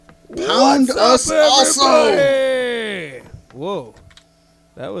Pound us also. Whoa.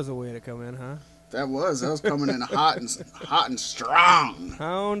 That was a way to come in, huh? That was coming in hot and strong.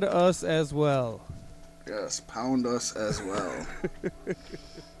 Pound us as well. Yes, pound us as well.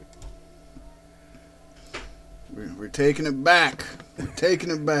 We're taking it back. We're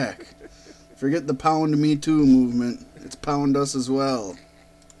taking it back. Forget the pound me too movement. It's pound us as well.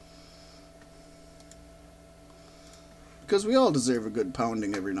 Because we all deserve a good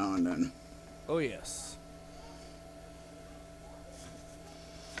pounding every now and then. Oh, yes.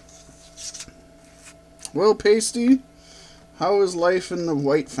 Well, Pasty, how is life in the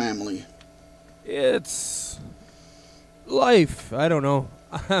White family? It's life. I don't know.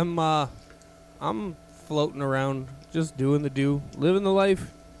 I'm floating around, just doing the do, living the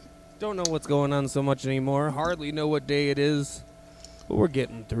life. Don't know what's going on so much anymore. Hardly know what day it is, but we're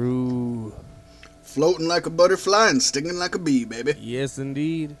getting through. Floating like a butterfly and stinging like a bee, baby. Yes,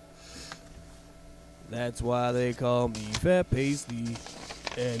 indeed. That's why they call me Fat Pasty,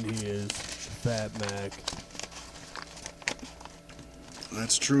 and he is Fat Mac.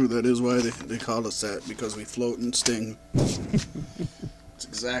 That's true. That is why they call us that, because we float and sting. That's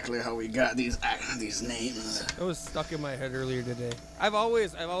exactly how we got these names. It was stuck in my head earlier today. I've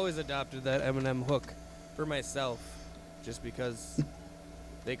always adopted that Eminem hook for myself, just because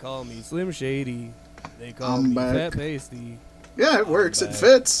they call me Slim Shady. They call I'm me back. Fat Pasty. Yeah, it works. It back.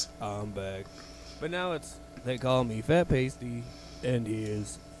 fits. I'm back. But now they call me Fat Pasty, and he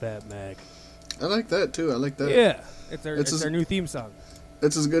is Fat Mac. I like that too. I like that. Yeah, it's our new theme song.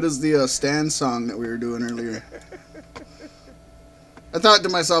 It's as good as the Stan song that we were doing earlier. I thought to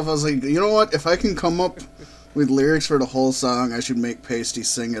myself, I was like, you know what? If I can come up with lyrics for the whole song, I should make Pasty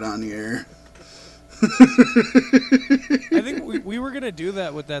sing it on the air. I think we were gonna do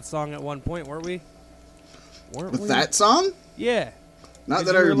that with that song at one point, weren't we? With that song? Yeah. Not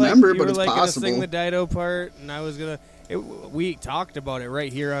that I remember, but it's possible. You were gonna sing the Dido part, and I was gonna. We talked about it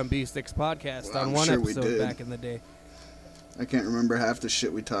right here on B6 Podcast on one episode back in the day. I can't remember half the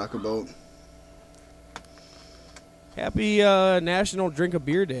shit we talk about. Happy National Drink a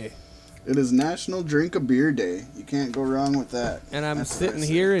Beer Day. It is National Drink a Beer Day. You can't go wrong with that. And I'm sitting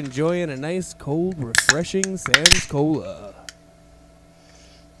here enjoying a nice, cold, refreshing Sam's Cola.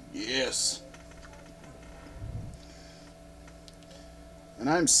 Yes. And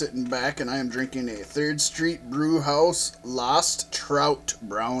I'm sitting back and I am drinking a 3rd Street Brew House Lost Trout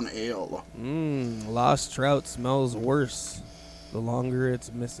Brown Ale. Lost Trout smells worse the longer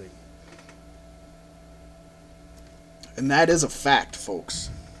it's missing. And that is a fact,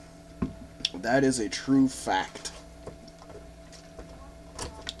 folks. That is a true fact.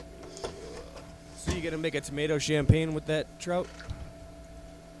 So you gonna make a tomato champagne with that trout?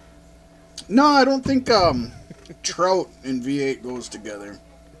 No, I don't think trout and V8 goes together,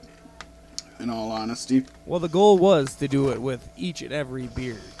 in all honesty. Well, the goal was to do it with each and every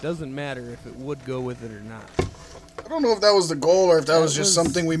beer. Doesn't matter if it would go with it or not. I don't know if that was the goal or if that was just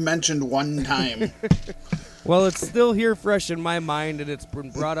something we mentioned one time. Well, it's still here fresh in my mind, and it's been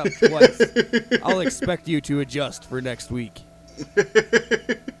brought up twice. I'll expect you to adjust for next week.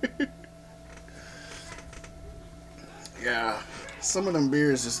 Yeah, some of them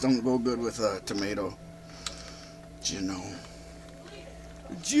beers just don't go good with tomato. Juno.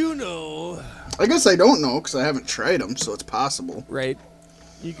 I guess I don't know because I haven't tried them, so it's possible. Right.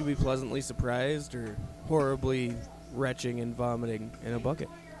 You could be pleasantly surprised or horribly retching and vomiting in a bucket.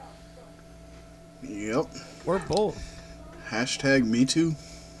 Yep. Or both. Hashtag me too.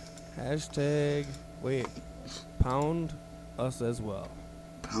 Hashtag, pound us as well.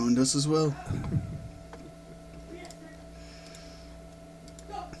 Pound us as well.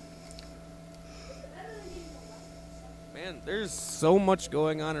 Man, there's so much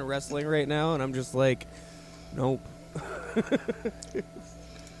going on in wrestling right now, and I'm just like, nope.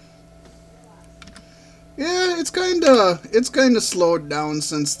 Yeah, it's kind of slowed down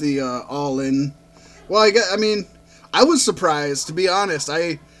since the All In. Well, I was surprised, to be honest.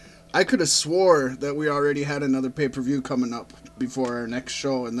 I could have swore that we already had another pay-per-view coming up before our next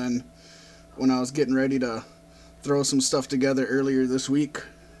show, and then when I was getting ready to throw some stuff together earlier this week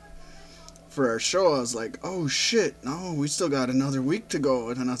for our show, I was like, oh shit, no, we still got another week to go.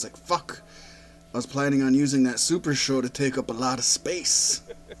 And then I was like, fuck, I was planning on using that Super Show to take up a lot of space.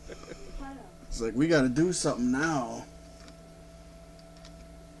 It's like, we gotta do something now.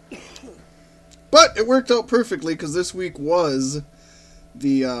 But it worked out perfectly because this week was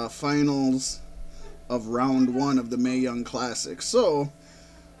the finals of round 1 of the Mae Young Classic. So,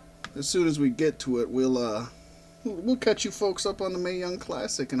 as soon as we get to it, we'll catch you folks up on the Mae Young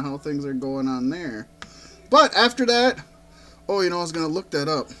Classic and how things are going on there. But after that, I was going to look that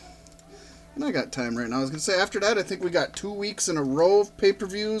up. And I got time right now. I was going to say, after that, I think we got 2 weeks in a row of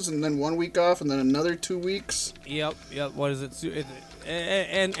pay-per-views, and then 1 week off, and then another 2 weeks. Yep. What is it?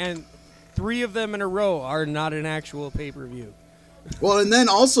 And 3 of them in a row are not an actual pay-per-view. Well, and then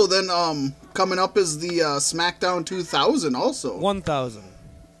also, coming up is the SmackDown 2000 also. 1,000.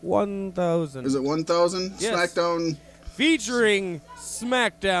 1,000. Is it 1000? Yes. SmackDown. Featuring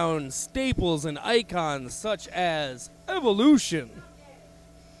SmackDown staples and icons such as Evolution.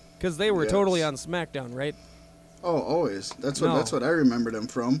 Because they were Yes. totally on SmackDown, right? Oh, always. That's No. what I remember them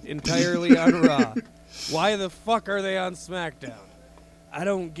from. Entirely on Raw. Why the fuck are they on SmackDown? I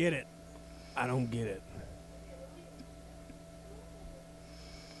don't get it.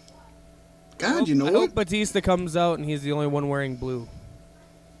 God, you know I what? hope Batista comes out and he's the only one wearing blue.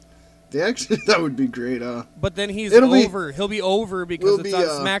 They actually, that would be great. But then he's It'll be- over. He'll be over because will it's be,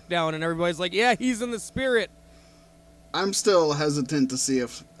 on SmackDown and everybody's like, yeah, he's in the spirit. I'm still hesitant to see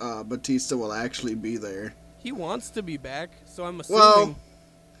if Batista will actually be there. He wants to be back, so I'm assuming. Well,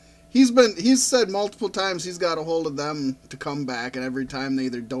 he's said multiple times he's got a hold of them to come back, and every time they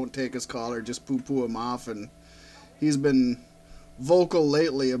either don't take his call or just poo-poo him off, and he's been vocal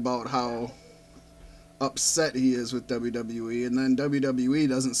lately about how upset he is with WWE, and then WWE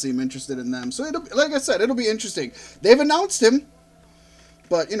doesn't seem interested in them. So, like I said, it'll be interesting. They've announced him,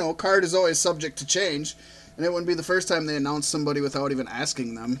 but, card is always subject to change, and it wouldn't be the first time they announced somebody without even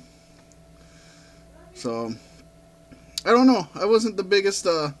asking them. So, I don't know. I wasn't the biggest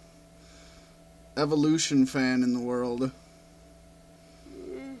Evolution fan in the world.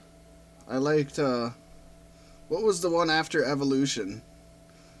 I liked, what was the one after Evolution?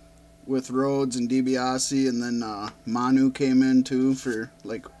 With Rhodes and DiBiase, and then Manu came in too for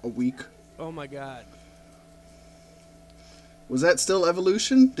like a week. Oh my god. Was that still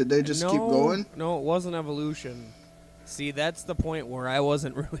Evolution? Did they just keep going? No, it wasn't Evolution. See, that's the point where I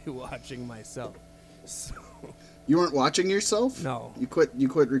wasn't really watching myself. So, You weren't watching yourself? no. You quit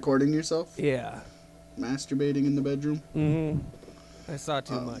recording yourself? Yeah. Masturbating in the bedroom? I saw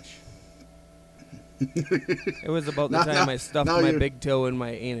too much. It was about the time I stuffed now my you- big toe in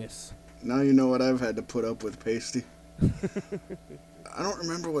my anus. Now you know what I've had to put up with, Pasty. I don't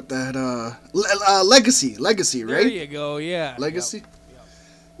remember what that Legacy, There right? you go, yeah. Legacy? Yep.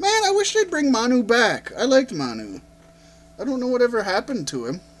 Man, I wish they'd bring Manu back. I liked Manu. I don't know whatever happened to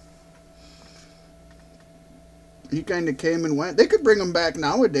him. He kind of came and went. They could bring him back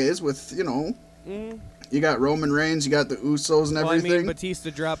nowadays with, you got Roman Reigns, you got the Usos and Well, I everything. mean, Batista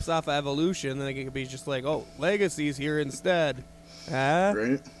drops off Evolution, then it could be just like, oh, Legacy's here instead. Ah?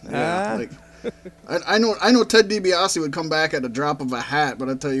 Right? Yeah. Ah. Like, I know Ted DiBiase would come back at a drop of a hat, but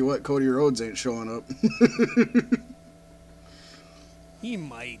I tell you what, Cody Rhodes ain't showing up. He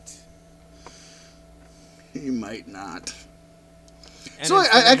might. He might not. And So I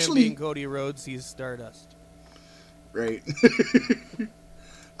instead of him actually- being Cody Rhodes, he's Stardust. Right.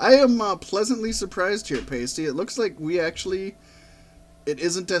 I am pleasantly surprised here, Pasty. It looks like it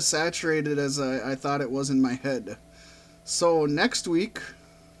isn't as saturated as I thought it was in my head. So next, what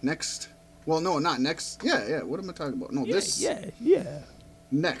am I talking about? No, Yeah.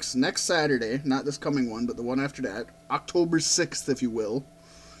 Next Saturday, not this coming one, but the one after that, October 6th, if you will,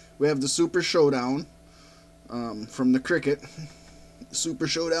 we have the Super Showdown from the Cricket. Super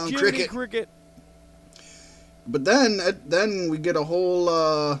Showdown Jiminy Cricket. Cricket. But then we get a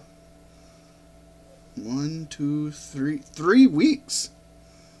whole 3 weeks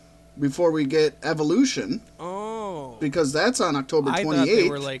before we get Evolution, Oh. because that's on October 28th. I thought they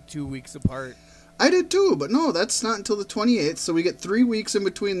were like 2 weeks apart. I did too, but no, that's not until the 28th, so we get 3 weeks in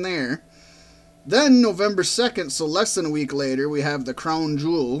between there. Then November 2nd, so less than a week later, we have the Crown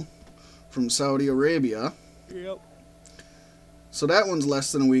Jewel from Saudi Arabia. Yep. So that one's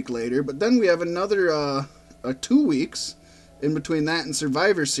less than a week later. But then we have another 2 weeks in between that and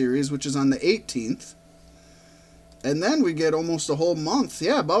Survivor Series, which is on the 18th. And then we get almost a whole month.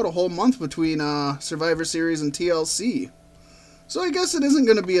 Yeah, about a whole month between Survivor Series and TLC. So I guess it isn't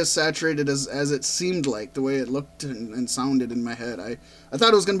going to be as saturated as it seemed like, the way it looked and sounded in my head. I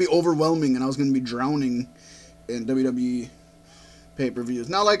thought it was going to be overwhelming and I was going to be drowning in WWE pay-per-views.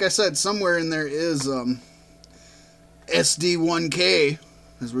 Now, like I said, somewhere in there is SD1K,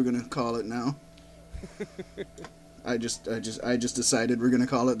 as we're going to call it now. I just decided we're going to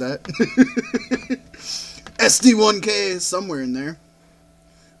call it that. SD1K is somewhere in there.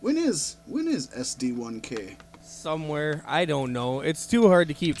 When is SD1K? Somewhere. I don't know. It's too hard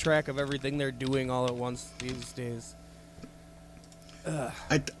to keep track of everything they're doing all at once these days.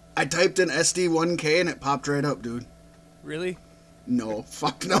 I typed in SD1K and it popped right up, dude. Really? No,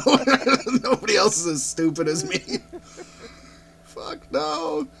 fuck no. Nobody else is as stupid as me. Fuck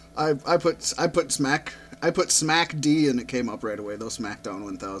no. I put Smack D and it came up right away. Though SmackDown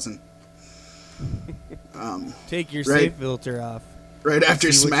 1000. Take your Right. safe filter off. Right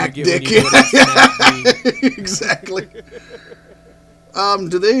after See what Smack you get Dick. when you go to Smack D. Exactly.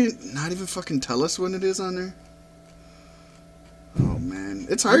 Do they not even fucking tell us when it is on there? Oh man,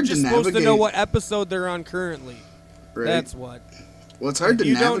 it's You're hard just to navigate. supposed to know what episode they're on currently. Right? That's what. Well, it's hard If to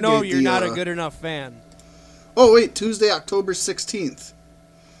you navigate. don't know, you're the, not a good enough fan. Oh wait, Tuesday, October 16th.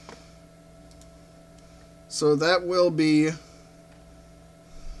 So that will be.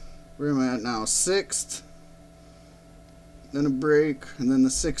 Where am I at now? 6th. Then a break, and then the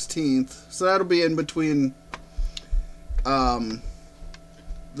 16th. So that'll be in between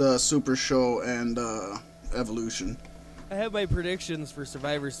the Super Show and Evolution. I have my predictions for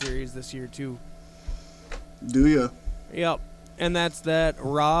Survivor Series this year too. Do ya? Yep. And that's that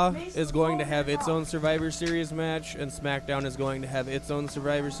Raw is going to have its own Survivor Series match, and SmackDown is going to have its own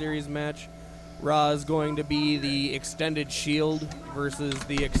Survivor Series match. Raw is going to be the Extended Shield versus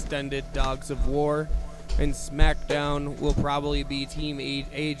the Extended Dogs of War, and SmackDown will probably be Team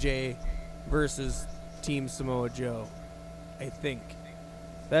AJ versus Team Samoa Joe. I think.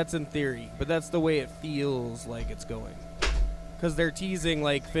 That's in theory, but that's the way it feels like it's going. Because they're teasing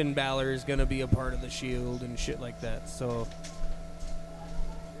like Finn Balor is going to be a part of the Shield and shit like that. So,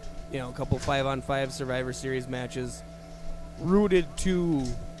 you know, a couple 5-on-5 Survivor Series matches rooted to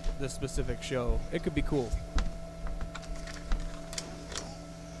the specific show. It could be cool.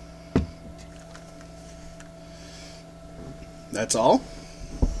 That's all?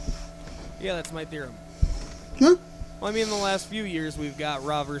 Yeah, that's my theorem. Huh? Well, I mean, in the last few years, we've got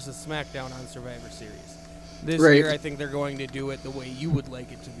Raw versus SmackDown on Survivor Series. This Right. year, I think they're going to do it the way you would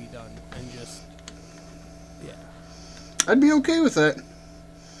like it to be done. And just, yeah. I'd be okay with that.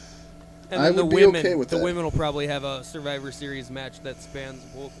 And I then the would be women, okay with the that. women will probably have a Survivor Series match that spans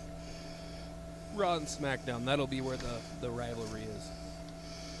both Raw and SmackDown. That'll be where the rivalry is.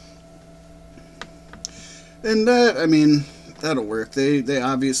 And that, I mean, that'll work. They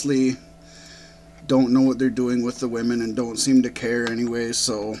obviously don't know what they're doing with the women and don't seem to care anyway,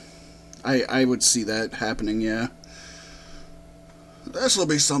 so I would see that happening, yeah. This'll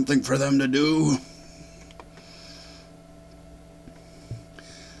be something for them to do.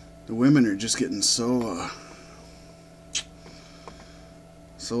 The women are just getting so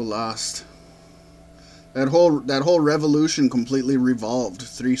lost. That whole revolution completely revolved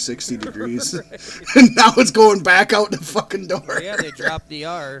 360 degrees. And now it's going back out the fucking door. Yeah, they dropped the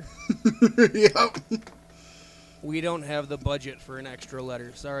R. Yep. We don't have the budget for an extra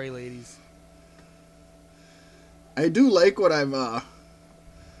letter. Sorry, ladies. I do like what I've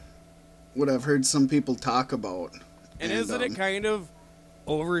heard some people talk about. And isn't it kind of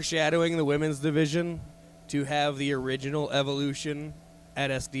overshadowing the women's division to have the original Evolution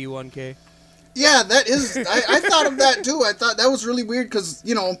at SD1K? Yeah, that is. I thought of that too. I thought that was really weird because,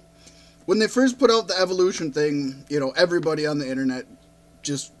 you know, when they first put out the Evolution thing, you know, everybody on the internet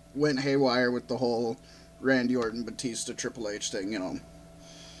just went haywire with the whole Randy Orton, Batista, Triple H thing, you know.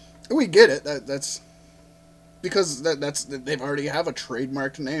 And we get it. That's because that's they've already have a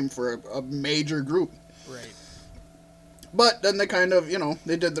trademarked name for a major group. Right. But then they kind of, you know,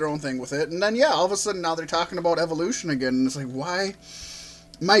 they did their own thing with it. And then, yeah, all of a sudden now they're talking about Evolution again. And it's like, why?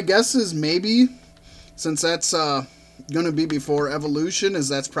 My guess is maybe, since that's going to be before Evolution, is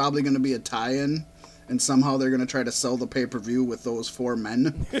that's probably going to be a tie-in. And somehow they're going to try to sell the pay-per-view with those 4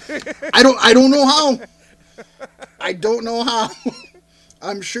 men. I don't know how. I don't know how.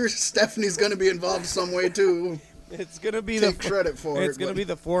 I'm sure Stephanie's going to be involved some way, too. It's gonna be Take credit for it. It's gonna be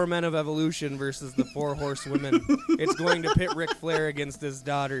the 4 men of Evolution versus the 4 horsewomen. It's going to pit Ric Flair against his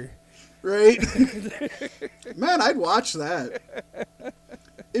daughter. Right? Man, I'd watch that.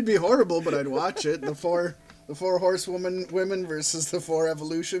 It'd be horrible, but I'd watch it. The four horsewomen women versus the 4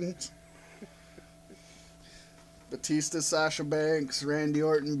 Evolutions. Batista, Sasha Banks, Randy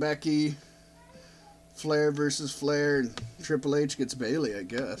Orton, Becky, Flair versus Flair, and Triple H gets Bayley, I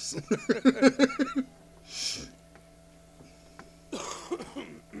guess.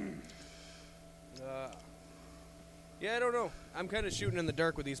 Yeah, I don't know. I'm kind of shooting in the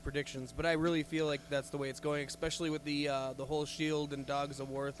dark with these predictions, but I really feel like that's the way it's going, especially with the whole Shield and Dogs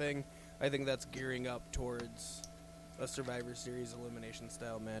of War thing. I think that's gearing up towards a Survivor Series elimination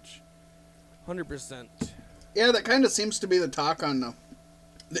style match. 100%. Yeah, that kind of seems to be the talk on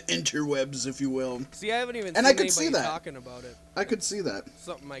the interwebs, if you will. See, I haven't even And seen I could see anybody that. talking about it. I could see that.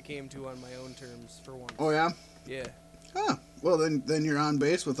 Something I came to on my own terms for once. Oh, yeah? Yeah. Huh. Well, then you're on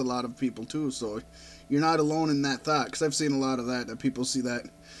base with a lot of people too, so you're not alone in that thought. Because I've seen a lot of that people see that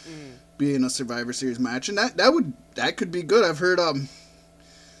being a Survivor Series match, and that could be good. I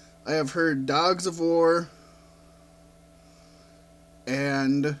have heard Dogs of War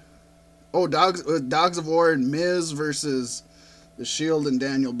and Dogs of War and Miz versus The Shield and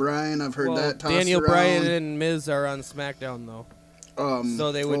Daniel Bryan. I've heard that tossed Daniel around. Bryan and Miz are on SmackDown though.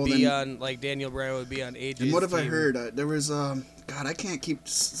 So they would be on, like, Daniel Bryan would be on AJ's And what have I team. heard? There was, God, I can't keep,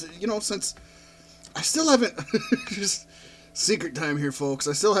 since I still haven't, just secret time here, folks.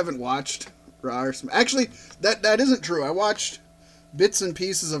 I still haven't watched Raw or Actually, that isn't true. I watched bits and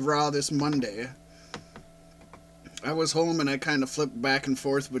pieces of Raw this Monday. I was home and I kind of flipped back and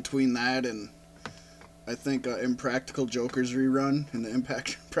forth between that and I think Impractical Jokers rerun. And the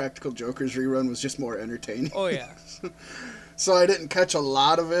Impractical Jokers rerun was just more entertaining. Oh, yeah. So I didn't catch a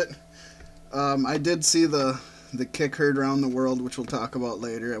lot of it. I did see the kick heard around the world, which we'll talk about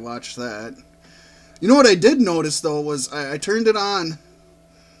later. I watched that. You know what I did notice, though, was I turned it on.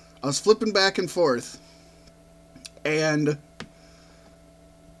 I was flipping back and forth. And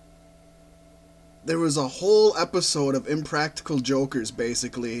there was a whole episode of Impractical Jokers,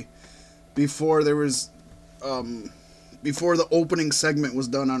 basically, before there was... before the opening segment was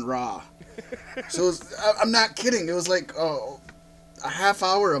done on Raw. So I'm not kidding. It was like a half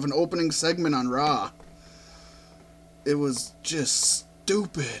hour of an opening segment on Raw. It was just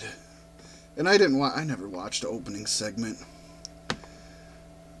stupid. And I never watched the opening segment.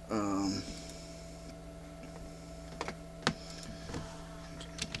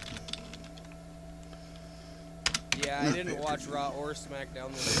 Yeah, I didn't watch Raw or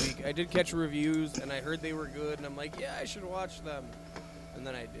SmackDown this week. I did catch reviews, and I heard they were good, and I'm like, yeah, I should watch them. And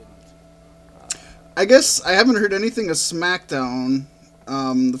then I didn't. I guess I haven't heard anything of SmackDown.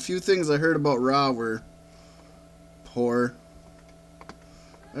 The few things I heard about Raw were poor.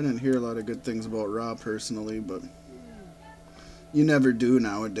 I didn't hear a lot of good things about Raw personally, but you never do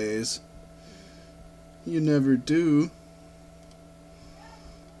nowadays. You never do.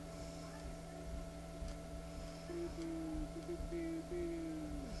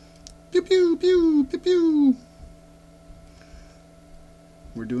 Pew pew pew pew pew.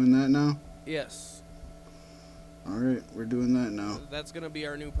 We're doing that now? Yes. Alright, we're doing that now. That's going to be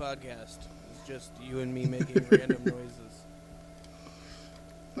our new podcast. It's just you and me making random noises.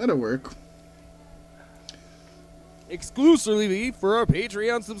 That'll work. Exclusively for our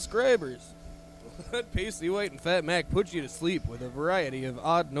Patreon subscribers. Let Pasty White and Fat Mac put you to sleep with a variety of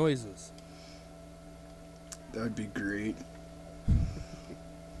odd noises. That'd be great.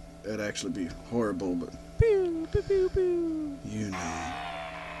 That'd actually be horrible, but... Pew, pew, pew, pew. You know.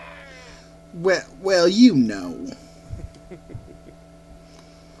 Well, you know.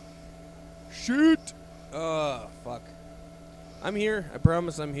 Shit! Fuck. I'm here. I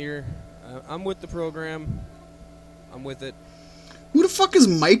promise I'm here. I'm with the program. I'm with it. Who the fuck is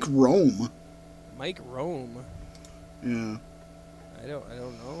Mike Rome? Mike Rome? Yeah. I don't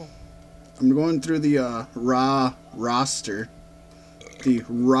know. I'm going through the Raw roster. The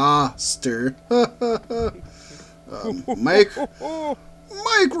roster. Mike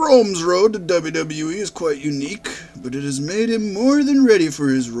Rome's road to WWE is quite unique, but it has made him more than ready for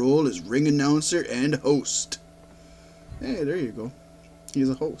his role as ring announcer and host. Hey, there you go. He's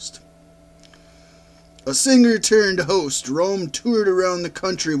a host. A singer turned host, Rome toured around the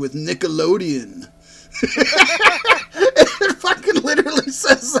country with Nickelodeon. It fucking literally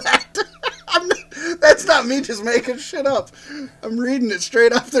says that. That's not me just making shit up. I'm reading it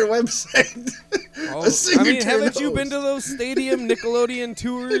straight off their website. Oh, A singer turned haven't you host. been to those stadium Nickelodeon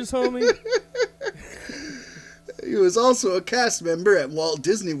tours, homie? He was also a cast member at Walt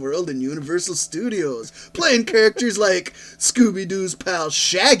Disney World and Universal Studios, playing characters like Scooby-Doo's pal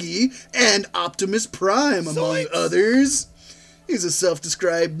Shaggy and Optimus Prime, among others. He's a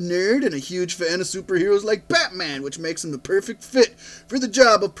self-described nerd and a huge fan of superheroes like Batman, which makes him the perfect fit for the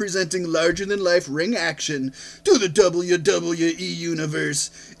job of presenting larger-than-life ring action to the WWE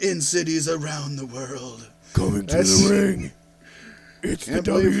Universe in cities around the world. Coming to the ring, it's the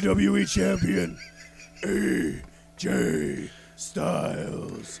WWE Champion, AJ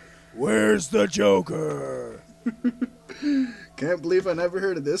Styles. Where's the Joker? Can't believe I never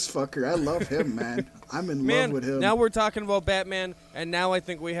heard of this fucker. I love him, man. I'm in love with him. Now we're talking about Batman, and now I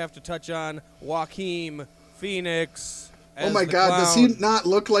think we have to touch on Joaquin Phoenix. Oh my the God! clown. Does he not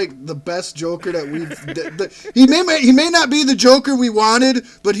look like the best Joker that we've? He may not be the Joker we wanted,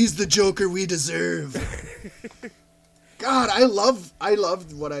 but he's the Joker we deserve. God, I love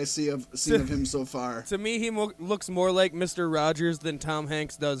what I seen of him so far. To me, he looks more like Mr. Rogers than Tom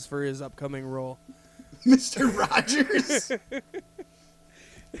Hanks does for his upcoming role. Mr. Rogers.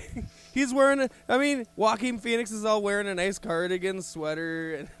 He's wearing Joaquin Phoenix is all wearing a nice cardigan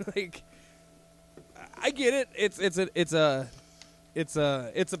sweater and like I get it. It's a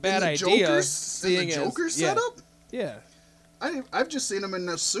bad idea. Seeing the Joker setup? Yeah. I've just seen him in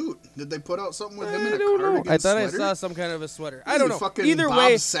a suit. Did they put out something with him in a don't cardigan know. I thought sweater? I saw some kind of a sweater. I Is don't he know. fucking Either Bob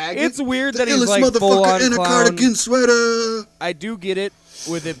way, Saget? it's weird The that he's illest like full motherfucker on in a clown. cardigan sweater. I do get it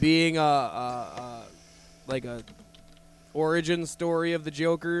with it being like a origin story of the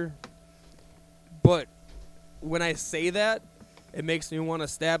Joker, but when I say that, it makes me want to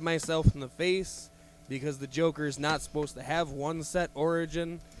stab myself in the face because the Joker is not supposed to have one set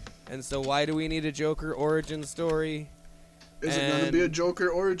origin, and so why do we need a Joker origin story? Is it going to be a Joker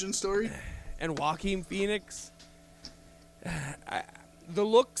origin story? And Joaquin Phoenix, the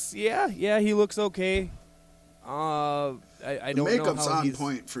looks, yeah, he looks okay. I don't know Makeup's how on he's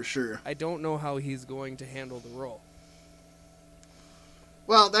point for sure. I don't know how he's going to handle the role.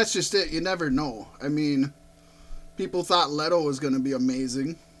 Well, that's just it. You never know. I mean, people thought Leto was going to be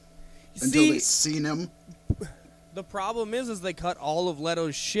amazing until they seen him. The problem is they cut all of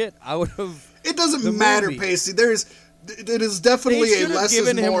Leto's shit out of. It doesn't the matter, movie. Pacey. It is definitely They a should have less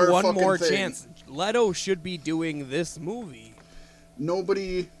given is him more one fucking more thing. chance. Leto should be doing this movie.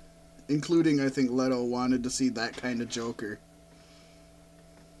 Nobody, including I think Leto, wanted to see that kind of Joker.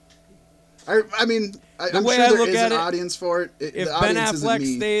 I mean, I'm way sure I there look is at an it, audience for it. If The Ben audience isn't Affleck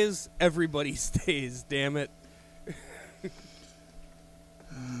me. stays, everybody stays. Damn it.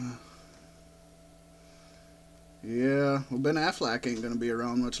 Yeah, well, Ben Affleck ain't gonna be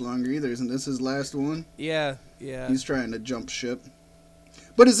around much longer either. Isn't this his last one? Yeah. He's trying to jump ship.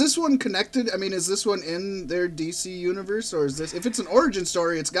 But is this one connected? I mean, is this one in their DC universe, or is this? If it's an origin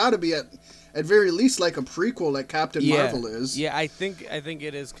story, it's got to be at very least like a prequel, like Captain Marvel is. Yeah, I think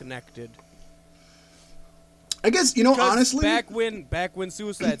it is connected. I guess 'Cause honestly, back when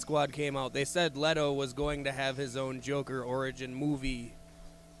Suicide Squad came out, they said Leto was going to have his own Joker origin movie,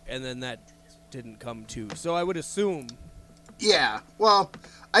 and then that didn't come to. So I would assume. yeah. Well,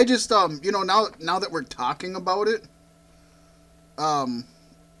 I just now that we're talking about it,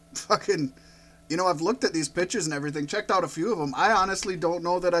 fucking, I've looked at these pictures and everything, checked out a few of them. I honestly don't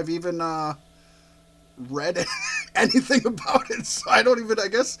know that I've even read anything about it, so I don't even. I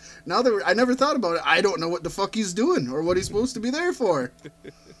guess now that I never thought about it, I don't know what the fuck he's doing or what he's supposed to be there for.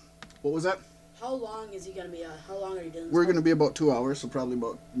 What was that? How long is he gonna be? How long are you doing this? We're gonna be about 2 hours, so probably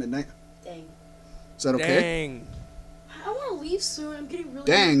about midnight. Dang. Is that okay? Dang. I want to leave soon. I'm getting really.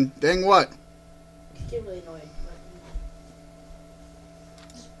 Dang what? Getting really annoyed.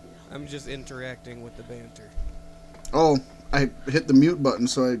 I'm just interacting with the banter. Oh, I hit the mute button,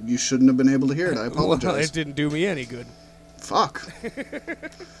 so you shouldn't have been able to hear it. I Well, apologize. it didn't do me any good. Fuck.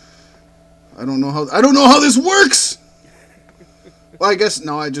 I don't know how this works. Well, I guess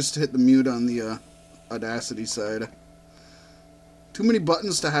no. I just hit the mute on the Audacity side. Too many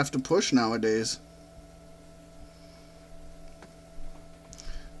buttons to have to push nowadays.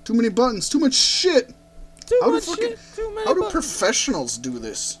 Too many buttons. Too much shit. How do professionals do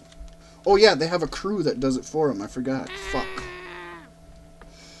this? Oh yeah, they have a crew that does it for them. I forgot. Fuck.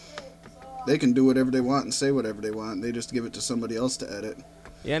 They can do whatever they want and say whatever they want. They just give it to somebody else to edit.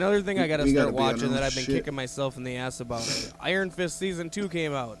 Yeah, another thing I gotta We start gotta be on watching our that I've been shit. kicking myself in the ass about. Iron Fist Season 2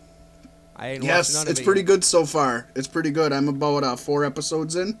 came out. I ain't watched Yes, none it's of it pretty yet. good so far. It's pretty good. I'm about 4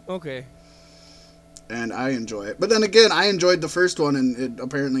 episodes in, Okay. and I enjoy it. But then again, I enjoyed the first one, and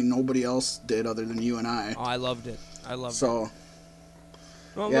apparently nobody else did other than you and I. Oh, I loved it. it. So,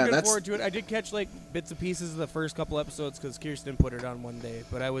 Well, I'm yeah, looking that's- forward to it. I did catch like bits and pieces of the first couple episodes because Kirsten put it on one day,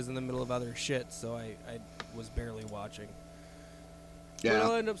 but I was in the middle of other shit, so I was barely watching. But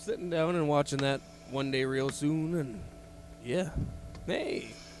I'll yeah. end up sitting down and watching that one day real soon, and yeah. Hey,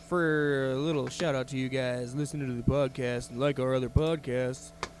 for a little shout out to you guys listening to the podcast and like our other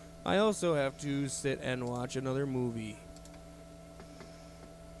podcasts, I also have to sit and watch another movie.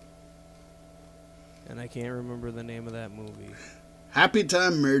 And I can't remember the name of that movie. Happy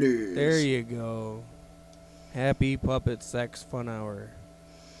Time Murders. There you go. Happy Puppet Sex Fun Hour.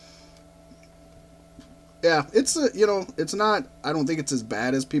 Yeah, it's it's not. I don't think it's as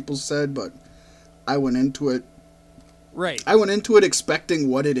bad as people said, but I went into it. Right. I went into it expecting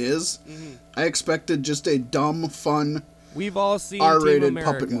what it is. Mhm. I expected just a dumb, fun, We've all seen Team R-rated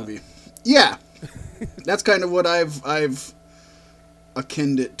America. puppet movie. Yeah, that's kind of what I've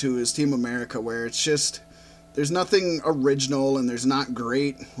akined it to is Team America, where it's just there's nothing original and there's not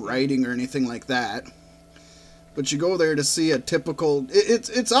great writing or anything like that. But you go there to see a typical.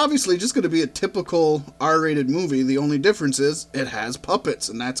 It's obviously just going to be a typical R-rated movie. The only difference is it has puppets,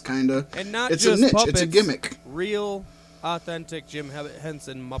 and that's kind of. And not it's just a niche. puppets, it's a gimmick. Real, authentic Jim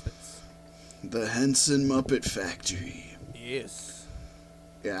Henson Muppets. The Henson Muppet Factory. Yes.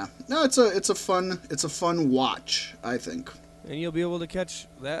 Yeah. No, it's a fun watch, I think. And you'll be able to catch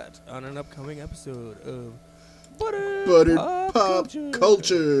that on an upcoming episode of Buttered Pop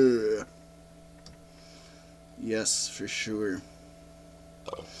Culture. Yes, for sure.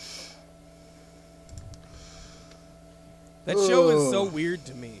 That show is so weird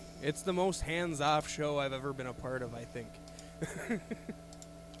to me. It's the most hands-off show I've ever been a part of, I think.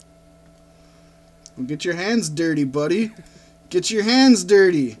 Well, get your hands dirty, buddy. Get your hands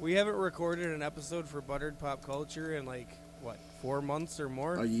dirty. We haven't recorded an episode for Buttered Pop Culture in 4 months or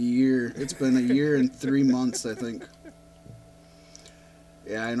more? A year. It's been a year and 3 months, I think.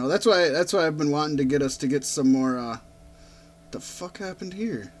 Yeah, I know. That's why I've been wanting to get us to get some more. The fuck happened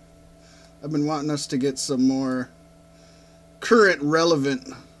here? I've been wanting us to get some more current, relevant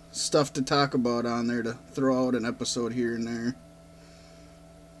stuff to talk about on there to throw out an episode here and there.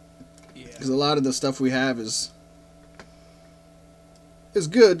 Yeah. Because a lot of the stuff we have is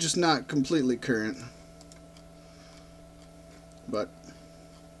good, just not completely current. But.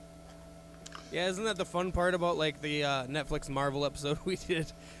 Yeah, isn't that the fun part about the Netflix Marvel episode we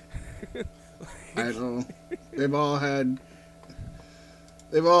did? I know. They've all had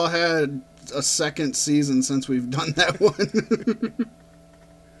a second season since we've done that one.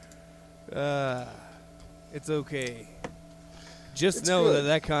 It's okay. Just It's know good.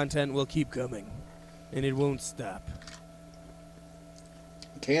 that content will keep coming, and it won't stop.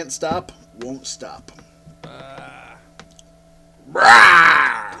 Can't stop, won't stop.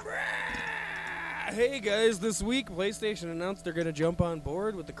 Hey guys, this week PlayStation announced they're going to jump on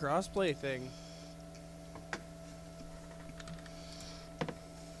board with the crossplay thing.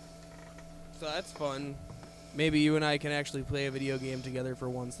 So that's fun. Maybe you and I can actually play a video game together for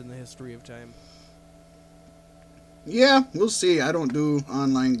once in the history of time. Yeah, we'll see. I don't do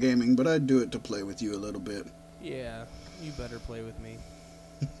online gaming, but I'd do it to play with you a little bit. Yeah, you better play with me.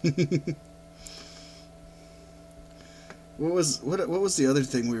 What was the other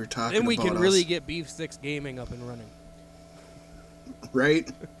thing we were talking about? Then we can really get Beef Sticks Gaming up and running.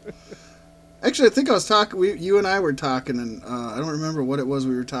 Right? Actually, I think I was talking. You and I were talking, and I don't remember what it was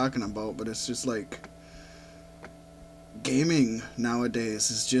we were talking about. But it's just like gaming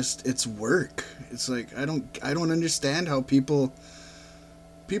nowadays is just it's work. It's like I don't understand how people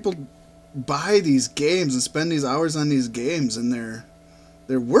buy these games and spend these hours on these games, and they're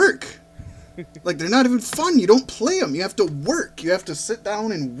work. Like, they're not even fun. You don't play them. You have to work. You have to sit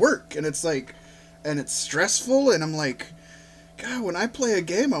down and work. And it's like, and it's stressful. And I'm like, God, when I play a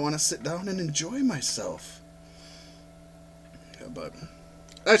game, I want to sit down and enjoy myself. Yeah, but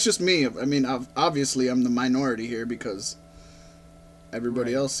that's just me. I mean, obviously, I'm the minority here because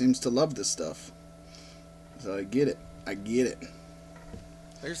everybody else seems to love this stuff. So I get it.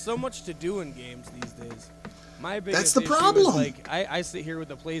 There's so much to do in games these days. My biggest That's the issue problem. Is I sit here with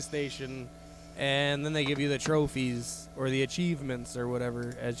the PlayStation, and then they give you the trophies or the achievements or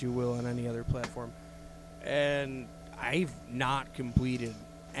whatever, as you will on any other platform. And I've not completed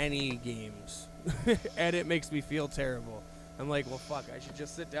any games, and it makes me feel terrible. I'm like, well, fuck, I should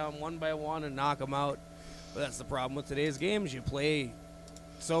just sit down one by one and knock them out. But that's the problem with today's games. You play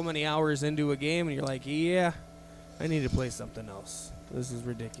so many hours into a game, and you're like, yeah, I need to play something else. This is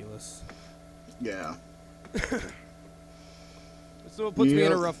ridiculous. Yeah. So it puts me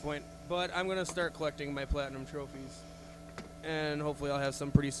in a Yep. rough point. But I'm going to start collecting my platinum trophies. And hopefully I'll have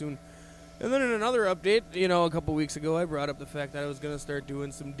some pretty soon. And then in another update, a couple weeks ago, I brought up the fact that I was going to start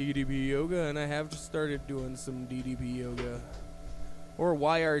doing some DDP yoga. And I have just started doing some DDP yoga. Or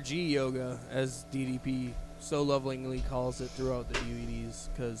YRG yoga, as DDP so lovingly calls it throughout the DVDs.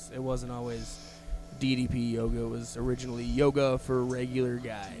 Because it wasn't always DDP yoga. It was originally yoga for regular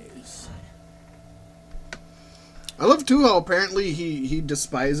guys. I love too how apparently he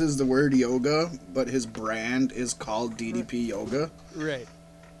despises the word yoga, but his brand is called DDP Yoga. Right.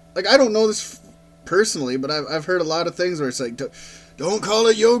 Like, I don't know this personally, but I've heard a lot of things where it's like, don't call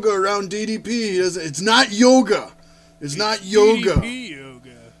it yoga around DDP. It's not yoga. It's not yoga. DDP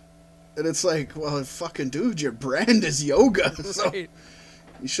yoga. And it's like, well, fucking dude, your brand is yoga. So Right.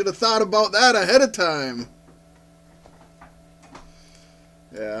 you should have thought about that ahead of time.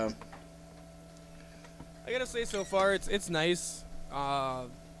 Yeah. I gotta say, so far it's nice.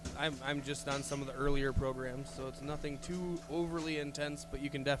 I'm just on some of the earlier programs, so it's nothing too overly intense, but you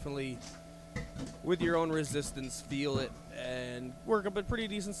can definitely with your own resistance, feel it, and work up a pretty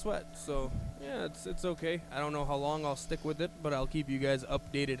decent sweat. So, yeah, it's okay. I don't know how long I'll stick with it, but I'll keep you guys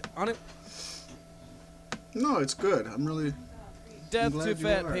updated on it. No, it's good. I'm really... Death glad to you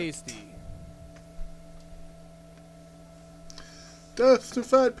Fat are. Pasty. Death to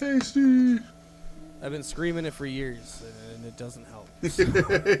Fat Pasty! I've been screaming it for years, and it doesn't help. So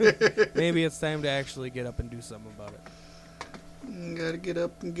maybe it's time to actually get up and do something about it. Gotta get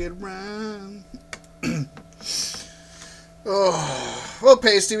up and get around. Oh, well,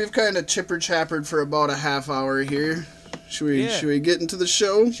 Pasty, we've kind of chipper-chappered for about a half hour here. Should we get into the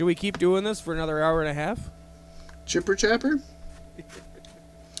show? Should we keep doing this for another hour and a half? Chipper-chapper?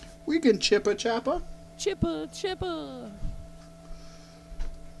 We can chipper-chapper. Chipper.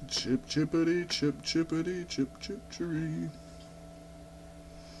 Chip chippity, chip chippity, chip chip chiree.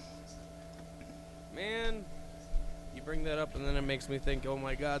 Man, you bring that up and then it makes me think, oh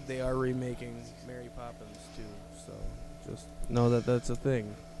my god, they are remaking Mary Poppins too. So just know that that's a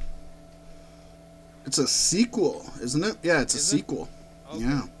thing. It's a sequel, isn't it? Yeah, it's a Is it? sequel. Okay.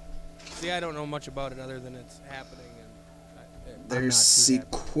 Yeah. See, I don't know much about it other than it's happening. And They're I'm not too happy.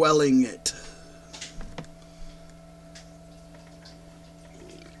 sequeling it.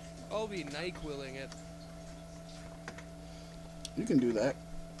 I'll be NyQuiling it. You can do that.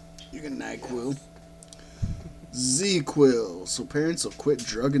 You can NyQuil. Z-Quil, so parents will quit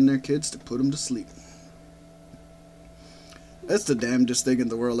drugging their kids to put them to sleep. That's the damnedest thing in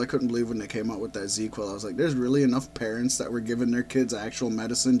the world. I couldn't believe when they came out with that Z-Quil. I was like, there's really enough parents that were giving their kids actual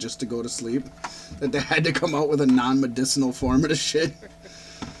medicine just to go to sleep that they had to come out with a non-medicinal form of the shit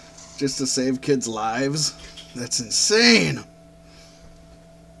just to save kids' lives. That's insane.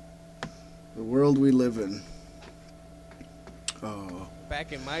 The world we live in. Oh,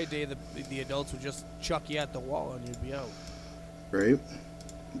 Back in my day, the adults would just chuck you at the wall and you'd be out. right?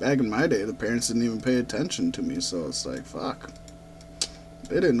 Back in my day, the parents didn't even pay attention to me, so it's like, fuck.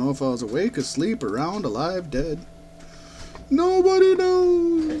 They didn't know if I was awake, asleep, around, alive, dead. Nobody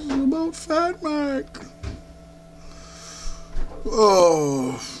knows about Fat Mike.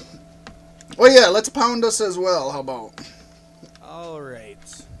 Oh. Well, yeah, let's pound us as well. How about? All right.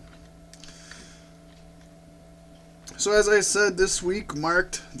 So as I said, this week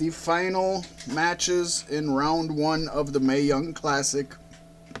marked the final matches in round 1 of the Mae Young Classic.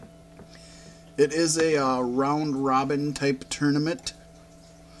 It is a round robin type tournament.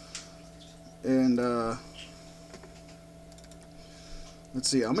 And let's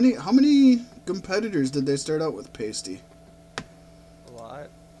see, how many competitors did they start out with, Pasty? A lot.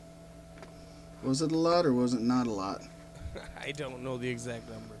 Was it a lot or was it not a lot? I don't know the exact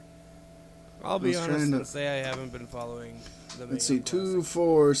number. I'll be was honest trying to- and say I haven't been following the Let's Mae see, Young 2,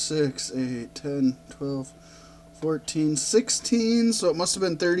 4, 6, 8, 10, 12, 14, 16. So it must have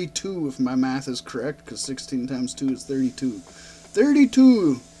been 32 if my math is correct, because 16 times 2 is 32.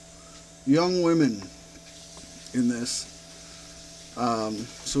 32 young women in this.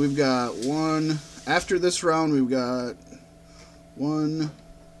 So we've got one. After this round, we've got 1,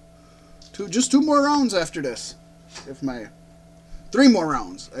 2, just 2 more rounds after this. 3 more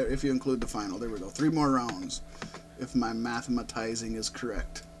rounds, if you include the final. There we go. 3 more rounds, if my mathematizing is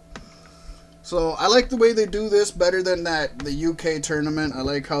correct. So I like the way they do this better than the UK tournament. I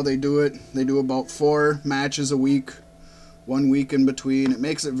like how they do it. They do about 4 matches a week, 1 week in between. It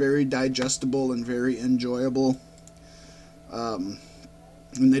makes it very digestible and very enjoyable. When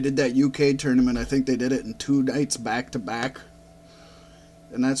they did that UK tournament, I think they did it in 2 nights back to back,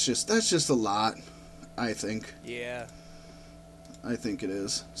 and that's just a lot, I think. Yeah. I think it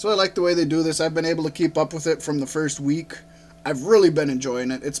is. So I like the way they do this. I've been able to keep up with it from the first week. I've really been enjoying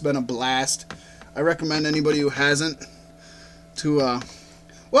it. It's been a blast. I recommend anybody who hasn't to,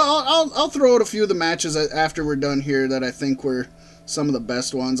 well, I'll throw out a few of the matches after we're done here that I think were some of the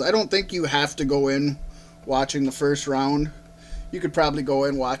best ones. I don't think you have to go in watching the first round. You could probably go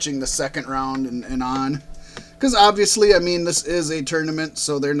in watching the second round and on. Because obviously, I mean, this is a tournament,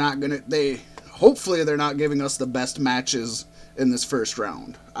 so hopefully they're not giving us the best matches in this first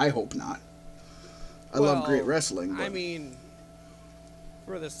round. I hope not. I love great wrestling. But I mean,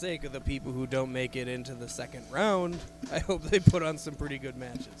 for the sake of the people who don't make it into the second round, I hope they put on some pretty good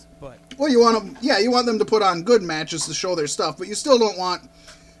matches. But well, you want them to put on good matches to show their stuff, but you still don't want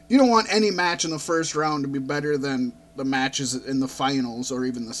any match in the first round to be better than the matches in the finals or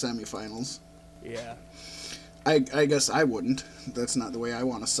even the semifinals. yeah. I guess I wouldn't. That's not the way I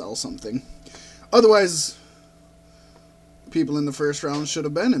want to sell something. Otherwise, people in the first round should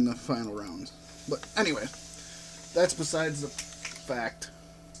have been in the final rounds. But anyway, that's besides the fact.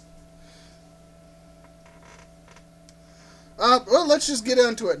 Well, let's just get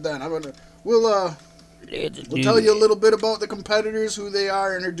into it then. We'll tell you a little bit about the competitors, who they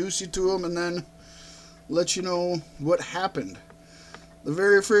are, introduce you to them, and then let you know what happened. The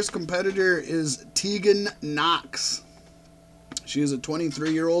very first competitor is Tegan Knox. She is a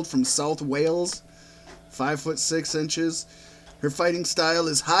 23-year-old from South Wales, 5'6". Her fighting style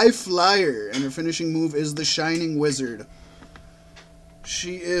is high flyer, and her finishing move is the Shining Wizard.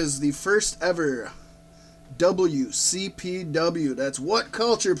 She is the first ever WCPW, that's What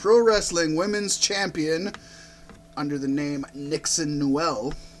Culture Pro Wrestling Women's Champion, under the name Nixon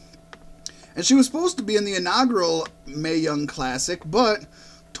Newell. And she was supposed to be in the inaugural Mae Young Classic, but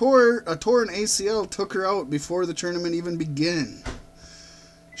a torn ACL took her out before the tournament even began.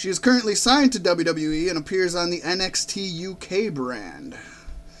 She is currently signed to WWE and appears on the NXT UK brand.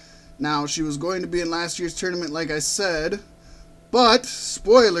 Now, she was going to be in last year's tournament, like I said, but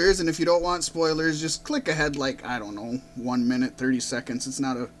spoilers, and if you don't want spoilers, just click ahead like, I don't know, 1 minute, 30 seconds. It's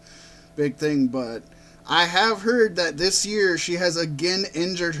not a big thing, but I have heard that this year she has again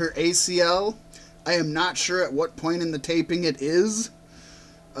injured her ACL. I am not sure at what point in the taping it is,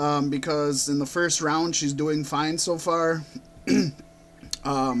 because in the first round she's doing fine so far.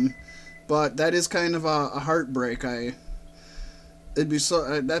 But that is kind of a heartbreak. It'd be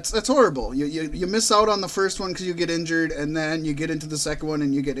so that's horrible. You miss out on the first one because you get injured, and then you get into the second one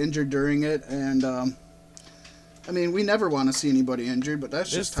and you get injured during it. And I mean, we never want to see anybody injured, but that's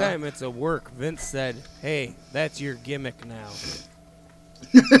this just time it's a work. Vince said, "Hey, that's your gimmick now."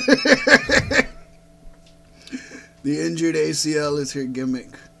 The injured ACL is her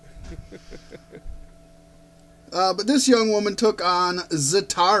gimmick. But this young woman took on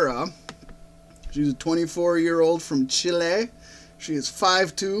Zatara. She's a 24-year-old from Chile. She is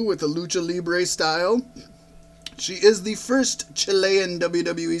 5'2" with a lucha libre style. She is the first Chilean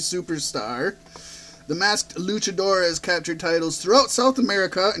WWE superstar. The masked luchador has captured titles throughout South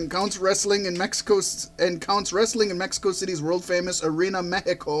America and counts wrestling in Mexico City's world-famous Arena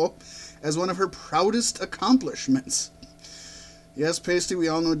Mexico as one of her proudest accomplishments. Yes, Pasty, we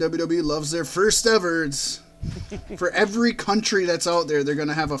all know WWE loves their first ever. For every country that's out there, they're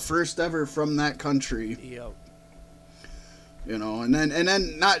gonna have a first ever from that country. Yep. You know, and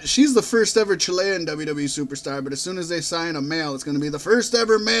then not she's the first ever Chilean WWE superstar, but as soon as they sign a male, it's gonna be the first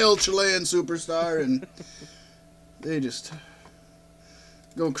ever male Chilean superstar, and they just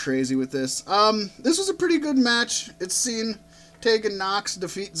go crazy with this. This was a pretty good match. It's seen Tegan Knox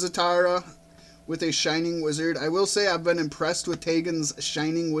defeat Zatara with a Shining Wizard. I will say I've been impressed with Tegan's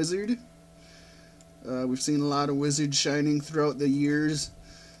Shining Wizard. We've seen a lot of wizards shining throughout the years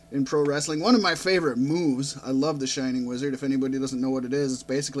in pro wrestling. One of my favorite moves, I love the Shining Wizard. If anybody doesn't know what it is, it's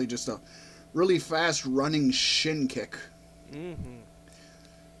basically just a really fast running shin kick. Mm-hmm.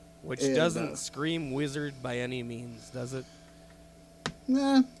 Which And, doesn't scream wizard by any means, does it?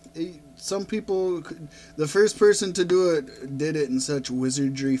 Nah, some people, the first person to do it did it in such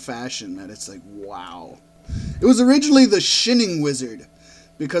wizardry fashion that it's like, wow. It was originally the Shinning Wizard,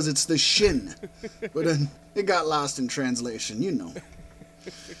 because it's the shin, but it got lost in translation, you know.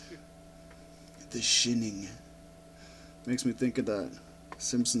 The Shinning. Makes me think of that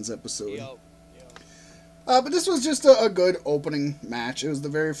Simpsons episode. Yep. But this was just a good opening match. It was the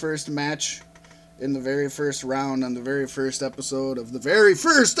very first match in the very first round on the very first episode of the very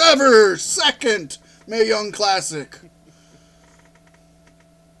first ever second Mae Young Classic.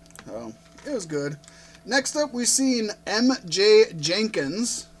 Oh, it was good. Next up, we've seen MJ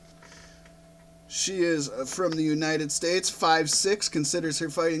Jenkins. She is from the United States, 5'6", considers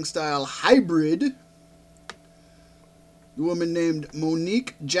her fighting style hybrid. The woman named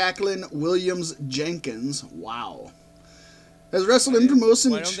Monique Jacqueline Williams Jenkins. Wow. Has wrestled in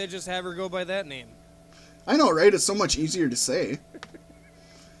promotion. Why don't they just have her go by that name? I know, right? It's so much easier to say.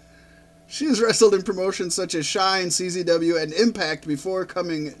 She has wrestled in promotions such as Shine, CZW, and Impact before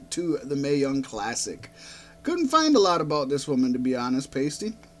coming to the Mae Young Classic. Couldn't find a lot about this woman, to be honest,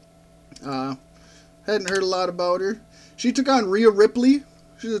 Pasty. Hadn't heard a lot about her. She took on Rhea Ripley.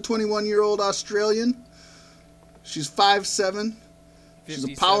 She's a 21-year-old Australian. She's 5'7". She's a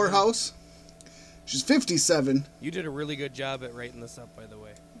 57. powerhouse. She's 57. You did a really good job at writing this up, by the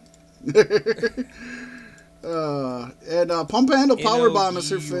way. And Pump Handle Powerbomb is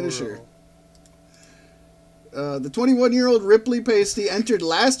her finisher. The 21-year-old Ripley Pasty entered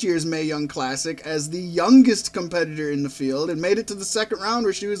last year's Mae Young Classic as the youngest competitor in the field and made it to the second round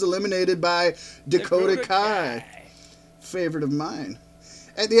where she was eliminated by Dakota Kai. Favorite of mine.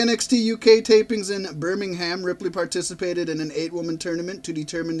 At the NXT UK tapings in Birmingham, Ripley participated in an 8-woman tournament to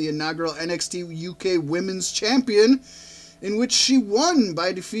determine the inaugural NXT UK Women's Champion in which she won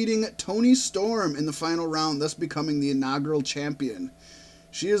by defeating Toni Storm in the final round, thus becoming the inaugural champion.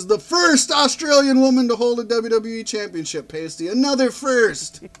 She is the first Australian woman to hold a WWE Championship, Pasty. Another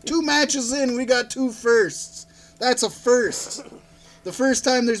first. 2 matches in, we got 2 firsts. That's a first. The first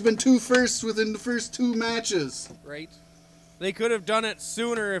time there's been 2 firsts within the first 2 matches. Right? They could have done it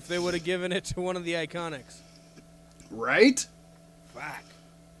sooner if they would have given it to one of the Iconics. Right? Fuck.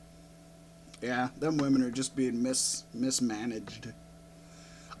 Yeah, them women are just being mismanaged.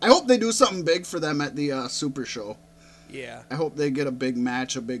 I hope they do something big for them at the Super Show. Yeah. I hope they get a big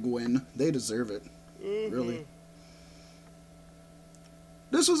match, a big win. They deserve it. Really.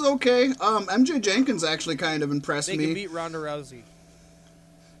 This was okay. MJ Jenkins actually kind of impressed They me. can beat Ronda Rousey.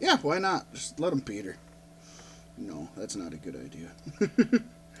 Yeah, why not? Just let them beat her. No, that's not a good idea.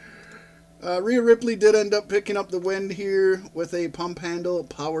 Rhea Ripley did end up picking up the win here with a pump handle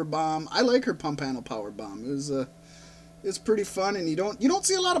power bomb. I like her pump handle power bomb. It's pretty fun, and you don't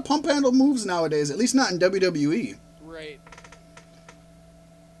see a lot of pump handle moves nowadays. At least not in WWE. Right.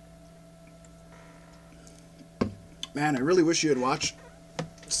 Man, I really wish you had watched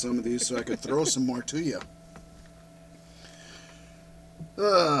some of these so I could throw some more to you.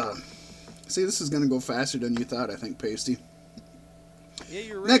 See, this is going to go faster than you thought, I think, Pasty. Yeah,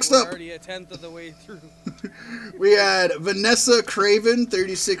 you're right. Next We're up. already a tenth of the way through. We had Vanessa Craven,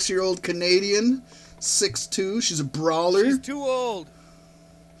 36-year-old Canadian, 6'2". She's a brawler. She's too old.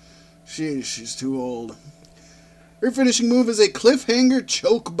 She's too old. Her finishing move is a cliffhanger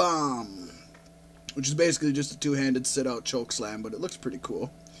choke bomb, which is basically just a 2-handed sit-out choke slam, but it looks pretty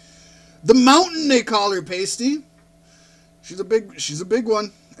cool. The Mountain, they call her, Pasty. She's a big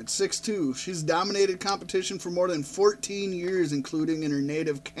one at 6'2". She's dominated competition for more than 14 years, including in her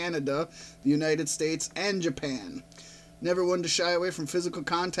native Canada, the United States, and Japan. Never one to shy away from physical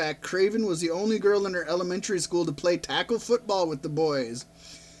contact, Craven was the only girl in her elementary school to play tackle football with the boys.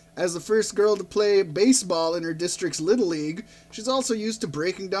 As the first girl to play baseball in her district's Little League, she's also used to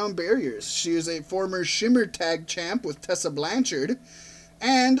breaking down barriers. She is a former Shimmer Tag champ with Tessa Blanchard,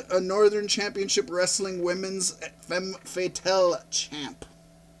 and a Northern Championship Wrestling Women's Femme Fatale champ.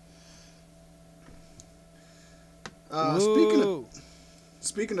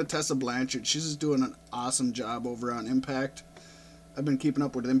 Speaking of Tessa Blanchard, she's just doing an awesome job over on Impact. I've been keeping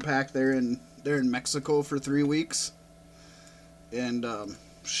up with Impact. They're in Mexico for 3 weeks, and I'm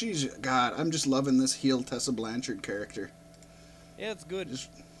just loving this heel Tessa Blanchard character. Yeah, it's good. It's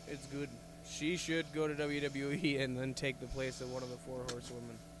good. She should go to WWE and then take the place of one of the 4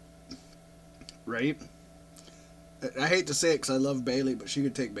 horsewomen. Right? I hate to say it because I love Bayley, but she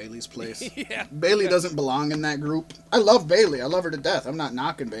could take Bayley's place. Yeah. Bayley doesn't belong in that group. I love Bayley. I love her to death. I'm not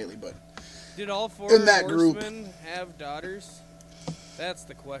knocking Bayley, but Did all 4 in that horsemen have daughters? That's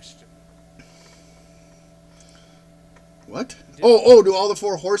the question. what? Do all the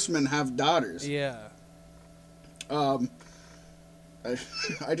 4 horsemen have daughters? Yeah. I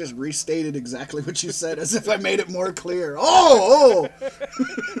just restated exactly what you said as if I made it more clear. Oh!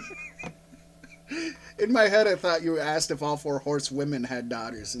 In my head, I thought you asked if all 4 horsewomen had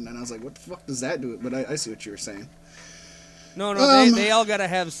daughters, and then I was like, what the fuck does that do? But I see what you were saying. No, they all gotta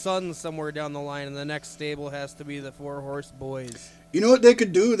have sons somewhere down the line, and the next stable has to be the 4 horse boys. You know what they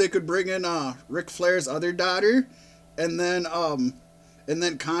could do? They could bring in Ric Flair's other daughter, and then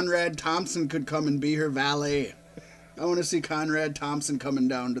Conrad Thompson could come and be her valet. I want to see Conrad Thompson coming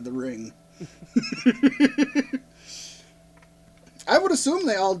down to the ring. I would assume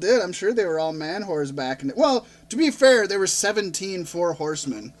they all did. I'm sure they were all man whores back in it. Well, to be fair, there were 17 4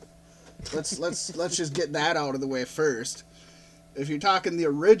 horsemen. Let's just get that out of the way first. If you're talking the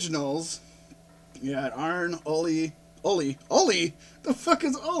originals, you had Arn, Ole. The fuck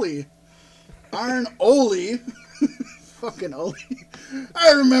is Ole? Arn, Ole. Fucking Ole.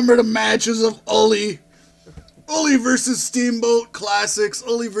 I remember the matches of Ole. Ole versus Steamboat Classics.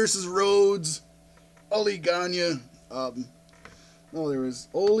 Ole versus Rhodes. Ole Gagne. No, there was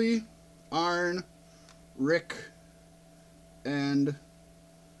Ole, Arn, Rick, and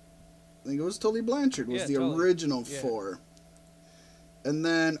I think it was Tully Blanchard was the Tully. original 4. And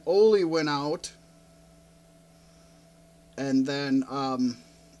then Ole went out, and then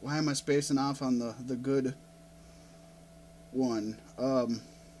why am I spacing off on the good one?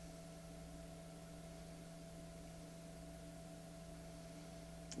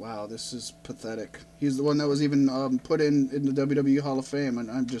 Wow, this is pathetic. He's the one that was even put in the WWE Hall of Fame,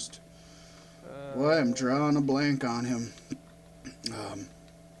 and I'm just... I'm drawing a blank on him.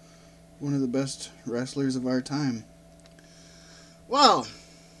 One of the best wrestlers of our time. Well.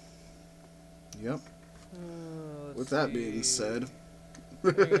 Yep. With that being said...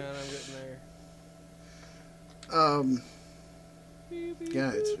 Hang on, I'm getting there.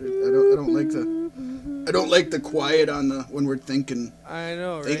 Yeah, I don't like the quiet on the when we're thinking. I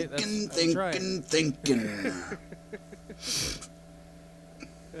know, right? Thinking.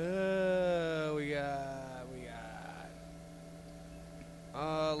 We got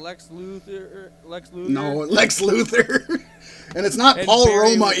Lex Luthor. No, Lex Luthor. And it's not And Paul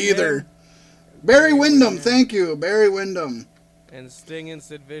Barry Roma Windham. either. Barry Windham, thank you. Barry Windham. And Sting and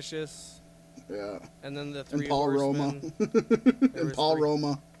Sid Vicious. Yeah. And then the three And Paul Roma. horsemen. There And was Paul three.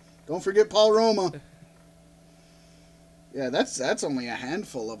 Roma. Don't forget Paul Roma. Yeah, that's only a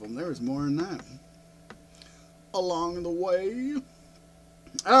handful of them. There was more than that. Along the way.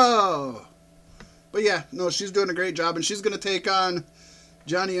 Oh. But yeah, no, she's doing a great job. And she's going to take on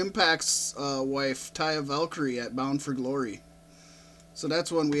Johnny Impact's wife, Taya Valkyrie, at Bound for Glory. So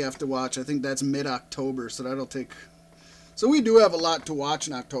that's one we have to watch. I think that's mid-October, so that'll take... So we do have a lot to watch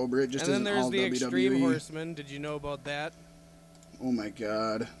in October. It just And then isn't there's all the WWE. Extreme Horsemen. Did you know about that? Oh my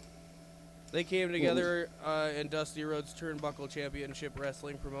god. They came together in Dusty Rhodes Turnbuckle Championship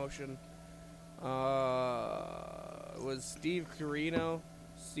Wrestling promotion. It was Steve Corino,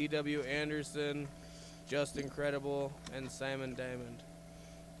 C.W. Anderson, Just Incredible, and Simon Diamond.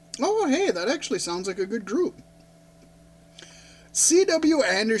 Oh, hey, that actually sounds like a good group. C.W.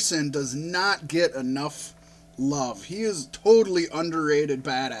 Anderson does not get enough love. He is totally underrated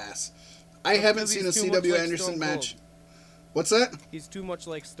badass. I haven't because seen a he's too much C.W. like Anderson Stone match. Cold. What's that? He's too much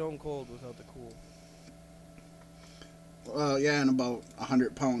like Stone Cold without the cool. Yeah, and about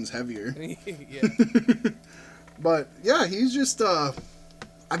 100 pounds heavier. Yeah. But, yeah, he's just, I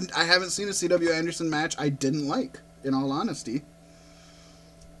haven't seen a C.W. Anderson match I didn't like, in all honesty.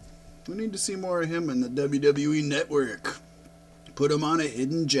 We need to see more of him in the WWE Network. Put him on a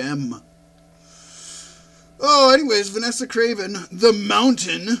hidden gem. Oh, anyways, Vanessa Craven, the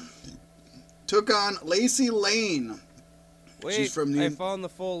Mountain, took on Lacey Lane. Wait, She's from the... I found the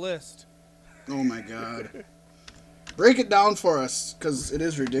full list. Oh, my God. Break it down for us, because it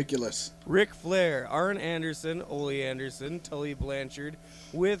is ridiculous. Ric Flair, Arn Anderson, Ole Anderson, Tully Blanchard,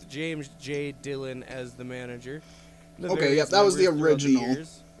 with James J. Dillon as the manager. The Okay, various yep, that was the members throughout original.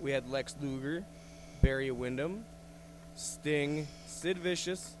 years. We had Lex Luger, Barry Windham, Sting, Sid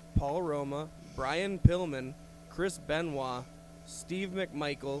Vicious, Paul Roma, Brian Pillman, Chris Benoit, Steve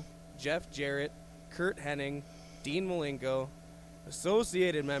McMichael, Jeff Jarrett, Kurt Hennig, Dean Malenko.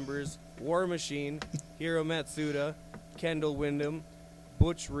 Associated members, War Machine, Hiro Matsuda, Kendall Windham,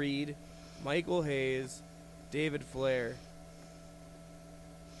 Butch Reed, Michael Hayes, David Flair.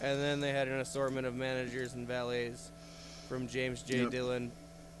 And then they had an assortment of managers and valets from James J. Yep. Dillon,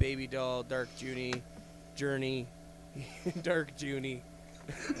 Baby Doll, Dark Junie, Journey, Dark Junie.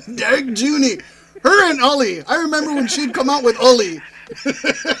 Dark Junie. Her and Ully. I remember when she'd come out with Ully.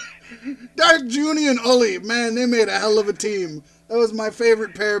 Dark Junie and Ully. Man, they made a hell of a team. That was my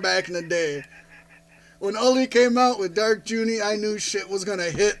favorite pair back in the day. When Ully came out with Dark Junie, I knew shit was going to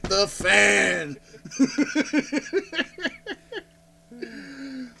hit the fan.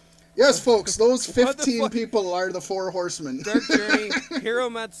 Yes, folks, those What the 15 fuck? people are the Four Horsemen. Dark Journey, Hiro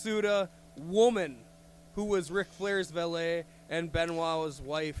Matsuda, woman, who was Ric Flair's valet, and Benoit's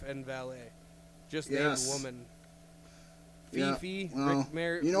wife and valet. Just Yes. named woman. Yeah, Fifi, well,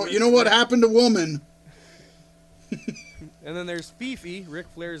 Rick you know what happened to woman? And then there's Fifi, Ric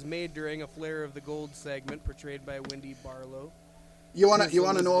Flair's maid during a Flair of the Gold segment portrayed by Wendy Barlow. You want Miss to know a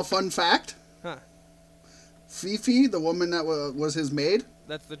Elizabeth. fun fact? Huh. Fifi, the woman that was his maid?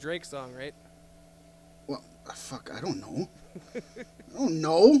 That's the Drake song, right? Well, fuck, I don't know. I don't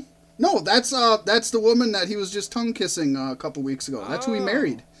know. No, that's the woman that he was just tongue kissing a couple weeks ago. That's who he Oh,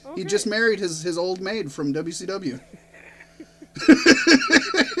 married. He okay. just married his old maid from WCW.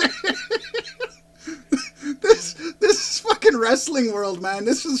 This is fucking wrestling world, man.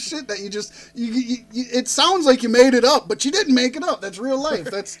 This is shit that you it sounds like you made it up, but you didn't make it up. That's real life.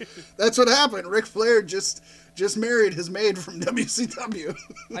 That's what happened. Ric Flair just married his maid from WCW.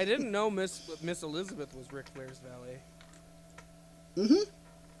 I didn't know Miss Elizabeth was Ric Flair's valet. Mm-hmm.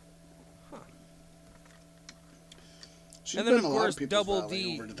 Huh. She's And then, been of a lot course, people's Double valet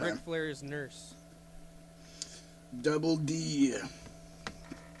D, over the Ric time. Flair's nurse. Double D.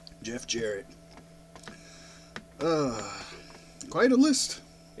 Jeff Jarrett. Quite a list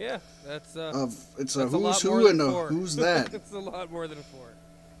Yeah, that's it's a that's a lot who's more who than and a four. who's that. It's a lot more than four.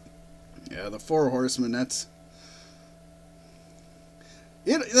 Yeah, the Four Horsemen. That's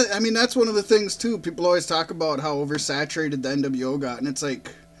it. I mean, that's one of the things too. People always talk about how oversaturated the NWO got, and it's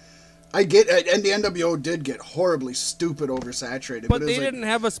like, I get, and the NWO did get horribly stupid oversaturated. But it they was like, didn't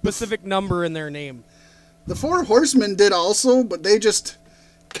have a specific number in their name. the Four Horsemen did also, but they just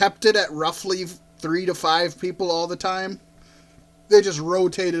kept it at roughly 3 to 5 people all the time. they just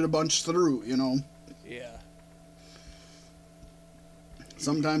rotated a bunch through, you know. Yeah.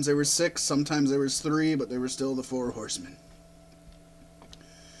 Sometimes there were 6, sometimes there was 3, but they were still the 4 horsemen.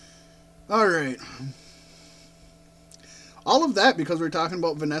 All right. All of that because we're talking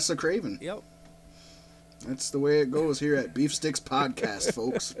about Vanessa Craven. Yep. That's the way it goes here at Beef Sticks Podcast,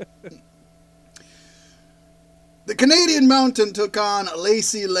 folks. The Canadian Mountain took on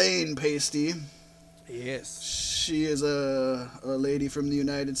Lacey Lane, Pasty. Yes. She is a lady from the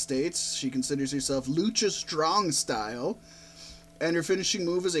United States. She considers herself Lucha Strong style. And her finishing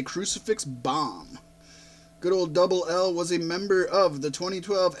move is a crucifix bomb. Good old Double L was a member of the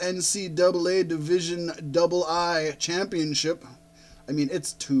 2012 NCAA Division II Championship. I mean,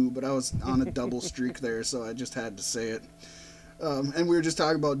 it's 2, but I was on a double streak there, so I just had to say it. And we were just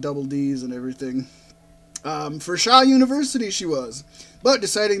talking about double Ds and everything. For Shaw University she was. But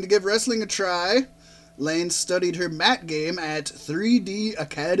deciding to give wrestling a try, Lane studied her mat game at 3D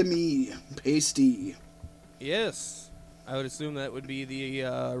Academy. Pasty. Yes. I would assume that would be the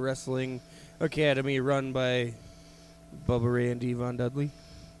wrestling academy run by Bubba Ray and Devon Dudley,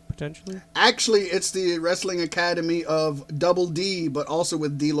 potentially. Actually, it's the Wrestling Academy of Double D, but also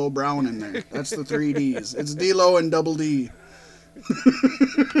with D'Lo Brown in there. That's the 3Ds. It's D'Lo and Double D.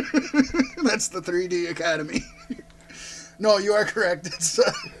 That's the 3D Academy. No, you are correct. It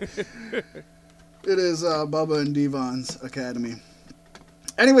is Bubba and Devon's Academy.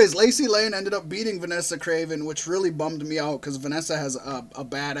 Anyways, Lacey Lane ended up beating Vanessa Craven, which really bummed me out because Vanessa has a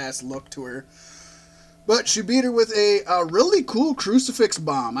badass look to her. But she beat her with a really cool crucifix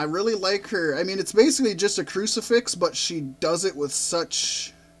bomb. I really like her. I mean, it's basically just a crucifix, but she does it with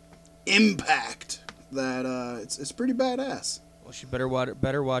such impact that it's pretty badass. Well, she better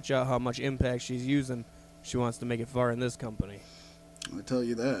watch out how much impact she's using. She wants to make it far in this company. I'll tell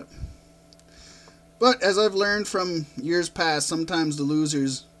you that. But as I've learned from years past, sometimes the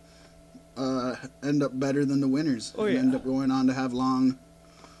losers end up better than the winners. Oh, and yeah. end up going on to have long.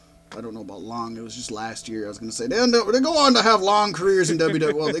 I don't know about long. It was just last year. I was going to say they go on to have long careers in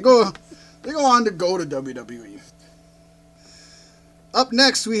WWE. Well, they go on to go to WWE. Up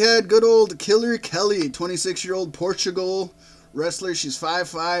next, we had good old Killer Kelly, 26-year-old Portugal wrestler. She's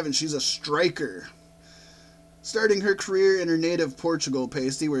 5'5", and she's a striker. Starting her career in her native Portugal,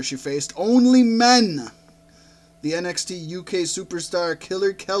 Pasty, where she faced only men. The NXT UK superstar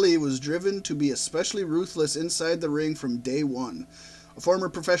Killer Kelly was driven to be especially ruthless inside the ring from day one. A former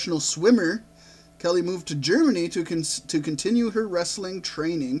professional swimmer, Kelly moved to Germany to continue her wrestling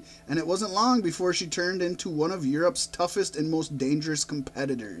training, and it wasn't long before she turned into one of Europe's toughest and most dangerous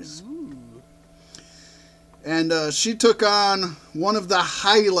competitors. Ooh. And she took on one of the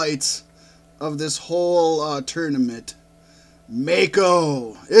highlights of this whole tournament,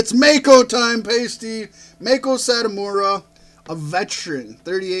 Mako. It's Mako time, Pasty. Mako Satomura, a veteran,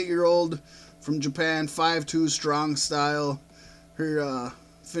 38-year-old from Japan, 5'2", strong style. Her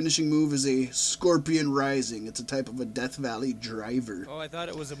finishing move is a Scorpion Rising. It's a type of a Death Valley driver. Oh, I thought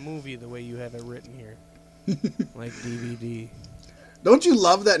it was a movie the way you have it written here. Like DVD. Don't you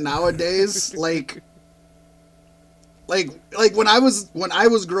love that nowadays? like when I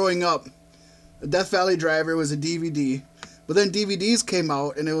was growing up, the Death Valley Driver was a DVD, but then DVDs came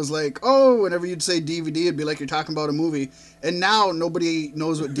out, and it was like, oh, whenever you'd say DVD, it'd be like you're talking about a movie. And now nobody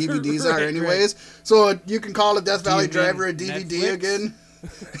knows what DVDs are anyways, so you can call a Death Valley Driver a DVD Netflix? again.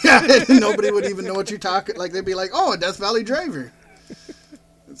 Yeah, nobody would even know what you're talking. Like they'd be like, oh, a Death Valley Driver.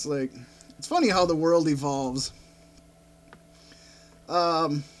 It's like, it's funny how the world evolves.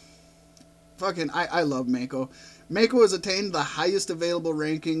 I love Mako. Mako has attained the highest available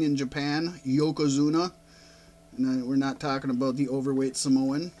ranking in Japan, Yokozuna. And we're not talking about the overweight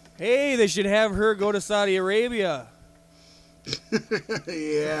Samoan. Hey, they should have her go to Saudi Arabia.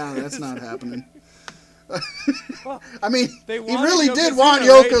 Yeah, that's not happening. I mean, They he wanted really did Yokozuna, want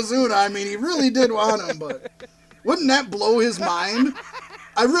right? Yokozuna. I mean, he really did want him, but wouldn't that blow his mind?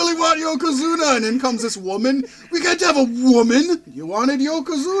 I really want Yokozuna, and then comes this woman. We can't have a woman. You wanted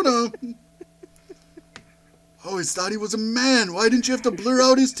Yokozuna. I always thought he was a man. Why didn't you have to blur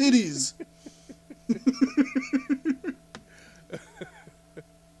out his titties?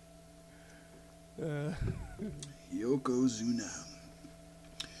 Yokozuna.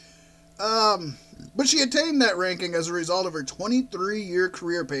 But she attained that ranking as a result of her 23-year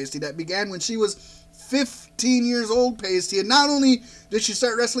career, Pasty, that began when she was 15 years old, Pasty. And not only did she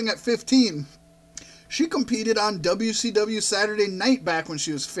start wrestling at 15, she competed on WCW Saturday Night back when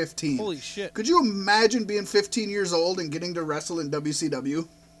she was 15. Holy shit. Could you imagine being 15 years old and getting to wrestle in WCW?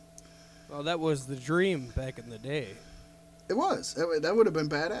 Well, that was the dream back in the day. It was. That would have been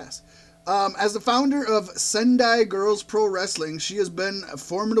badass. As the founder of Sendai Girls Pro Wrestling, she has been a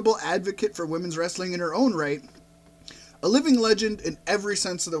formidable advocate for women's wrestling in her own right. A living legend in every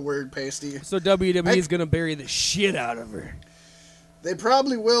sense of the word, Pasty. So WWE is going to bury the shit out of her. They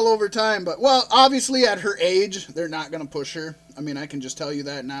probably will over time, but, well, obviously at her age, they're not going to push her. I mean, I can just tell you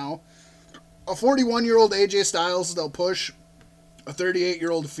that now. A 41-year-old AJ Styles, they'll push. A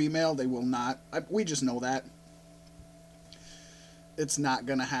 38-year-old female, they will not. We just know that. It's not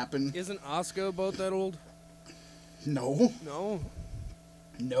going to happen. Isn't Asuka about that old? No.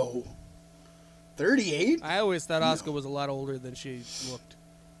 No. 38? I always thought Asuka was a lot older than she looked.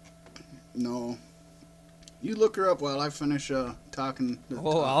 No. You look her up while I finish talking.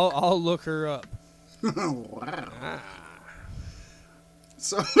 I'll look her up. Wow.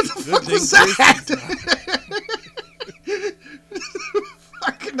 So what the fuck was that?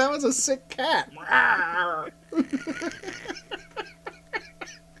 Fucking, that was a sick cat.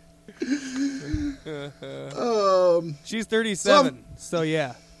 She's 37, so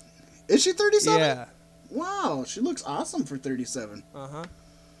yeah. Is she 37? Yeah. Wow, she looks awesome for 37. Uh-huh.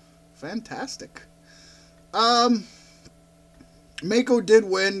 Fantastic. Mako did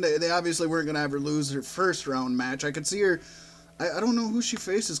win. They obviously weren't going to have her lose her first round match. I could see her. I don't know who she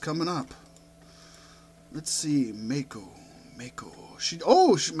faces coming up. Let's see. Mako.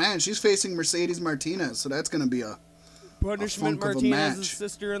 Man, she's facing Mercedes Martinez, so that's going to be a Punishment funk of a Martinez's match.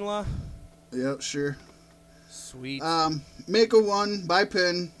 sister-in-law. Yeah, sure. Sweet. Mako won by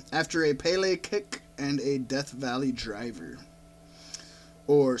pin after a Pele kick and a Death Valley driver.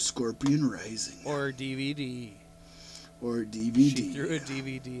 Or Scorpion Rising. Or DVD. Or DVD. She threw a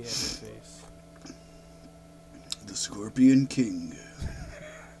DVD at her face. The Scorpion King.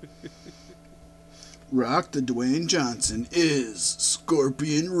 Rock the Dwayne Johnson is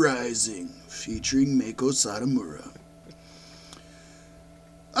Scorpion Rising, featuring Mako Satomura.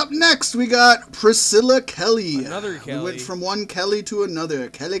 Up next, we got Priscilla Kelly. Another Kelly. We went from one Kelly to another.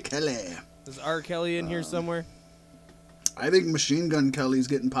 Kelly. Is R. Kelly in here somewhere? I think Machine Gun Kelly's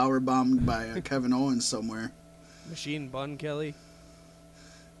getting power bombed by Kevin Owens somewhere. Machine Bun Kelly.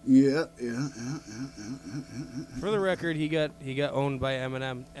 Yeah. For the record, he got owned by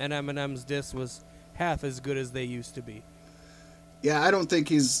Eminem, and Eminem's diss was half as good as they used to be. Yeah, I don't think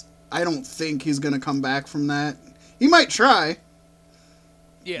he's gonna come back from that. He might try.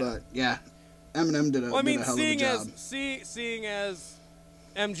 Yeah. But yeah, Eminem did a hell of a job. Seeing as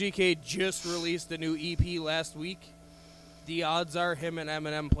MGK just released a new EP last week, the odds are him and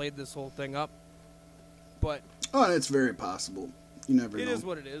Eminem played this whole thing up. But oh, it's very possible. You never know. It is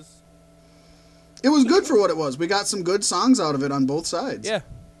what it is. It was good for what it was. We got some good songs out of it on both sides. Yeah.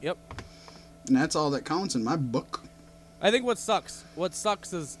 Yep. And that's all that counts in my book. I think what sucks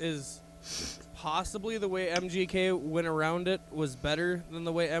is possibly the way MGK went around it was better than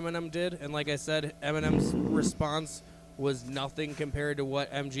the way Eminem did. And like I said, Eminem's response was nothing compared to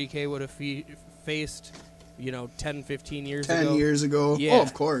what MGK would have faced, 10, 15 years ago. 10 years ago. Yeah. Oh,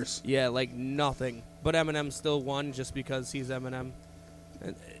 of course. Yeah, like nothing. But Eminem still won just because he's Eminem.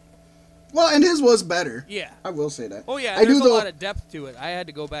 Well, and his was better. Yeah. I will say that. Oh, yeah, I there's do, a though, lot of depth to it. I had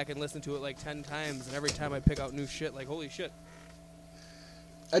to go back and listen to it like 10 times, and every time I pick out new shit, like, holy shit.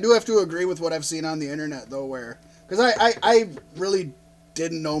 I do have to agree with what I've seen on the internet, though, where... Because I really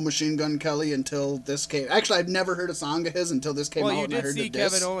didn't know Machine Gun Kelly until this came... Actually, I'd never heard a song of his until this came out, and I heard the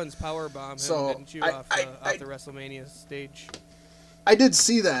diss. Well, you did see Kevin Owens powerbomb him, So, didn't you, off the WrestleMania stage? I did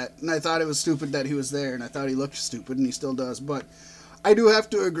see that, and I thought it was stupid that he was there, and I thought he looked stupid, and he still does. But I do have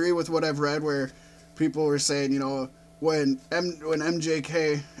to agree with what I've read, where people were saying, when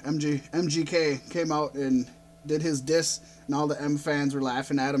MGK came out and did his diss, and all the M fans were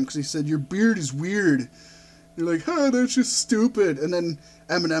laughing at him because he said, "Your beard is weird." You're like, that's just stupid. And then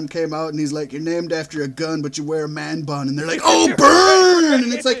Eminem came out and he's like, "You're named after a gun, but you wear a man bun." And they're like, "Oh, burn!"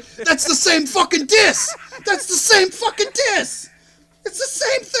 And it's like, that's the same fucking diss. That's the same fucking diss. It's the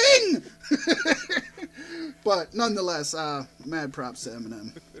same thing. But nonetheless, mad props to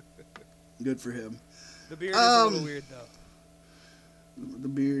Eminem. Good for him. The beard is a little weird, though. The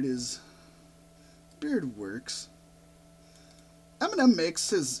beard works. Eminem makes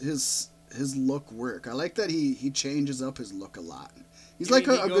his look work. I like that he changes up his look a lot. He's like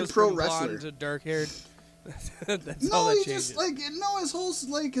a good pro wrestler. Blonde to dark haired. That's No, all that he changes.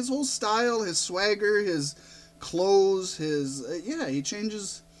 just his whole style, his swagger, his clothes, he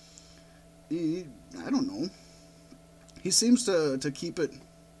changes. I don't know. He seems to keep it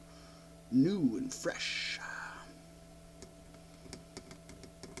new and fresh.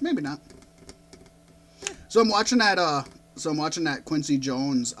 Maybe not. So I'm watching that I'm watching that Quincy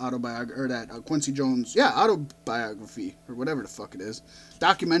Jones autobiography, or that Quincy Jones, autobiography, or whatever the fuck it is,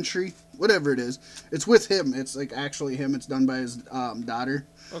 documentary, whatever it is. It's with him. It's like actually him. It's done by his daughter,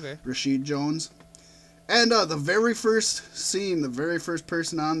 Okay. Rashid Jones. And the very first scene, the very first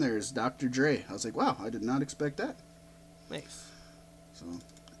person on there is Dr. Dre. I was like, wow, I did not expect that. Nice. So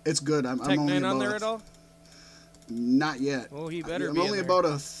it's good. I'm Tech only Nine on about there at all? Not yet. Well, he better I'm be. only in there.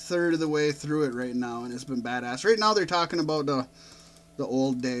 about a third of the way through it right now, and it's been badass. Right now, they're talking about the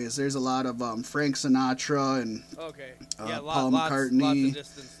old days. There's a lot of Frank Sinatra and Okay. Paul lots McCartney. of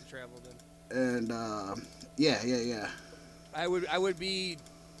distance to travel then. and yeah. I would be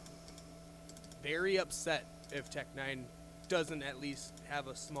very upset if Tech Nine doesn't at least have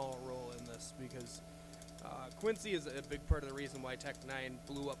a small role in this, because Quincy is a big part of the reason why Tech Nine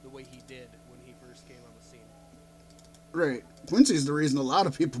blew up the way he did when he first came on the scene. Right. Quincy's the reason a lot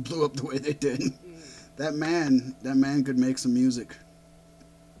of people blew up the way they did. That man could make some music.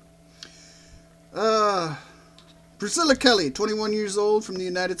 Priscilla Kelly, 21 years old, from the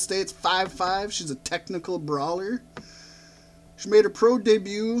United States, 5'5". She's a technical brawler. She made her pro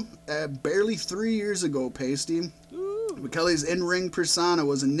debut barely 3 years ago, Pasty. Kelly's in-ring persona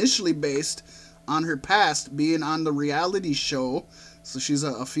was initially based on her past being on the reality show, so she's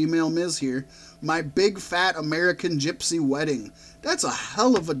a female Miz here, My Big Fat American Gypsy Wedding. That's a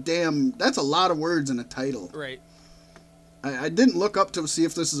hell of a that's a lot of words in a title. Right. I didn't look up to see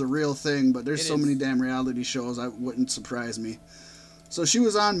if this is a real thing, but there's It so is. many damn reality shows, I wouldn't surprise me. So she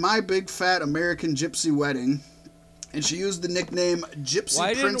was on My Big Fat American Gypsy Wedding, and she used the nickname Gypsy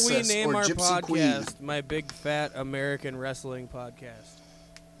Why didn't Princess we name or our Gypsy Queen. podcast My Big Fat American Wrestling Podcast?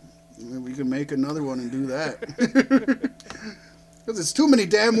 We can make another one and do that. Because it's too many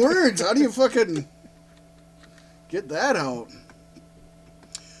damn words. How do you fucking get that out?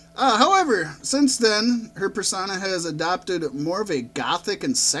 However, since then, her persona has adopted more of a gothic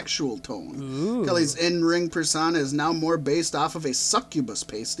and sexual tone. Ooh. Kelly's in-ring persona is now more based off of a succubus,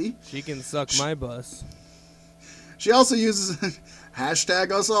 Pasty. She can suck my bus. She also uses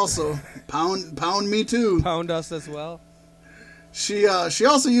hashtag us also. Pound me too. Pound us as well. She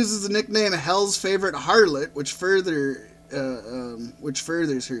also uses the nickname Hell's Favorite Harlot, which furthers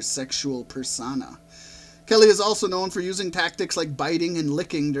her sexual persona. Kelly is also known for using tactics like biting and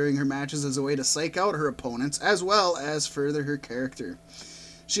licking during her matches as a way to psych out her opponents, as well as further her character.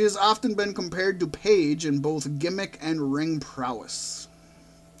 She has often been compared to Paige in both gimmick and ring prowess.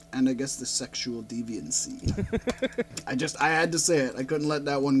 And I guess the sexual deviancy. I had to say it. I couldn't let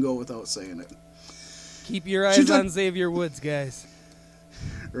that one go without saying it. Keep your eyes She's on a- Xavier Woods, guys.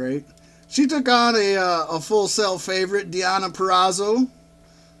 Right? She took on a full cell favorite, Deonna Purrazzo.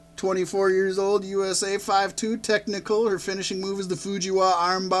 24 years old, USA, 5'2", technical. Her finishing move is the Fujiwara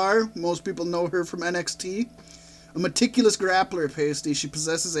armbar. Most people know her from NXT. A meticulous grappler, Pasty, she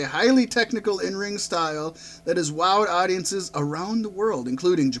possesses a highly technical in-ring style that has wowed audiences around the world,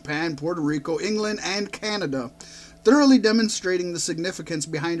 including Japan, Puerto Rico, England, and Canada, thoroughly demonstrating the significance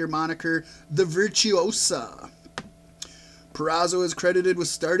behind her moniker, the Virtuosa. Purrazzo is credited with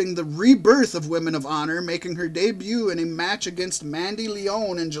starting the rebirth of Women of Honor, making her debut in a match against Mandy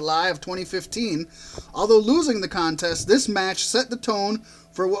Leon in July of 2015. Although losing the contest, this match set the tone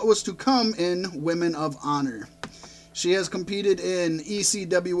for what was to come in Women of Honor. She has competed in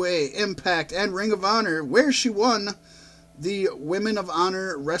ECWA, Impact, and Ring of Honor, where she won the Women of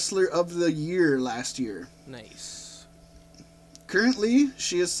Honor Wrestler of the Year last year. Nice. Currently,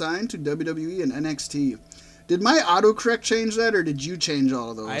 she is signed to WWE and NXT. Did my autocorrect change that, or did you change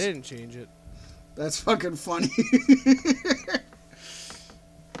all of those? I didn't change it. That's fucking funny.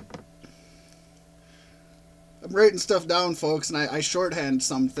 I'm writing stuff down, folks, and I shorthand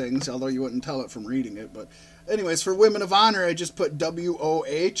some things, although you wouldn't tell it from reading it. But anyways, for Women of Honor, I just put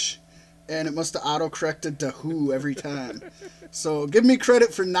WOH, and it must have auto-corrected to who every time. So give me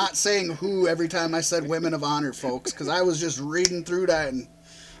credit for not saying who every time I said Women of Honor, folks, because I was just reading through that and...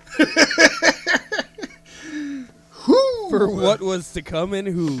 Who? For what was to come and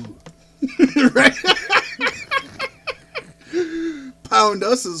who. Right? Pound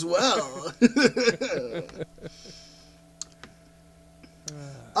us as well.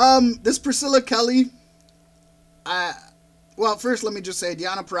 This Priscilla Kelly, well, first let me just say,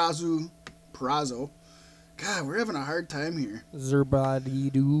 Deonna Purrazzo. God, we're having a hard time here.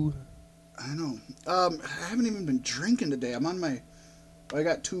 Zerbadi-doo. I know. I haven't even been drinking today. I'm on my... I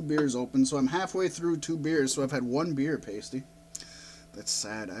got 2 beers open, so I'm halfway through 2 beers, so I've had 1 beer, Pasty. That's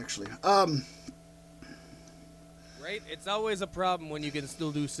sad, actually. Right? It's always a problem when you can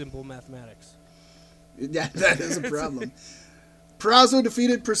still do simple mathematics. Yeah, that is a problem. Purrazzo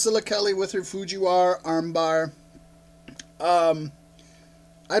defeated Priscilla Kelly with her Fujiwara armbar.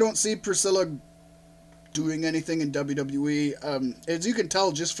 I don't see Priscilla doing anything in WWE. As you can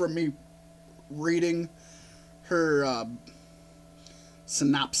tell just from me reading her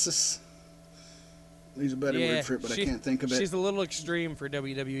synopsis. There's a better word for it, but I can't think of it. She's a little extreme for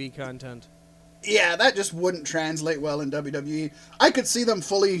WWE content. Yeah, that just wouldn't translate well in WWE. I could see them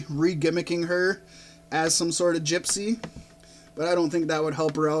fully re-gimmicking her as some sort of gypsy, but I don't think that would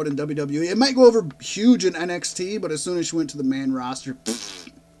help her out in WWE. It might go over huge in NXT, but as soon as she went to the main roster,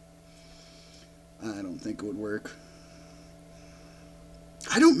 I don't think it would work.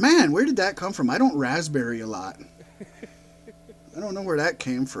 Man, where did that come from? I don't raspberry a lot. I don't know where that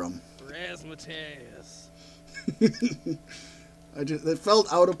came from. Razzmatazz. It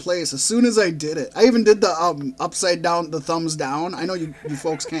felt out of place as soon as I did it. I even did the upside down, the thumbs down. I know you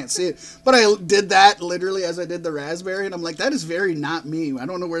folks can't see it, but I did that literally as I did the raspberry, and I'm like, that is very not me. I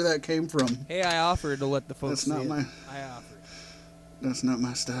don't know where that came from. Hey, I offered to let the folks see it. I offered. That's not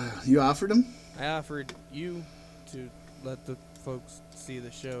my style. You offered him? I offered you to let the folks see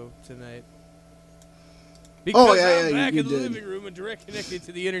the show tonight. Because I'm back in the living room and direct connected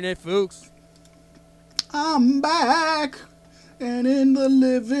to the internet, folks. I'm back. And in the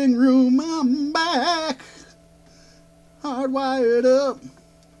living room, I'm back. Hardwired up.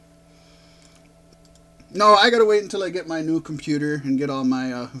 No, I gotta wait until I get my new computer and get all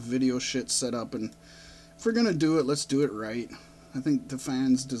my video shit set up. And if we're gonna do it, let's do it right. I think the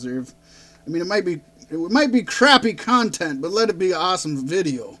fans deserve... I mean, it might be crappy content, but let it be awesome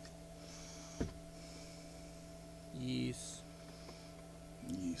video. Yes.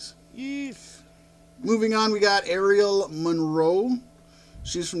 Yes. Yes. Moving on, we got Ariel Monroe.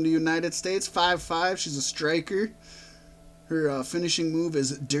 She's from the United States, 5'5". She's a striker. Her finishing move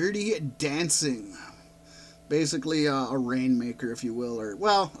is Dirty Dancing. Basically a rainmaker, if you will, or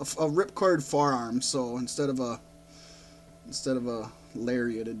well, a ripcord forearm. So instead of a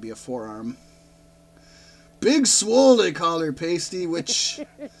lariat, it'd be a forearm. Big Swole, they call her, Pasty, which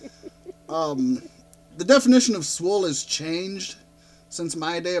the definition of swole has changed since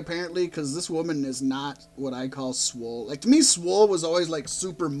my day, apparently, because this woman is not what I call swole. Like, to me, swole was always, like,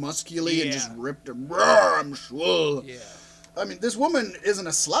 super muscular and just ripped her. I'm swole. Yeah. I mean, this woman isn't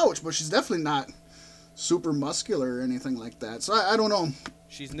a slouch, but she's definitely not super muscular or anything like that. So, I don't know.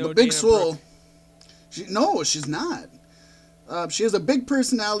 She's no Big Dana Swole. Brooke. No, she's not. She has a big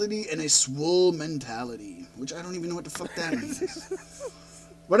personality and a swole mentality, which I don't even know what the fuck that means.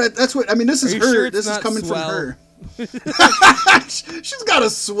 But that's what, I mean, this is her. Sure this is coming swell? from her. She's got a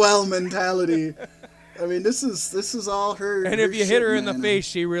swell mentality. I mean, this is all her. And her if you hit her in the man. face,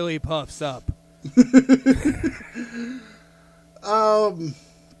 she really puffs up.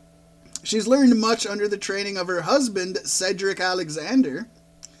 She's learned much under the training of her husband, Cedric Alexander.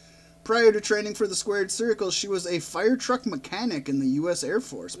 Prior to training for the Squared Circle, she was a fire truck mechanic in the U.S. Air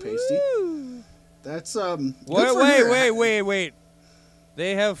Force, Pasty. Woo. That's, Wait.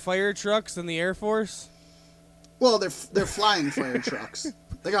 They have fire trucks in the Air Force? Well, they're flying fire trucks.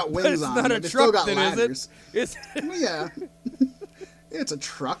 They got wings on them. Not a They truck, still got then, ladders. is it? Well, yeah. It's a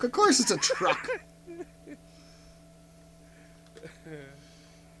truck. Of course it's a truck.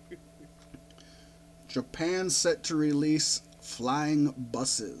 Japan set to release flying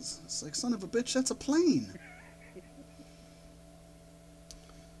buses. It's like, son of a bitch, that's a plane.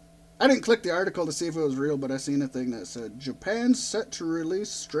 I didn't click the article to see if it was real, but I seen a thing that said, Japan set to release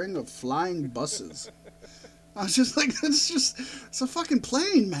string of flying buses. I was just like, it's a fucking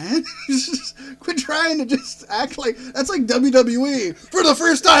plane, man. Just quit trying to just act like, that's like WWE. For the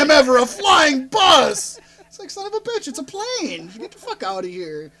first time ever, a flying bus. It's like, son of a bitch, it's a plane. Get the fuck out of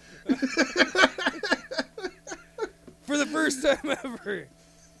here. For the first time ever,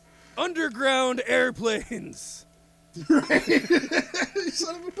 underground airplanes. Right?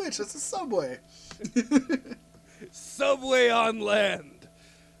 Son of a bitch, that's a subway. Subway on land.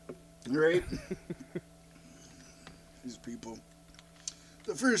 Right? These people.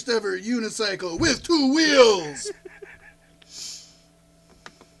 The first ever unicycle with 2 wheels.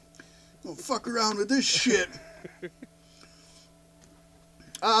 Don't fuck around with this shit.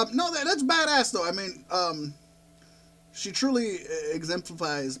 No, that's badass though. I mean, she truly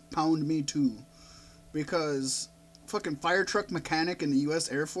exemplifies Pound Me Too, because fucking fire truck mechanic in the U.S.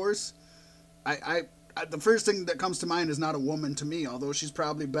 Air Force. I the first thing that comes to mind is not a woman to me, although she's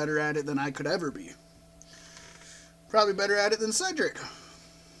probably better at it than I could ever be. Probably better at it than Cedric.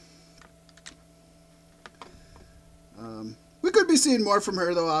 We could be seeing more from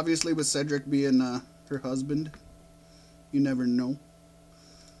her, though, obviously, with Cedric being her husband. You never know.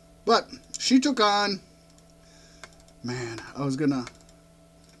 But she took on... Man, I was gonna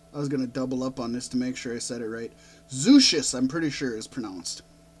double up on this to make sure I said it right. Zucius, I'm pretty sure is pronounced.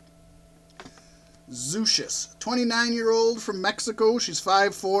 Zucius, 29-year-old from Mexico. She's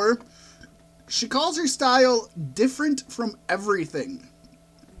 5'4". She calls her style different from everything.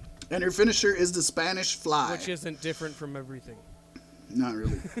 And her finisher is the Spanish Fly. Which isn't different from everything. Not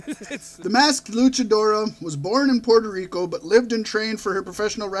really. The masked luchadora was born in Puerto Rico but lived and trained for her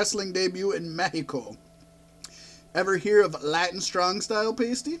professional wrestling debut in Mexico. Ever hear of Latin strong style,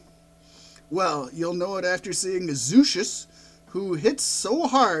 Pasty? Well, you'll know it after seeing Zucius, who hits so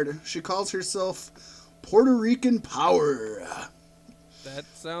hard she calls herself Puerto Rican Power. That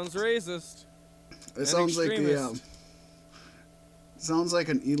sounds racist. It sounds like the sounds like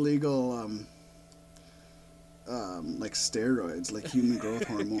an illegal like steroids, like human growth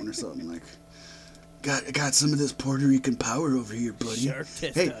hormone or something. Like, got some of this Puerto Rican power over here, buddy. Sharp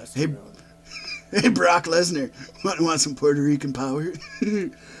Hey, testosterone. hey, Brock Lesnar, want some Puerto Rican power?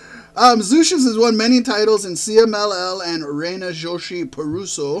 Zucius has won many titles in CMLL and Reina Joshi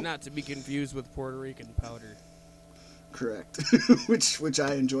Peruso. Not to be confused with Puerto Rican powder. Correct. which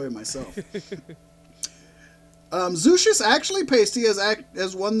I enjoy myself. Zucius actually, Pasty,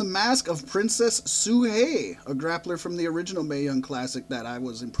 has won the mask of Princess Suhei, a grappler from the original Mae Young Classic that I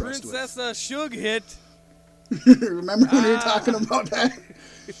was impressed Princess Shug hit. with. Remember when we were talking about that?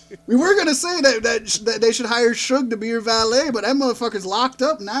 We were going to say that they should hire Shug to be your valet, but that motherfucker's locked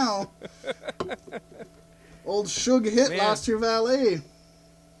up now. Old Shug hit Man. lost your valet.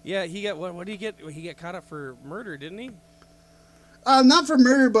 Yeah, he got what did he get? He got caught up for murder, didn't he? Not for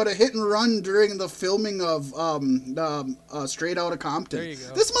murder, but a hit and run during the filming of Straight Outta Compton. There you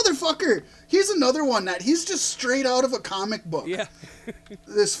go. This motherfucker, he's another one that he's just straight out of a comic book. Yeah.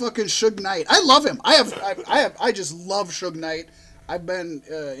 This fucking Suge Knight. I love him. I just love Suge Knight. I've been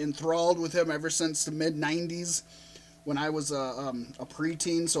enthralled with him ever since the mid '90s when I was a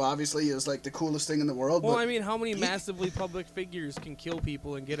preteen. So obviously it was like the coolest thing in the world. Well, but I mean, how many massively public figures can kill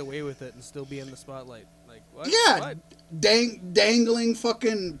people and get away with it and still be in the spotlight? Like, what? yeah, What? dangling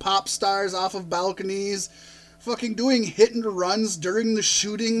fucking pop stars off of balconies, fucking doing hit and runs during the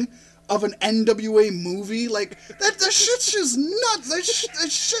shooting of an NWA movie. Like, that shit's just nuts. That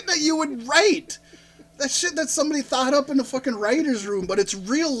shit that you would write. That shit that somebody thought up in the fucking writer's room, but it's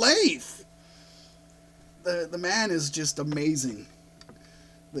real life. The man is just amazing.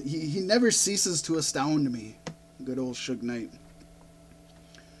 He never ceases to astound me. Good old Suge Knight.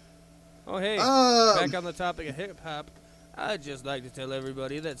 Oh, hey, Um, back on the topic of hip hop, I'd just like to tell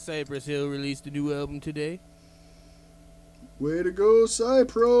everybody that Cypress Hill released a new album today. Way to go, I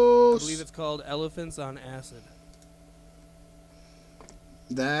Cypress. believe it's called Elephants on Acid.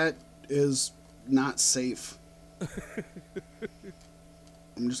 That is not safe.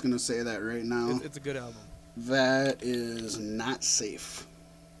 I'm just going to say that right now. It's a good album. That is not safe.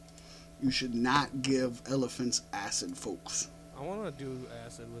 You should not give elephants acid, folks. I want to do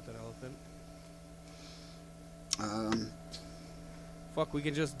acid with an elephant. Fuck, we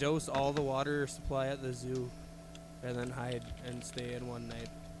can just dose all the water supply at the zoo and then hide and stay in one night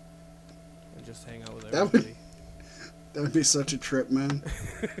and just hang out with everybody. That would be such a trip, man.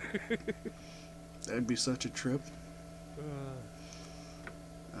 That'd be such a trip.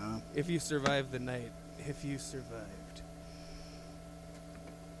 If you survive the night. If you survived.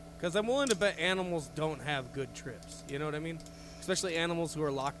 Because I'm willing to bet animals don't have good trips. You know what I mean? Especially animals who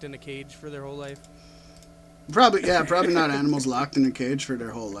are locked in a cage for their whole life. Probably not animals locked in a cage for their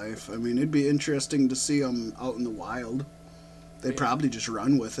whole life. I mean, it'd be interesting to see them out in the wild. They'd probably just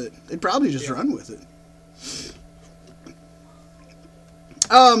run with it.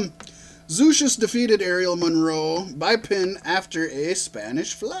 Zucius defeated Ariel Monroe by pin after a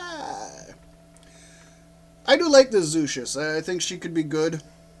Spanish Fly. I do like this Zucius. I think she could be good.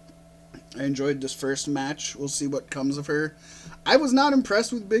 I enjoyed this first match. We'll see what comes of her. I was not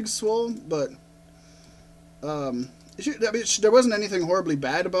impressed with Big Swole, but there wasn't anything horribly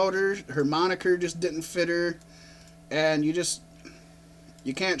bad about her. Her moniker just didn't fit her, and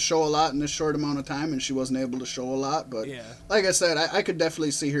you can't show a lot in this short amount of time, and she wasn't able to show a lot. But Yeah. like I said, I could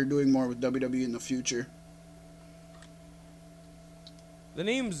definitely see her doing more with WWE in the future. The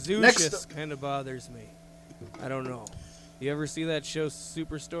name Zucius Next- kind of bothers me. I don't know. You ever see that show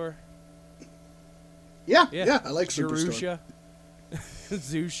Superstore? Yeah, I like Jerusha. Superstore.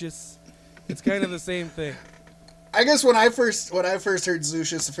 Zucius. It's kind of the same thing. I guess when I first heard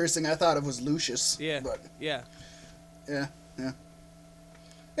Zucius, the first thing I thought of was Lucius. Yeah. But Yeah. yeah. Yeah.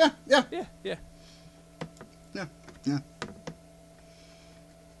 Yeah. Yeah.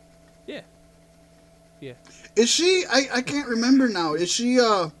 Yeah. Yeah. Is she? I can't remember now. Is she?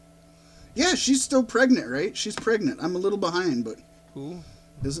 Yeah, she's still pregnant, right? She's pregnant. I'm a little behind, but Who?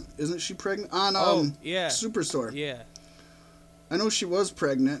 Isn't she pregnant on yeah. Superstore? Yeah. I know she was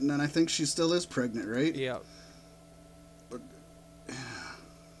pregnant, and then I think she still is pregnant, right? Yeah.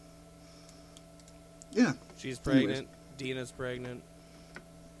 Yeah. She's pregnant. Dina's pregnant.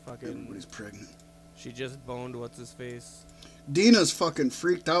 Fucking. Everybody's pregnant. She just boned what's his face. Dina's fucking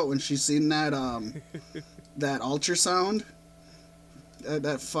freaked out when she seen that that ultrasound.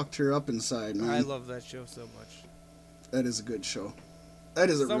 That fucked her up inside, man. I love that show so much. That is a good show. That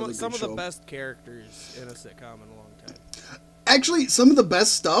is a really good show. Some of the best characters in a sitcom in a long time. Actually, some of the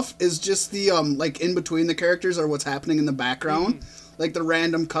best stuff is just the like in between the characters or what's happening in the background. Like the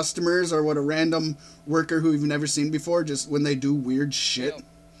random customers or what a random worker who you've never seen before, just when they do weird shit. Yep.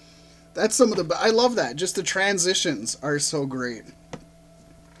 That's some of the... I love that. Just the transitions are so great.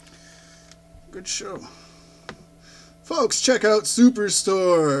 Good show. Folks, check out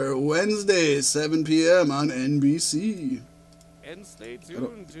Superstore, Wednesday, 7 p.m. on NBC. And stay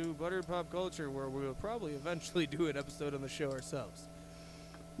tuned to Buttered Pop Culture, where we'll probably eventually do an episode on the show ourselves.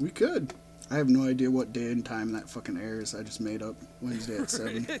 We could. I have no idea what day and time that fucking airs. I just made up Wednesday at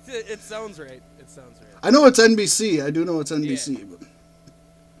 7. It sounds right. It sounds right. I know it's NBC. I do know it's NBC. Yeah.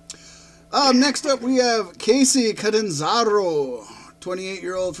 But next up, we have Casey Catanzaro,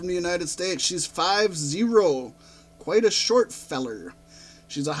 28-year-old from the United States. She's 5'0", quite a short feller.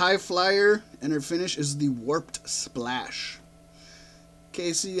 She's a high flyer, and her finish is the Warped Splash.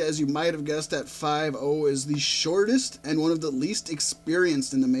 Casey, as you might have guessed, at 5'0", is the shortest and one of the least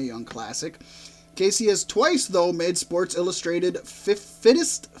experienced in the Mae Young Classic. Casey has twice, though, made Sports Illustrated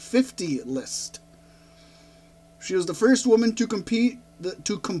Fittest 50 list. She was the first woman to complete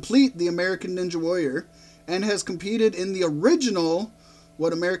the American Ninja Warrior, and has competed in the original,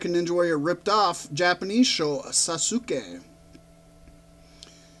 what American Ninja Warrior ripped off, Japanese show Sasuke.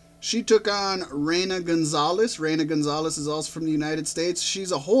 She took on Reina Gonzalez. Reina Gonzalez is also from the United States.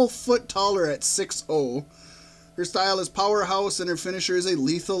 She's a whole foot taller at 6'0". Her style is powerhouse, and her finisher is a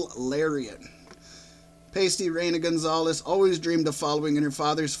lethal lariat. Pasty Reina Gonzalez always dreamed of following in her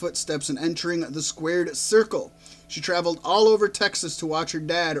father's footsteps and entering the squared circle. She traveled all over Texas to watch her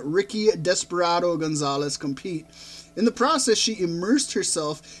dad, Ricky Desperado Gonzalez, compete. In the process, she immersed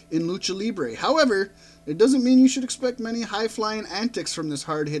herself in lucha libre. However, it doesn't mean you should expect many high-flying antics from this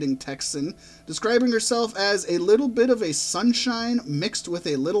hard-hitting Texan, describing herself as a little bit of a sunshine mixed with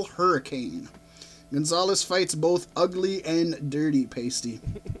a little hurricane. Gonzalez fights both ugly and dirty, Pasty.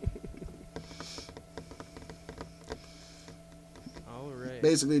 All right.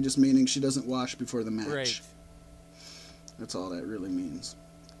 Basically just meaning she doesn't wash before the match. Right. That's all that really means.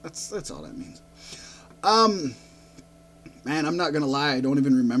 That's all that means. Man, I'm not gonna lie, I don't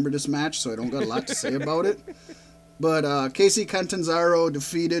even remember this match, so I don't got a lot to say about it. But Casey Catanzaro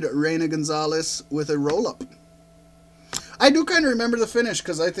defeated Reina Gonzalez with a roll-up. I do kind of remember the finish,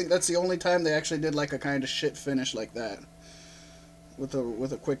 because I think that's the only time they actually did like a kind of shit finish like that. With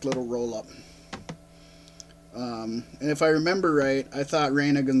a quick little roll-up. And if I remember right, I thought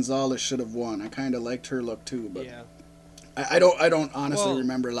Reina Gonzalez should have won. I kind of liked her look too, but Yeah. I don't honestly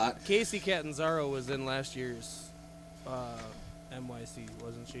remember a lot. Casey Catanzaro was in last year's NYC,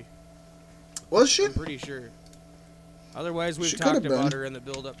 wasn't she? Was she? I'm pretty sure. Otherwise, we've She talked could've about been. her in the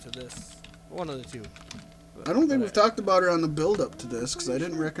build-up to this. One of the two. I don't think we've talked about her on the build-up to this, because I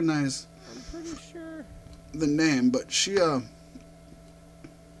didn't recognize I'm pretty sure. the name, but she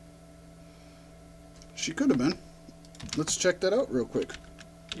could have been. Let's check that out real quick.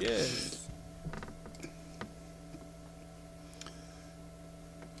 Yes.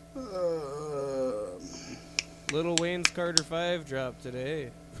 Lil Wayne's Carter 5 dropped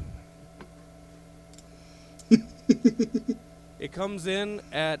today. It comes in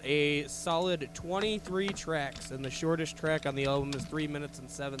at a solid 23 tracks, and the shortest track on the album is 3 minutes and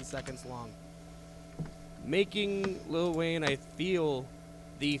 7 seconds long. Making Lil Wayne, I feel,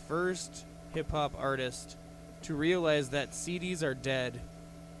 the first hip-hop artist to realize that CDs are dead,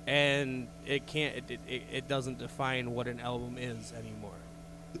 and it doesn't define what an album is anymore.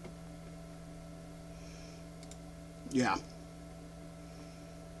 Yeah.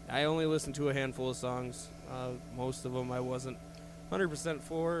 I only listened to a handful of songs. Most of them I wasn't 100%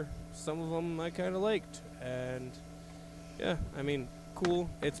 for. Some of them I kind of liked. And, yeah, I mean, cool.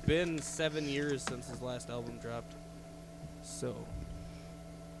 It's been 7 years since his last album dropped. So.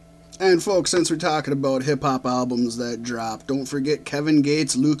 And folks, since we're talking about hip-hop albums that dropped, don't forget Kevin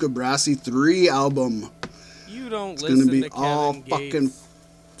Gates' Luca Brasi 3 album. You don't It's listen gonna be to Kevin all Gates. fucking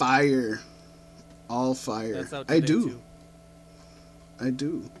fire. All fire. That's out I today, do. too. I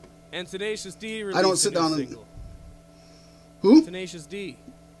do. And Tenacious D released I don't sit a new down and... single. Who? Tenacious D.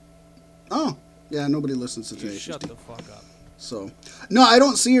 Oh. Yeah, nobody listens to You Tenacious shut D. the fuck up. So, no, I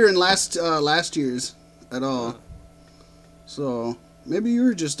don't see her in last year's at all. So maybe you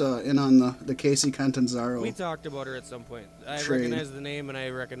were just in on the Casey Catanzaro. We talked about her at some point. I Trade. recognize the name, and I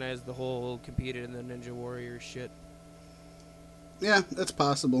recognize the whole competed in the Ninja Warrior shit. Yeah, that's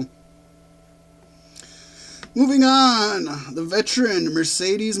possible. Moving on, the veteran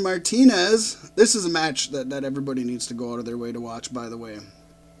Mercedes Martinez. This is a match that everybody needs to go out of their way to watch, by the way.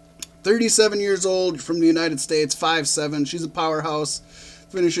 37 years old, from the United States, 5'7". She's a powerhouse.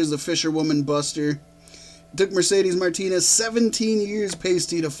 Finishes a Fisherwoman Buster. It took Mercedes Martinez 17 years,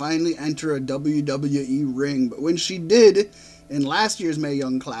 Pasty, to finally enter a WWE ring. But when she did, in last year's Mae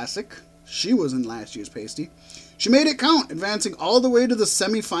Young Classic, she was in last year's Pasty, she made it count, advancing all the way to the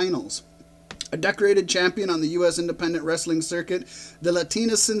semifinals. A decorated champion on the U.S. independent wrestling circuit, the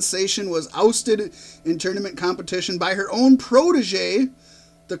Latina sensation was ousted in tournament competition by her own protege,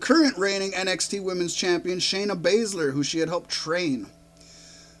 the current reigning NXT Women's Champion, Shayna Baszler, who she had helped train.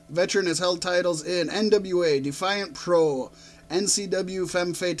 Veteran has held titles in NWA, Defiant Pro, NCW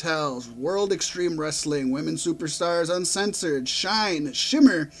Femme Fatales, World Extreme Wrestling, Women Superstars Uncensored, Shine,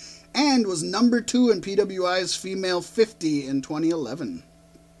 Shimmer, and was number 2 in PWI's Female 50 in 2011.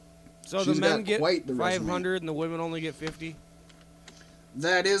 So She's the men got get quite the 500 resume. and the women only get 50?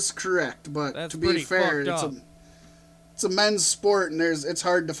 That is correct, but That's to be pretty fair, fucked up. it's a men's sport, and it's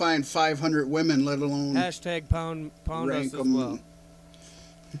hard to find 500 women, let alone Hashtag pound us rank as them. well.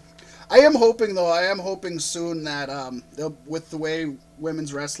 I am hoping soon that with the way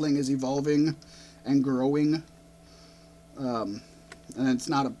women's wrestling is evolving and growing, and it's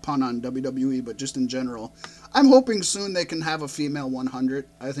not a pun on WWE, but just in general, I'm hoping soon they can have a female 100.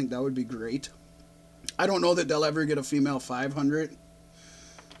 I think that would be great. I don't know that they'll ever get a female 500.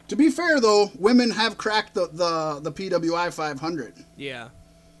 To be fair, though, women have cracked the PWI 500, Yeah.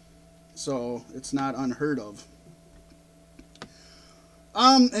 so it's not unheard of.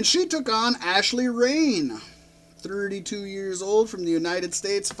 And she took on Ashley Rain, 32 years old, from the United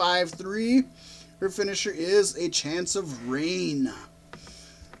States, 5'3". Her finisher is a Chance of Rain.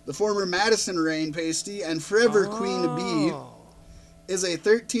 The former Madison Rain Pasty and forever Queen Bee Oh. is a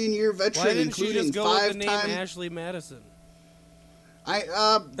 13-year veteran, Why didn't she including just go with the name 5-time. Ashley Madison?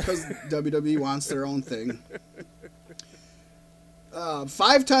 Because WWE wants their own thing.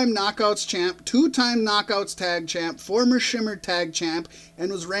 5-time Knockouts champ, 2-time Knockouts tag champ, former Shimmer tag champ,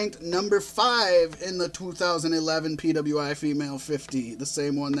 and was ranked number 5 in the 2011 PWI Female 50, the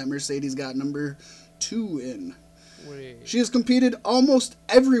same one that Mercedes got number 2 in. Wait. She has competed almost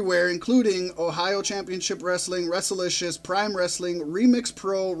everywhere, including Ohio Championship Wrestling, WrestleLicious, Prime Wrestling, Remix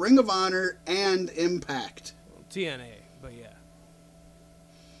Pro, Ring of Honor, and Impact. TNA, but yeah.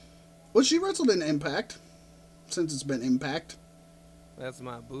 Well, she wrestled in Impact, since it's been Impact. That's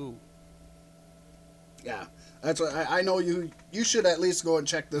my boo. Yeah, that's what I know. You should at least go and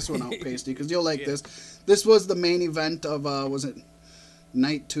check this one out, Pasty, because you'll like Yeah. this. This was the main event of was it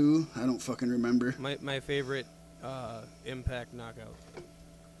night 2? I don't fucking remember. My favorite Impact knockout.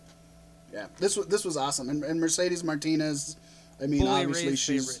 Yeah, this was awesome, and Mercedes Martinez. I mean, Bully obviously Ray's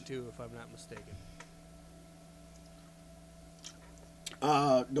she's favorite too, if I'm not mistaken.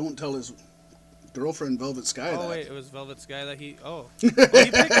 don't tell his girlfriend Velvet Sky Oh that. wait, it was Velvet Sky that he. Oh, he picked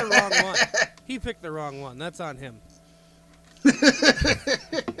the wrong one. He picked the wrong one. That's on him.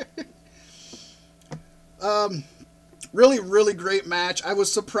 Really, really great match. I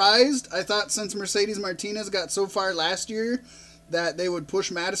was surprised. I thought since Mercedes Martinez got so far last year that they would push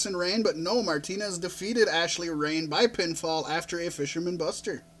Madison Rain, but no, Martinez defeated Ashley Rain by pinfall after a Fisherman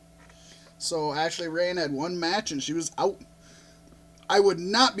Buster. So Ashley Rain had one match and she was out. I would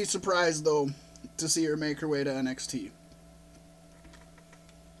not be surprised, though, to see her make her way to NXT.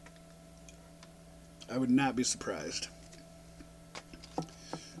 I would not be surprised.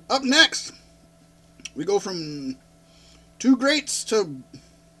 Up next, we go from 2 greats to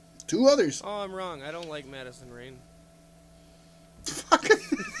 2 others. Oh, I'm wrong. I don't like Madison Rain.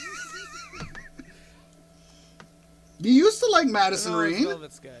 You used to like Madison No, it's Rain.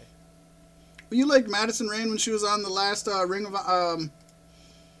 Velvet Sky. You liked Madison Rain when she was on the last Ring of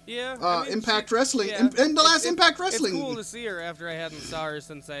Yeah. I mean, Impact she- Wrestling. yeah. In the last It's- Impact Wrestling. It's cool to see her after I hadn't saw her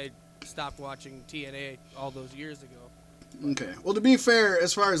since I stopped watching TNA all those years ago. Okay. Well, to be fair,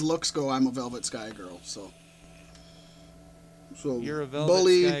 as far as looks go, I'm a Velvet Sky girl. So You're a Velvet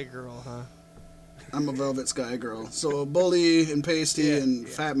Bully, Sky girl, huh? I'm a Velvet Sky girl. So Bully and Pasty Yeah, and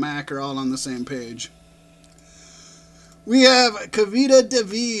yeah. Fat Mac are all on the same page. We have Kavita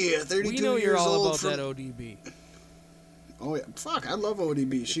Devi, 32 We know years you're all old. about from, that ODB. Oh yeah, fuck! I love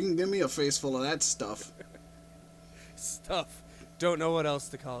ODB. She can give me a face full of that stuff. Stuff. Don't know what else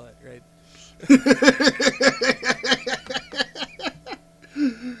to call it, right?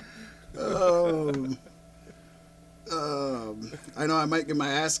 I might get my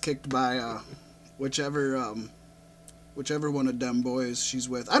ass kicked by whichever one of them boys she's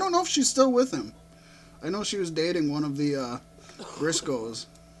with. I don't know if she's still with him. I know she was dating one of the Briscoes.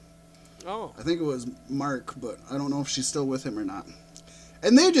 Oh. I think it was Mark, but I don't know if she's still with him or not.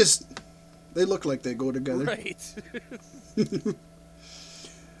 And they look like they go together. Right.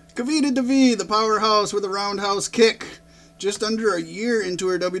 Kavita Devi, the powerhouse with a roundhouse kick. Just under a year into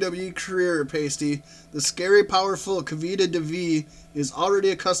her WWE career, Pasty, the scary, powerful Kavita Devi is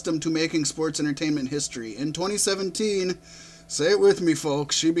already accustomed to making sports entertainment history. In 2017, say it with me,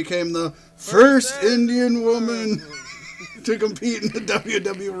 folks, she became the first Indian woman to compete in the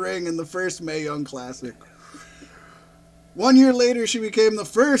WWE ring in the first Mae Young Classic. 1 year later, she became the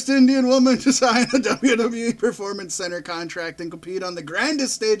first Indian woman to sign a WWE Performance Center contract and compete on the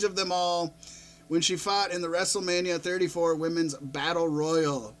grandest stage of them all when she fought in the WrestleMania 34 Women's Battle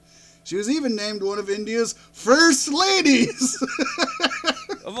Royal. She was even named one of India's first ladies.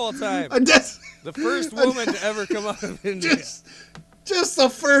 Of all time. The first woman to ever come out of India. Just the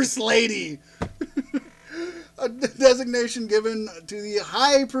first lady. A designation given to the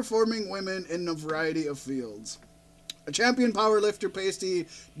high-performing women in a variety of fields. A champion powerlifter, Pasty,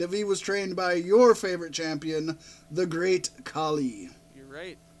 Devi was trained by your favorite champion, the Great Khali. You're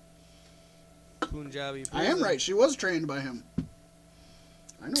right. Punjabi. I am right. She was trained by him.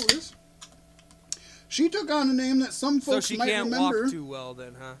 I know this. She took on a name that some folks might remember. So she can't walk too well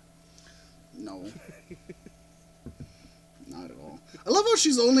then, huh? No. Not at all. I love how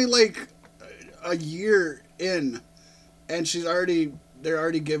she's only like a year in, and they're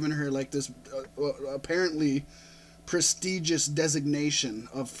already giving her like this apparently prestigious designation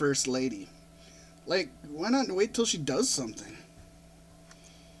of First Lady. Like, why not wait till she does something?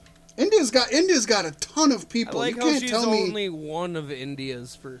 India's got a ton of people. I like you how can't she's tell me only one of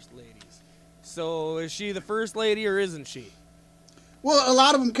India's first ladies. So is she the first lady or isn't she? Well, a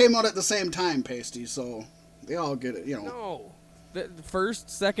lot of them came out at the same time, Pasty, so they all get it, No. The first,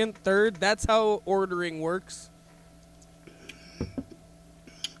 second, third, that's how ordering works.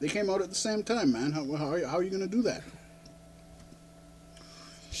 They came out at the same time, man. How are you going to do that?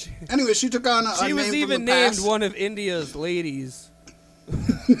 Anyway, she took on a She name was from even the named past. one of India's ladies.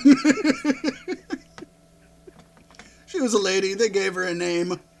 She was a lady. They gave her a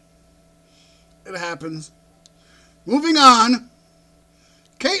name. It happens. Moving on.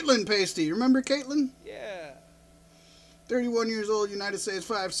 Caitlin Pasty. Remember Caitlin? Yeah. 31 years old, United States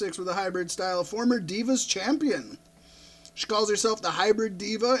 5'6", with a hybrid style, former Divas champion. She calls herself the Hybrid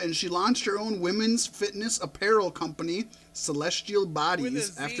Diva, and she launched her own women's fitness apparel company, Celestial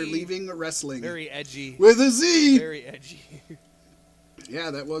Bodies, after leaving wrestling. Very edgy. With a Z! Very edgy.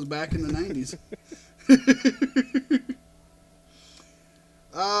 Yeah, that was back in the 90s.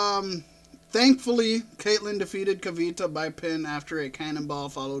 Thankfully, Caitlin defeated Kavita by pin after a cannonball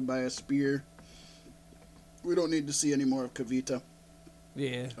followed by a spear. We don't need to see any more of Kavita.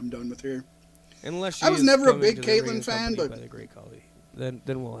 Yeah. I'm done with her. Unless she I was is never a coming big to the ring Caitlyn fan, accompanied but by the Great Khali. Then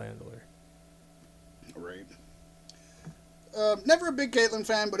we'll handle her. Right. Never a big Caitlyn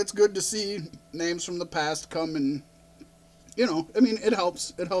fan, but it's good to see names from the past come and, it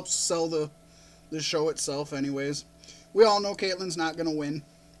helps. It helps sell the show itself anyways. We all know Caitlyn's not going to win.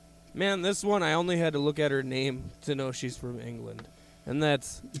 Man, this one, I only had to look at her name to know she's from England. And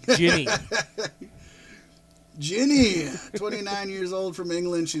that's Ginny. Ginny, 29 years old from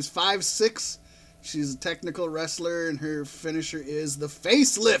England. She's 5'6". She's a technical wrestler, and her finisher is the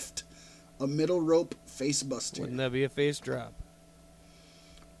facelift, a middle rope face buster. Wouldn't that be a face drop?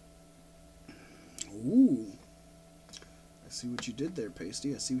 Ooh. I see what you did there,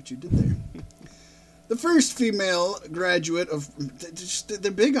 Pasty. I see what you did there. The first female graduate of...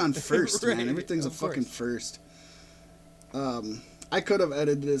 They're big on first, Right, man. Everything's a of fucking course. first. I could have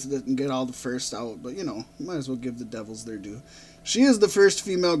edited this and get all the first out, but, might as well give the devils their due. She is the first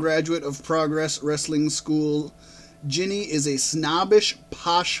female graduate of Progress Wrestling School. Ginny is a snobbish,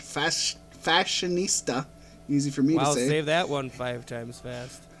 posh fashionista. Easy for me to say. Save that one 5 times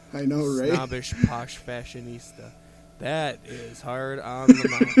fast. I know, right? Snobbish, posh fashionista. That is hard on the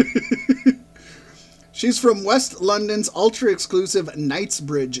mouth. She's from West London's ultra-exclusive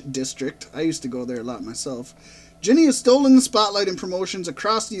Knightsbridge district. I used to go there a lot myself. Ginny has stolen the spotlight in promotions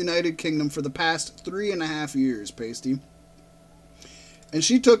across the United Kingdom for the past 3.5 years, Pasty. And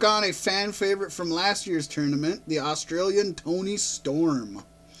she took on a fan favorite from last year's tournament, the Australian Toni Storm.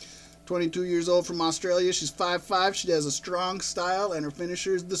 22 years old from Australia, she's 5'5", she has a strong style, and her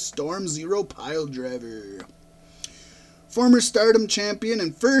finisher is the Storm Zero Pile Driver. Former Stardom champion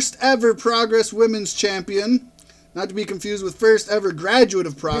and first ever Progress Women's champion. Not to be confused with first ever graduate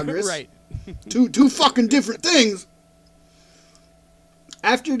of Progress. Right. Two fucking different things.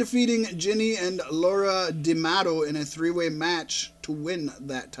 after defeating Ginny and Laura D'Amato in a three-way match to win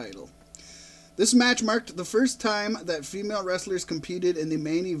that title. This match marked the first time that female wrestlers competed in the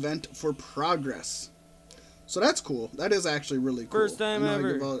main event for Progress. So that's cool. That is actually really cool. First time I know ever.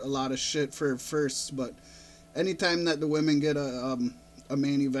 I give a lot of shit for firsts, but anytime that the women get a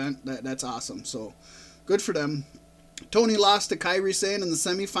main event, that's awesome. So good for them. Tony lost to Kairi Sane in the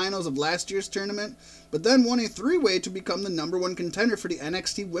semifinals of last year's tournament, but then won a three-way to become the number one contender for the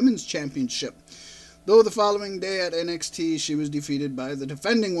NXT Women's Championship. Though the following day at NXT, she was defeated by the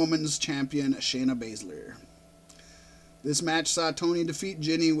defending women's champion, Shayna Baszler. This match saw Tony defeat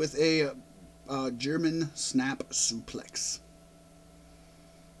Ginny with a German snap suplex.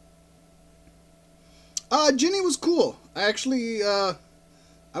 Ginny was cool. I actually, I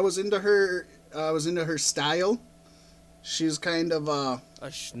was into her style. She's kind of A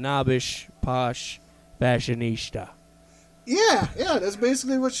snobbish, posh fashionista. Yeah, that's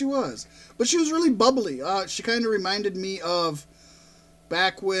basically what she was. But she was really bubbly. She kind of reminded me of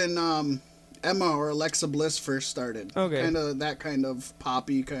back when Emma or Alexa Bliss first started. Okay. Kind of that kind of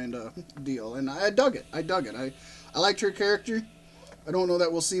poppy kind of deal. And I dug it. I liked her character. I don't know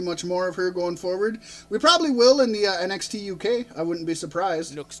that we'll see much more of her going forward. We probably will in the NXT UK. I wouldn't be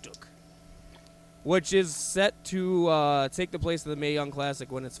surprised. Nookstook. Which is set to take the place of the Mae Young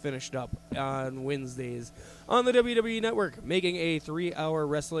Classic when it's finished up on Wednesdays on the WWE Network, making a 3-hour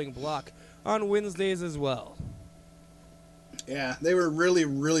wrestling block on Wednesdays as well. Yeah, they were really,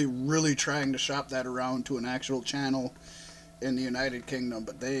 really, really trying to shop that around to an actual channel in the United Kingdom,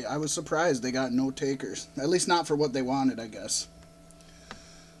 but I was surprised they got no takers. At least not for what they wanted, I guess.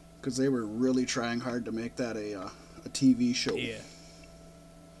 Because they were really trying hard to make that a TV show. Yeah.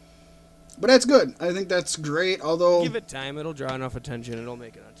 But that's good. I think that's great, although Give it time. It'll draw enough attention. It'll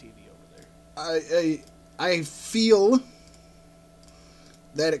make it on TV over there. I feel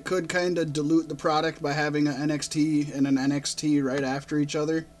that it could kind of dilute the product by having an NXT and an NXT right after each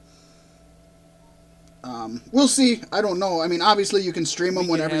other. We'll see. I don't know. I mean, obviously you can stream them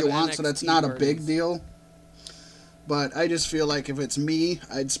whenever you want, so that's not a big deal. But I just feel like if it's me,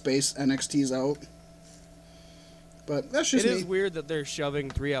 I'd space NXTs out. But that's just me. It is weird that they're shoving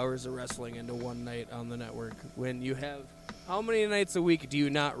 3 hours of wrestling into one night on the network when you have... How many nights a week do you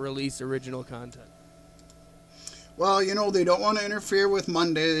not release original content? Well, they don't want to interfere with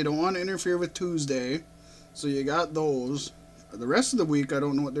Monday. They don't want to interfere with Tuesday. So you got those. The rest of the week, I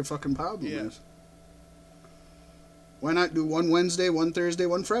don't know what their fucking problem is. Why not do one Wednesday, one Thursday,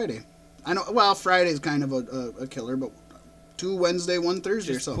 one Friday? I know, well, Friday's kind of a killer, but 2 Wednesday, 1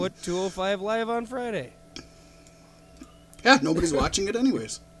 Thursday or Just something. put 205 Live on Friday. Yeah, nobody's watching it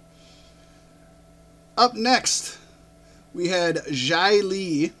anyways. Up next, we had Xia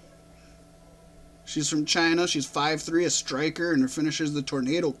Li. She's from China. She's 5'3", a striker, and her finisher is the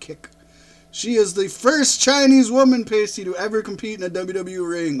tornado kick. She is the first Chinese woman, Pasty, to ever compete in a WWE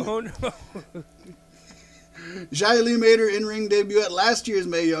ring. Oh, no. Xia Li made her in-ring debut at last year's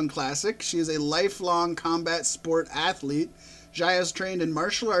Mae Young Classic. She is a lifelong combat sport athlete. Xia is trained in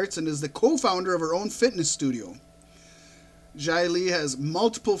martial arts and is the co-founder of her own fitness studio. Xia Li has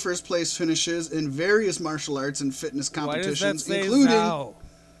multiple first-place finishes in various martial arts and fitness competitions, Why does that say including... Zhao?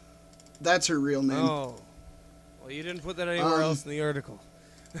 That's her real name. Oh. Well, you didn't put that anywhere else in the article.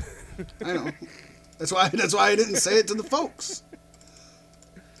 I know. That's why I didn't say it to the folks.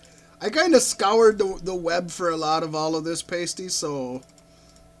 I kind of scoured the web for a lot of all of this, Pasty, so,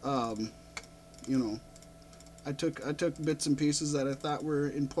 I took bits and pieces that I thought were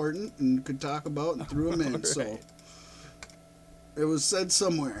important and could talk about and threw them in, Right. so it was said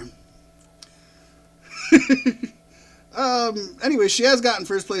somewhere. Anyway, she has gotten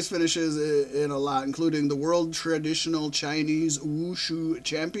first place finishes in a lot, including the World Traditional Chinese Wushu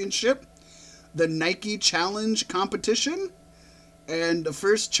Championship, the Nike Challenge Competition, and the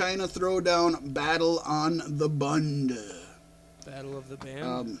first China Throwdown Battle on the Bund. Battle of the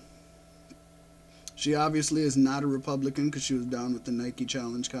Band. She obviously is not a Republican because she was down with the Nike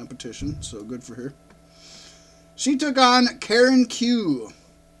Challenge Competition, so good for her. She took on Karen Q.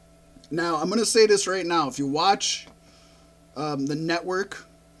 Now, I'm going to say this right now. If you watch the network,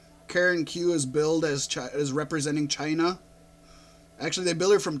 Karen Q is billed as representing China. Actually, they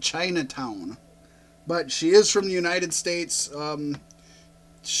bill her from Chinatown. But she is from the United States.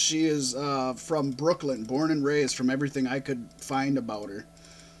 She is from Brooklyn, born and raised, from everything I could find about her.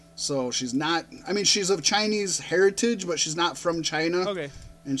 So she's not... I mean, she's of Chinese heritage, but she's not from China. Okay.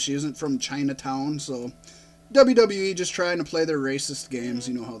 And she isn't from Chinatown, so... WWE just trying to play their racist games.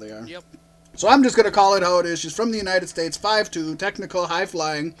 You know how they are. Yep. So I'm just going to call it how it is. She's from the United States, 5'2", technical,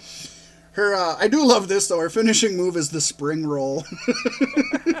 high-flying. Her, I do love this though. Her finishing move is the spring roll,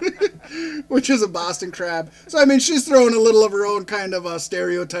 which is a Boston Crab. So I mean, she's throwing a little of her own kind of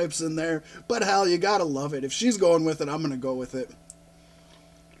stereotypes in there. But hell, you gotta love it. If she's going with it, I'm gonna go with it.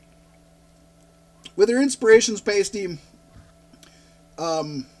 With her inspirations, Pasty,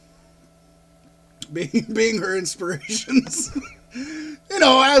 being her inspirations, you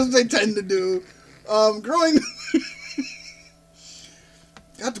know, as they tend to do. Growing.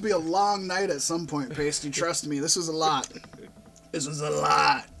 Got to be a long night at some point, Pasty. Trust me, this was a lot. This was a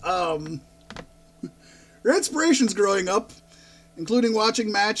lot. Her inspirations growing up, including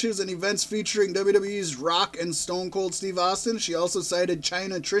watching matches and events featuring WWE's Rock and Stone Cold Steve Austin. She also cited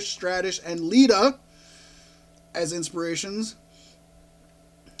China, Trish Stratus, and Lita as inspirations.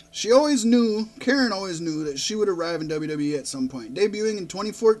 Karen always knew that she would arrive in WWE at some point. Debuting in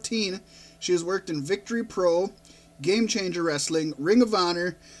 2014, she has worked in Victory Pro, Game Changer Wrestling, Ring of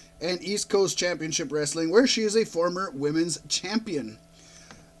Honor, and East Coast Championship Wrestling, where she is a former women's champion.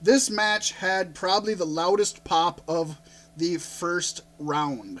 This match had probably the loudest pop of the first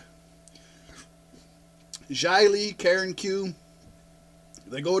round. Xia Li, Karen Q,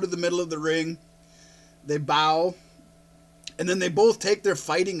 they go to the middle of the ring, they bow, and then they both take their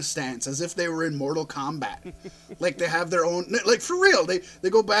fighting stance as if they were in Mortal Kombat. Like they have their own, like for real, they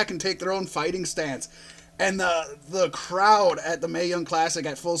go back and take their own fighting stance. And the crowd at the Mae Young Classic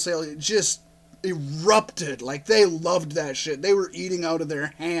at Full Sail just erupted. Like, they loved that shit. They were eating out of their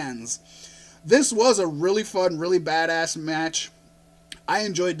hands. This was a really fun, really badass match. I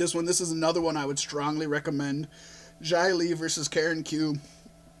enjoyed this one. This is another one I would strongly recommend. Xia Li versus Karen Q.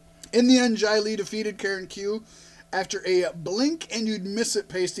 In the end, Xia Li defeated Karen Q after a blink and you'd miss it,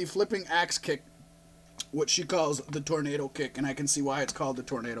 Pasty, flipping axe kick, what she calls the tornado kick. And I can see why it's called the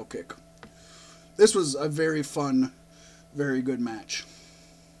tornado kick. This was a very fun, very good match.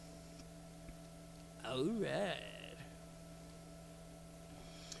 All right.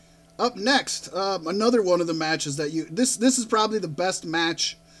 Up next, another one of the matches that this is probably the best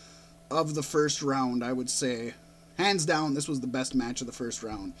match of the first round, I would say. Hands down, this was the best match of the first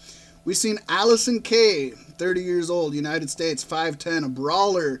round. We've seen Allison Kay, 30 years old, United States, 5'10", a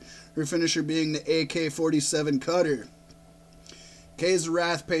brawler, her finisher being the AK-47 cutter. Kay's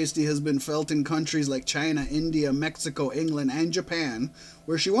wrath, Pasty, has been felt in countries like China, India, Mexico, England, and Japan,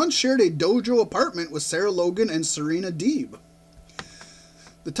 where she once shared a dojo apartment with Sarah Logan and Serena Deeb.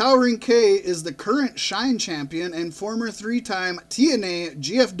 The Towering Kay is the current Shine champion and former three-time TNA,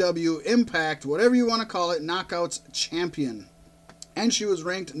 GFW, Impact, whatever you want to call it, Knockouts champion. And she was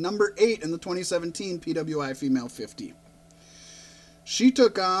ranked number 8 in the 2017 PWI Female 50. She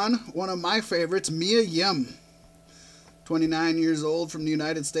took on one of my favorites, Mia Yim. 29 years old, from the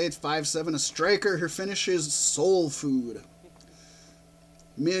United States, 5'7", a striker. Her finish is soul food.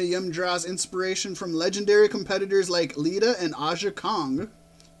 Mia Yim draws inspiration from legendary competitors like Lita and Aja Kong.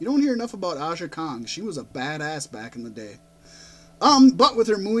 You don't hear enough about Aja Kong. She was a badass back in the day. But with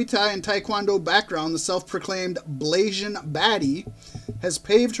her Muay Thai and Taekwondo background, the self-proclaimed Blasian Baddie has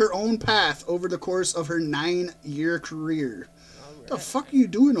paved her own path over the course of her 9-year career. What the fuck are you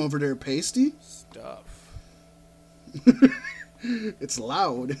doing over there, Pasty? Stuff. It's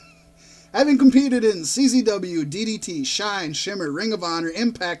loud. Having competed in CZW, DDT, Shine, Shimmer, Ring of Honor,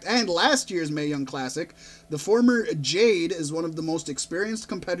 Impact, and last year's Mae Young Classic, the former Jade is one of the most experienced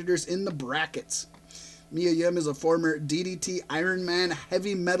competitors in the brackets. Mia Yim is a former DDT Iron Man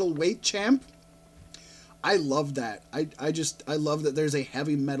heavy metal weight champ. I love that. I love that there's a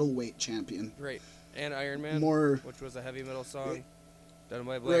heavy metal weight champion. Right. And Iron Man, which was a heavy metal song done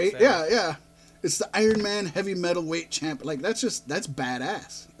by Black Sabbath. Yeah. It's the Iron Man heavy metal weight champ. Like, that's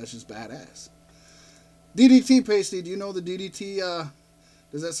badass. That's just badass. DDT, Pasty, do you know the DDT,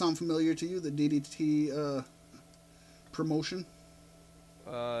 does that sound familiar to you? The DDT, promotion?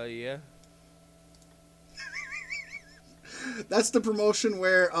 Yeah. That's the promotion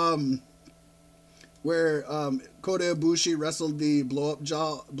where Kota Ibushi wrestled the blow-up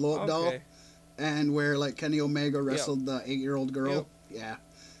doll. And where, like, Kenny Omega wrestled the 8-year-old girl. Yep. Yeah.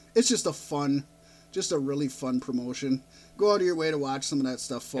 It's just a really fun promotion. Go out of your way to watch some of that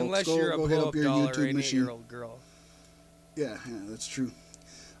stuff, folks. Unless go you're a hit blow-up up your doll YouTube or an machine. 8-year-old girl. Yeah, that's true.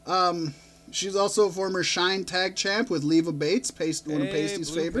 She's also a former Shine Tag Champ with Leva Bates, one of Pasty's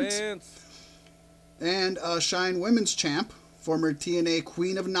favorites. Pants. And Shine Women's Champ, former TNA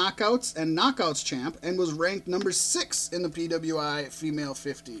Queen of Knockouts and Knockouts Champ, and was ranked number 6 in the PWI Female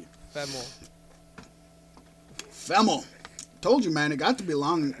 50. Femel. Told you, man, it got to be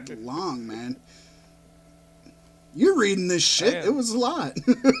long, man. You're reading this shit. It was a lot.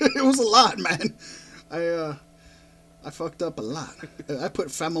 It was a lot, man. I fucked up a lot. I put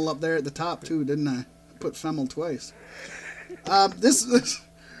Femmel up there at the top too, didn't I? I put Femmel twice. This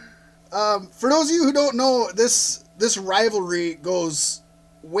for those of you who don't know, this rivalry goes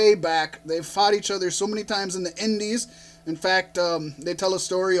way back. They've fought each other so many times in the Indies. In fact, they tell a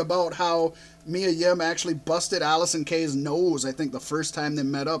story about how Mia Yim actually busted Allison Kay's nose, I think the first time they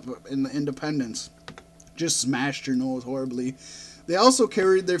met up in the Independence. Just smashed her nose horribly. They also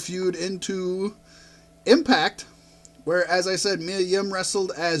carried their feud into Impact, where, as I said, Mia Yim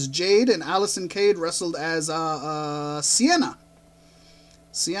wrestled as Jade and Allison Kay wrestled as Sienna.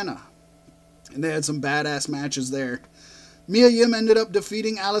 And they had some badass matches there. Mia Yim ended up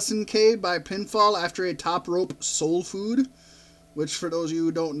defeating Allison Kay by pinfall after a top rope soul food, which for those of you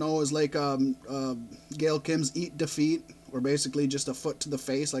who don't know is like Gail Kim's Eat Defeat, or basically just a foot to the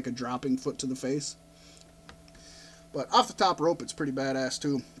face, like a dropping foot to the face. But off the top rope, it's pretty badass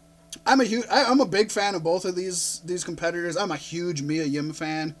too. I'm a big fan of both of these competitors. I'm a huge Mia Yim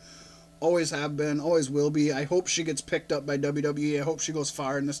fan. Always have been, always will be. I hope she gets picked up by WWE. I hope she goes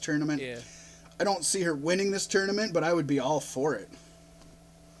far in this tournament. Yeah. I don't see her winning this tournament, but I would be all for it.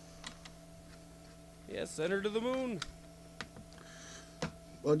 Yeah, send her to the moon.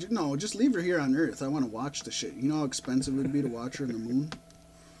 Well, no, just leave her here on Earth. I want to watch the shit. You know how expensive it would be to watch her on the moon?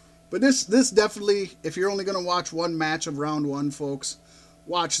 But this definitely, if you're only going to watch one match of round one, folks,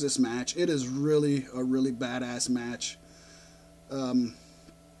 watch this match. It is really a really badass match.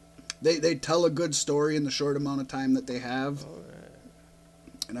 They tell a good story in the short amount of time that they have. All right.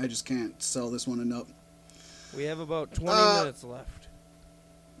 And I just can't sell this one enough. We have about 20 minutes left.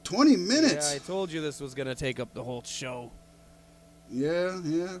 20 minutes? Yeah, I told you this was going to take up the whole show. Yeah.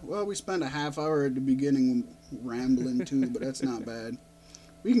 Well, we spent a half hour at the beginning rambling too, but that's not bad.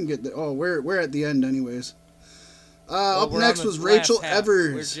 We can get the... Oh, we're at the end anyways. Up next was Rachel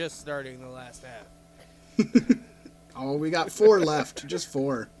Evers. We're just starting the last half. Oh, we got 4 left. Just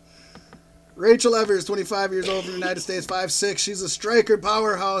 4. Rachel Evers, 25 years old from the United States, 5'6". She's a striker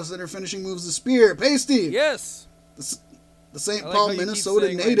powerhouse, and her finishing moves the spear. Pasty! Yes! The St. I like Paul, how you Minnesota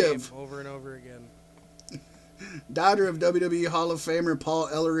keep saying my native. name over and over again. Daughter of WWE Hall of Famer Paul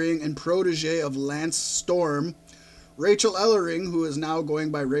Ellering and protege of Lance Storm. Rachel Ellering, who is now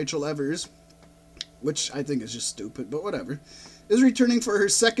going by Rachel Evers, which I think is just stupid, but whatever, is returning for her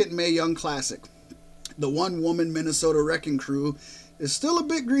second Mae Young Classic. The one-woman Minnesota Wrecking Crew is still a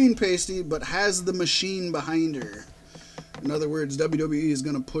bit green pasty, but has the machine behind her. In other words, WWE is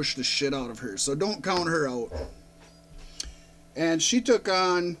going to push the shit out of her, so don't count her out. And she took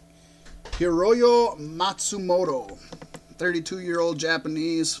on Hiroyo Matsumoto, 32-year-old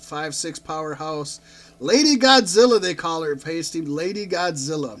Japanese, 5'6" powerhouse. Lady Godzilla, they call her, pasty. Lady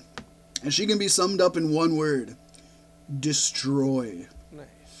Godzilla. And she can be summed up in one word. Destroy.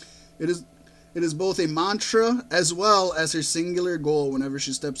 Nice. It is both a mantra as well as her singular goal whenever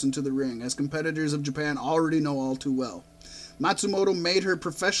she steps into the ring, as competitors of Japan already know all too well. Matsumoto made her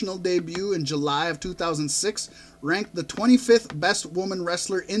professional debut in July of 2006, ranked the 25th best woman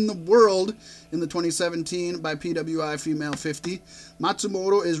wrestler in the world in the 2017 by PWI Female 50.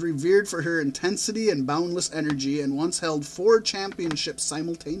 Matsumoto is revered for her intensity and boundless energy and once held 4 championships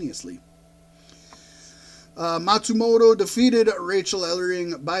simultaneously. Matsumoto defeated Rachel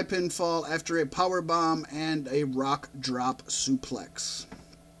Ellering by pinfall after a powerbomb and a rock drop suplex.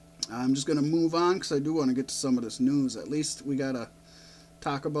 I'm just going to move on because I do want to get to some of this news. At least we got to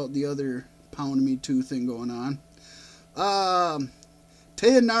talk about the other Pound Me Too thing going on.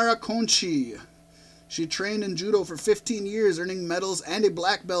 Tayanara Konchi. She trained in judo for 15 years, earning medals and a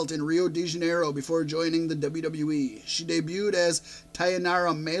black belt in Rio de Janeiro before joining the WWE. She debuted as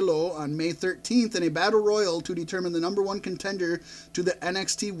Tayanara Melo on May 13th in a battle royal to determine the number 1 contender to the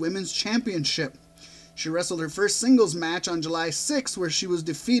NXT Women's Championship. She wrestled her first singles match on July 6th, where she was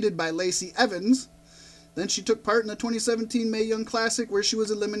defeated by Lacey Evans. Then she took part in the 2017 Mae Young Classic, where she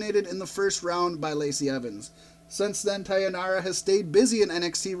was eliminated in the first round by Lacey Evans. Since then, Tayanara has stayed busy in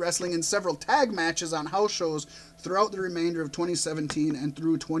NXT, wrestling in several tag matches on house shows throughout the remainder of 2017 and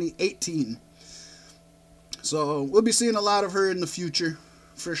through 2018. So we'll be seeing a lot of her in the future,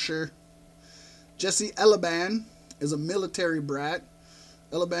 for sure. Jessie Elaban is a military brat.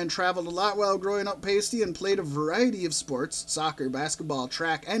 Elaban traveled a lot while growing up pasty and played a variety of sports, soccer, basketball,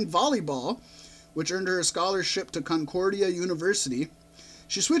 track, and volleyball, which earned her a scholarship to Concordia University.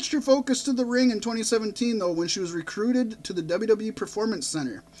 She switched her focus to the ring in 2017, though, when she was recruited to the WWE Performance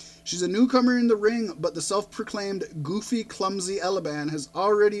Center. She's a newcomer in the ring, but the self-proclaimed goofy, clumsy Elaban has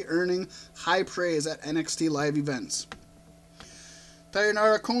already earning high praise at NXT live events.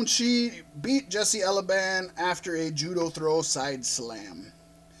 Tayanara Konchi beat Jessie Elaban after a judo throw side slam.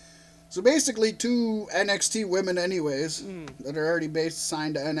 So basically, 2 NXT women, anyways, that are already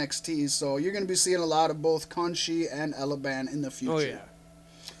signed to NXT. So you're going to be seeing a lot of both Conchi and Elaban in the future. Oh, yeah.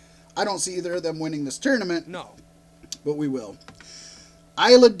 I don't see either of them winning this tournament, No. but we will.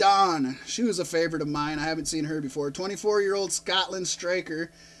 Isla Dawn, she was a favorite of mine. I haven't seen her before. 24-year-old Scotland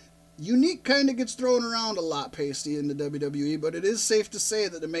striker. Unique kind of gets thrown around a lot, Pasty, in the WWE, but it is safe to say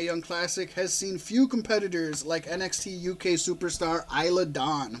that the Mae Young Classic has seen few competitors like NXT UK superstar Isla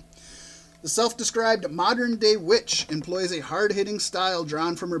Dawn. The self-described modern-day witch employs a hard-hitting style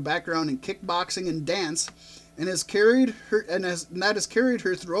drawn from her background in kickboxing and dance, and that has carried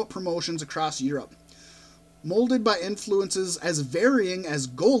her throughout promotions across Europe. Molded by influences as varying as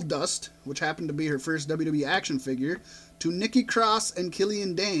Goldust, which happened to be her first WWE action figure, to Nikki Cross and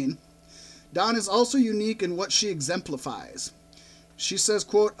Killian Dane, Dawn is also unique in what she exemplifies. She says,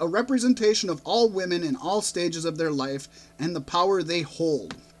 quote, "a representation of all women in all stages of their life and the power they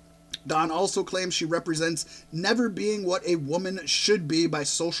hold." Dawn also claims she represents never being what a woman should be by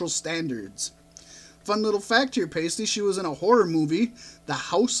social standards. Fun little fact here, Pasty, she was in a horror movie, The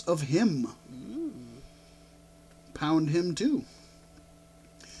House of Him. Pound him too.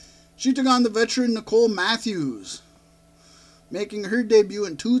 She took on the veteran Nicole Matthews, making her debut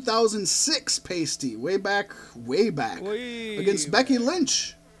in 2006, Pasty, way back, against Becky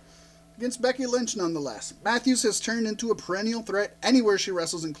Lynch. Against Becky Lynch, nonetheless. Matthews has turned into a perennial threat anywhere she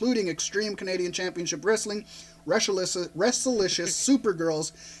wrestles, including Extreme Canadian Championship Wrestling, Wrestlelicious,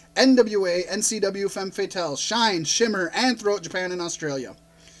 Supergirls, NWA, NCW, Femme Fatale, Shine, Shimmer, and throughout Japan and Australia.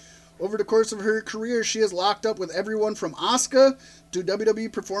 Over the course of her career, she has locked up with everyone from Asuka to WWE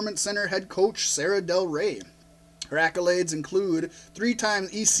Performance Center head coach Sarah Del Rey. Her accolades include 3-time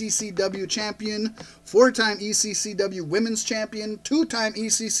ECCW champion, 4-time ECCW women's champion, 2-time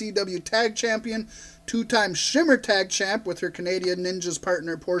ECCW tag champion, 2-time Shimmer tag champ with her Canadian Ninjas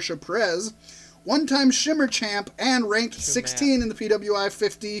partner Portia Perez, 1-time Shimmer champ, and ranked 16 in the PWI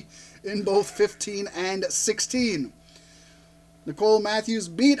 50 in both 15 and 16. Nicole Matthews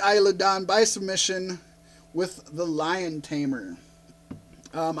beat Isla Dawn by submission with the Lion Tamer.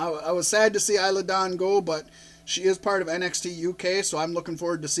 I was sad to see Isla Dawn go, but she is part of NXT UK, so I'm looking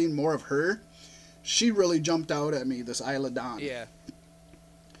forward to seeing more of her. She really jumped out at me, this Isla Dawn. Yeah.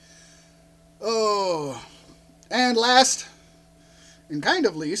 Oh. And last, and kind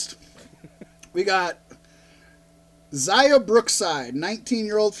of least, we got Zaya Brookside,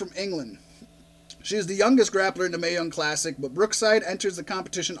 19-year-old from England. She is the youngest grappler in the Mae Young Classic, but Brookside enters the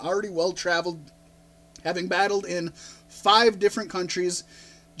competition already well-traveled, having battled in 5 different countries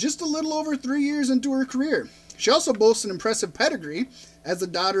just a little over 3 years into her career. She also boasts an impressive pedigree as the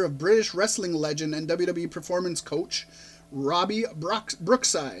daughter of British wrestling legend and WWE performance coach Robbie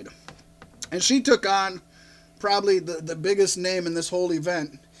Brookside. And she took on probably the biggest name in this whole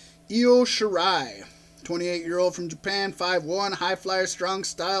event, Io Shirai, 28-year-old from Japan, 5'1", high flyer, strong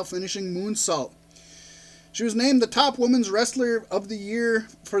style, finishing moonsault. She was named the top women's wrestler of the year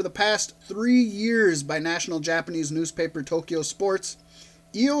for the past 3 years by national Japanese newspaper Tokyo Sports.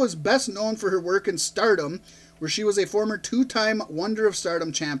 Io is best known for her work in Stardom, where she was a former 2-time Wonder of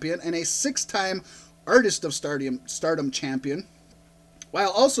Stardom champion and a 6-time Artist of Stardom champion, while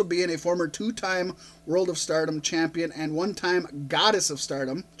also being a former 2-time World of Stardom champion and 1-time Goddess of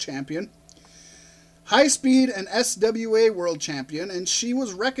Stardom champion, High Speed and SWA World Champion, and she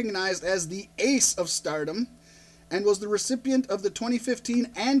was recognized as the Ace of Stardom and was the recipient of the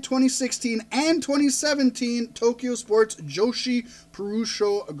 2015 and 2016 and 2017 Tokyo Sports Joshi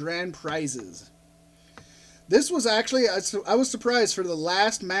Purusho Grand Prizes. This was actually, I was surprised, for the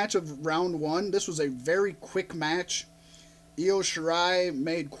last match of round 1, this was a very quick match. Io Shirai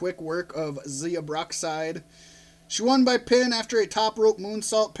made quick work of Zia Brookside. She won by pin after a top rope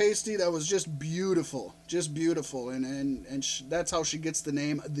moonsault, Pasty that was just beautiful. Just beautiful. And that's how she gets the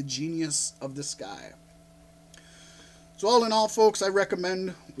name The Genius of the Sky. So all in all, folks, I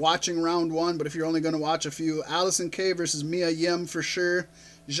recommend watching round 1. But if you're only going to watch a few, Allison Kay versus Mia Yim for sure.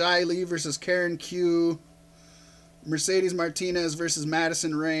 Jai Lee versus Karen Q. Mercedes Martinez versus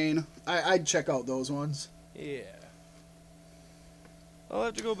Madison Rayne. I'd check out those ones. Yeah. I'll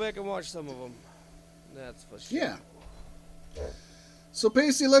have to go back and watch some of them. That's for sure. Yeah. So,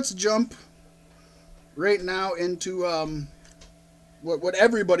 Pacey, let's jump right now into what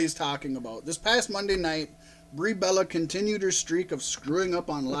everybody's talking about. This past Monday night, Brie Bella continued her streak of screwing up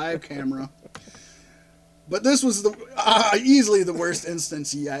on live camera. But this was easily the worst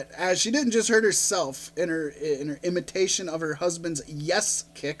instance yet, as she didn't just hurt herself in her imitation of her husband's yes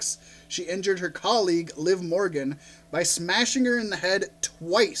kicks. She injured her colleague, Liv Morgan, by smashing her in the head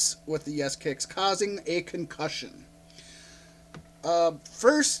twice with the yes kicks, causing a concussion.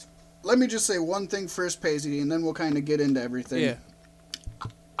 First, let me just say one thing first, Paisley, and then we'll kind of get into everything. Yeah.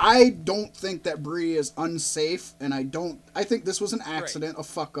 I don't think that Brie is unsafe, and I think this was an accident, a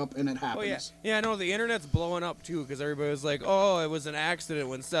fuck up, and it happens. Oh, yeah. Yeah, I know the internet's blowing up, too, because everybody was like, oh, it was an accident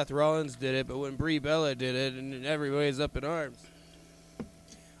when Seth Rollins did it, but when Brie Bella did it, and everybody's up in arms.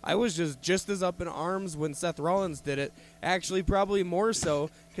 I was just as up in arms when Seth Rollins did it. Actually, probably more so,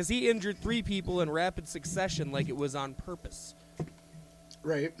 because he injured 3 people in rapid succession like it was on purpose.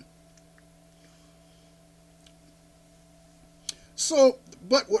 Right. So,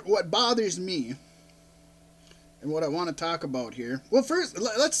 but what bothers me, and what I want to talk about here, well, first,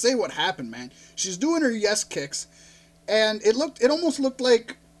 let's say what happened, man. She's doing her yes kicks, and it almost looked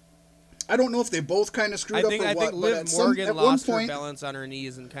like, I don't know if they both kind of screwed up or what. I think Liv but Morgan lost her balance on her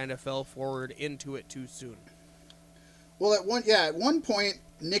knees and kind of fell forward into it too soon. Well, at one point,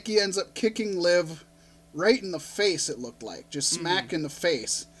 Nikki ends up kicking Liv right in the face, it looked like. Just smack in the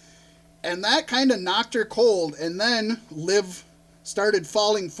face. And that kind of knocked her cold, and then Liv started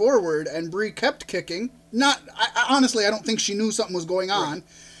falling forward, and Brie kept kicking. Honestly, I don't think she knew something was going on. Right.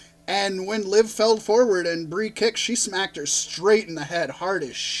 And when Liv fell forward and Brie kicked, she smacked her straight in the head, hard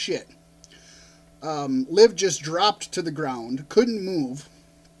as shit. Liv just dropped to the ground, couldn't move.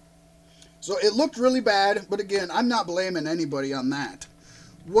 So it looked really bad, but again, I'm not blaming anybody on that.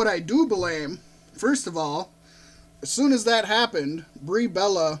 What I do blame, first of all, as soon as that happened, Brie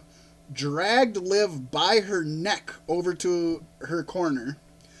Bella dragged Liv by her neck over to her corner.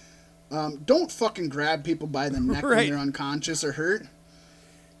 Don't fucking grab people by the neck right. when they're unconscious or hurt.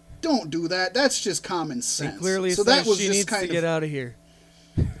 Don't do that. That's just common sense. It clearly so says that was she just needs kind to get out of here.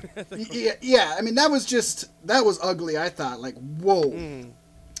 Yeah, I mean, that was ugly, I thought. Like, whoa.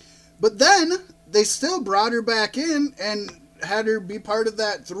 But then, they still brought her back in and had her be part of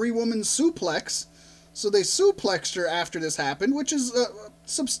that 3-woman suplex. So they suplexed her after this happened, which is a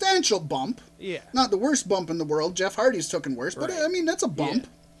substantial bump. Yeah. Not the worst bump in the world. Jeff Hardy's taken worse, but right. I mean, that's a bump. Yeah.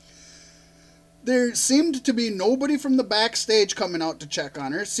 There seemed to be nobody from the backstage coming out to check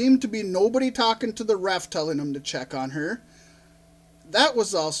on her. Seemed to be nobody talking to the ref telling him to check on her. That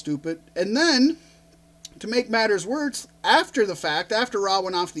was all stupid. And then, to make matters worse, after the fact, after Raw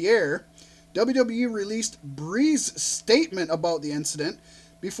went off the air, WWE released Brie's statement about the incident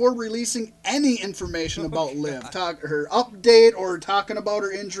before releasing any information about Liv. Her update or talking about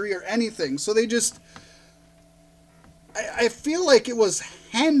her injury or anything. So they just... I feel like it was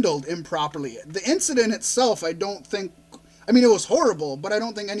handled improperly. The incident itself, I don't think... I mean, it was horrible, but I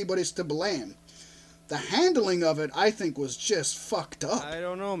don't think anybody's to blame. The handling of it, I think, was just fucked up. I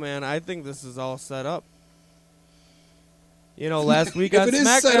don't know, man. I think this is all set up. You know, last week on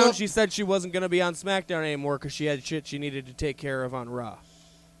SmackDown, she said she wasn't going to be on SmackDown anymore because she had shit she needed to take care of on Raw.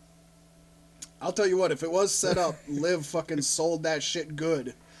 I'll tell you what, if it was set up, Liv fucking sold that shit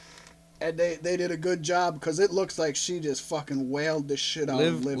good. And they did a good job because it looks like she just fucking wailed the shit out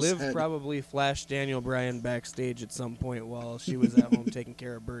of Liv's head. Liv probably flashed Daniel Bryan backstage at some point while she was at home taking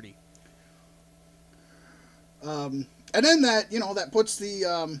care of Birdie. And then that puts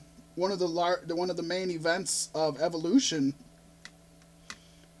the one of the main events of Evolution,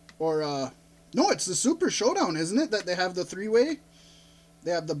 or no, it's the Super Showdown, isn't it? That they have the 3-way. They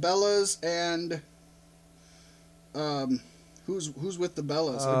have the Bellas and who's with the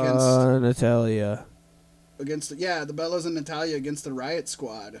Bellas against Natalya. Against the Bellas and Natalya against the Riot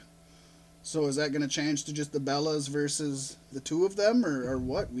Squad. So is that going to change to just the Bellas versus the 2 of them, or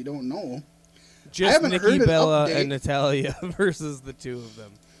what? We don't know. Just Nikki Bella and Natalya versus the 2 of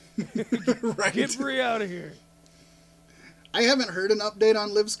them. Right. Get Brie out of here. I haven't heard an update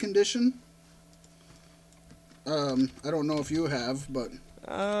on Liv's condition. I don't know if you have, but...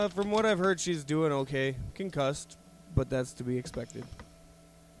 From what I've heard, she's doing okay. Concussed, but that's to be expected.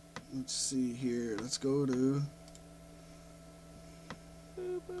 Let's see here. Let's go to...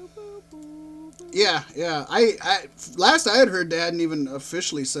 Yeah. I last I had heard, they hadn't even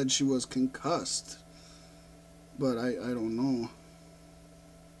officially said she was concussed, but I don't know.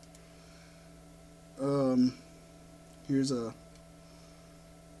 Here's a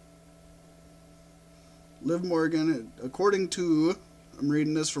Liv Morgan. According to, I'm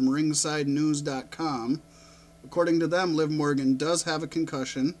reading this from RingsideNews.com. According to them, Liv Morgan does have a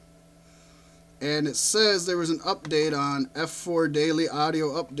concussion. And it says there was an update on F4 Daily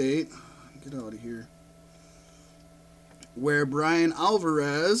Audio Update. Get out of here. Where Brian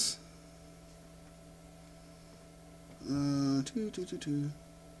Alvarez...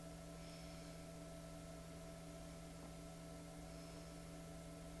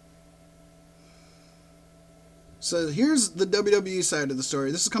 So here's the WWE side of the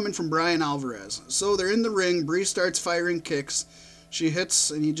story. This is coming from Brian Alvarez. So they're in the ring. Brie starts firing kicks. She hits,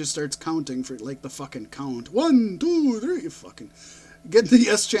 and he just starts counting for like the fucking count. 1, 2, 3, fucking. Get the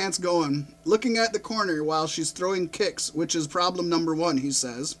yes chance going. Looking at the corner while she's throwing kicks, which is problem number 1, he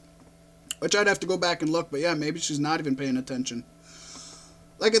says. Which I'd have to go back and look, but yeah, maybe she's not even paying attention.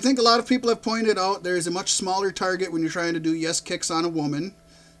 Like I think a lot of people have pointed out, there's a much smaller target when you're trying to do yes kicks on a woman.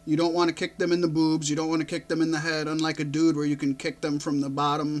 You don't want to kick them in the boobs, you don't want to kick them in the head, unlike a dude where you can kick them from the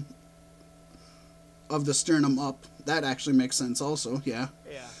bottom of the sternum up. That actually makes sense also, yeah.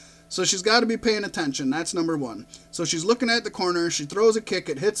 Yeah. So she's got to be paying attention. That's number 1. So she's looking at the corner. She throws a kick.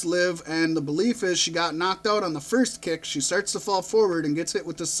 It hits Liv. And the belief is she got knocked out on the first kick. She starts to fall forward and gets hit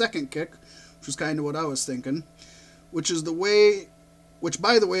with the second kick, which is kind of what I was thinking. Which,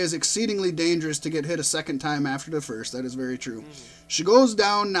 by the way, is exceedingly dangerous to get hit a second time after the first. That is very true. She goes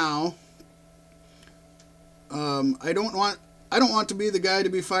down now. I don't want to be the guy to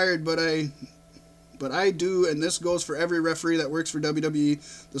be fired, but I do, and this goes for every referee that works for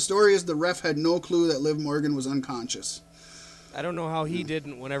WWE. The story is the ref had no clue that Liv Morgan was unconscious. I don't know how he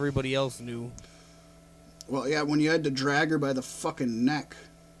didn't when everybody else knew. Well, yeah, when you had to drag her by the fucking neck.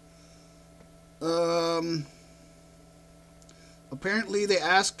 Apparently they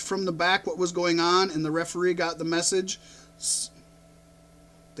asked from the back what was going on, and the referee got the message.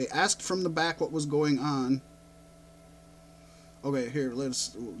 They asked from the back what was going on. Okay, here,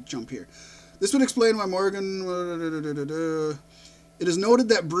 let's jump here. This would explain why Morgan... It is noted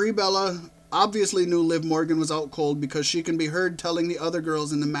that Brie Bella obviously knew Liv Morgan was out cold because she can be heard telling the other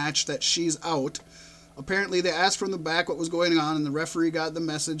girls in the match that she's out. Apparently, they asked from the back what was going on, and the referee got the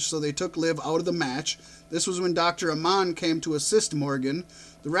message, so they took Liv out of the match. This was when Dr. Aman came to assist Morgan.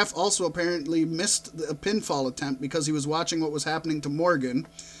 The ref also apparently missed a pinfall attempt because he was watching what was happening to Morgan.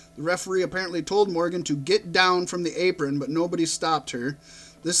 The referee apparently told Morgan to get down from the apron, but nobody stopped her.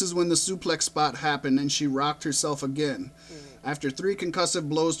 This is when the suplex spot happened, and she rocked herself again. After 3 concussive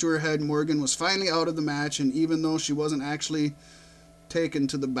blows to her head, Morgan was finally out of the match, and even though she wasn't actually taken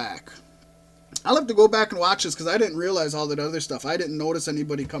to the back. I'll have to go back and watch this, because I didn't realize all that other stuff. I didn't notice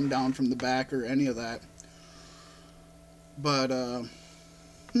anybody come down from the back or any of that. But,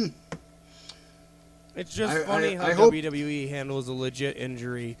 It's just funny how I hope... WWE handles a legit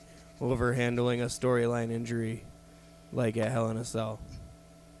injury over handling a storyline injury, like at Hell in a Cell.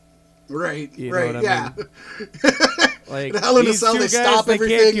 Right, You know right, what I yeah. Like, Hell in a these Cell, two they guys, stop they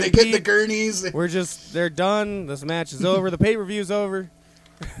can't everything, they get the compete. gurneys. They're done. This match is over. The pay-per-view's over.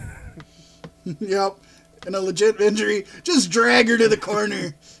 Yep. And a legit injury, just drag her to the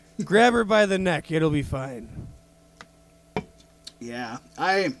corner. Grab her by the neck. It'll be fine. Yeah,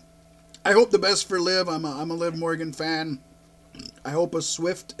 I hope the best for Liv. I'm a Liv Morgan fan. I hope a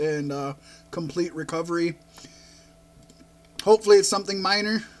swift and complete recovery. Hopefully it's something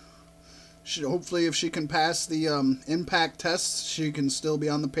minor. Hopefully if she can pass the impact tests, she can still be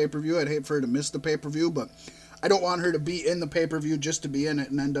on the pay-per-view. I'd hate for her to miss the pay-per-view, but I don't want her to be in the pay-per-view just to be in it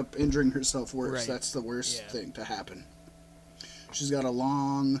and end up injuring herself worse. Right. That's the worst thing to happen. She's got a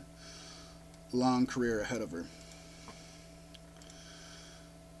long, long career ahead of her.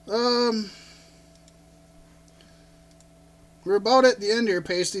 We're about at the end here,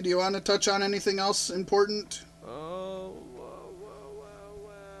 Pasty. Do you want to touch on anything else important?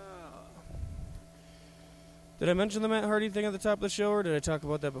 Did I mention the Matt Hardy thing at the top of the show, or did I talk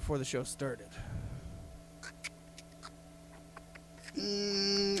about that before the show started?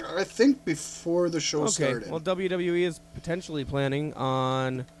 I think before the show started. Well, WWE is potentially planning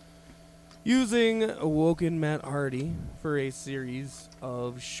on using Awoken Matt Hardy for a series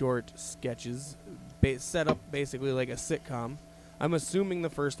of short sketches set up basically like a sitcom. I'm assuming the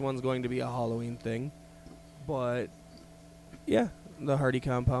first one's going to be a Halloween thing. But, yeah, the Hardy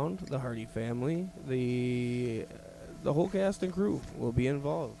compound, the Hardy family, the whole cast and crew will be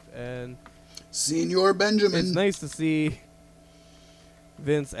involved. And Senor Benjamin. it's nice to see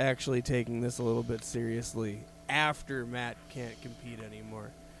Vince actually taking this a little bit seriously after Matt can't compete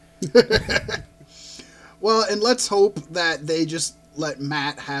anymore. Well, and let's hope that they just let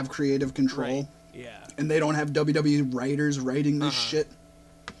Matt have creative control. Right. Yeah. And they don't have WWE writers writing this shit.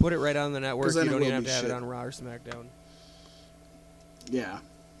 Put it right on the network. 'Cause You then it don't will even have be to have it shit. on Raw or SmackDown. Yeah.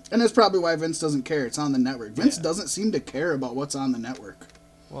 And that's probably why Vince doesn't care. It's on the network. Vince Yeah. doesn't seem to care about what's on the network.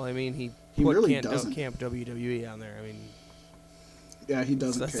 Well, I mean, he He really Camp doesn't. Camp WWE on there. I mean, Yeah, he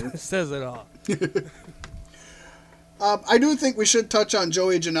doesn't care. says it all. I do think we should touch on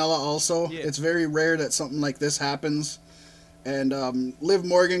Joey Janela also. Yeah. It's very rare that something like this happens. And Liv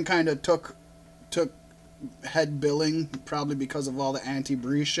Morgan kind of took head billing, probably because of all the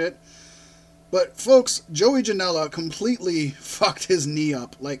anti-Brie shit. But, folks, Joey Janela completely fucked his knee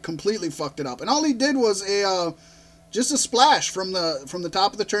up. Like, completely fucked it up. And all he did was just a splash from the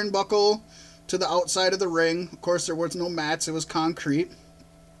top of the turnbuckle to the outside of the ring. Of course, there was no mats; it was concrete.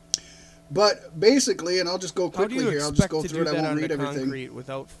 But basically, and I'll just go How do quickly you here. I'll just expect go to through do it. I that won't on read the everything. concrete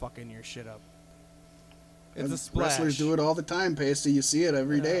without fucking your shit up? It's And a splash. Wrestlers do it all the time, Pasty. You see it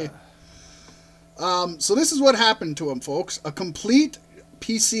every day. So this is what happened to him, folks. A complete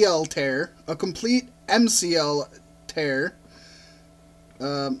PCL tear, a complete MCL tear.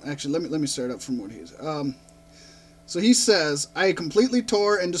 Actually, let me start up from what he's. So he says, I completely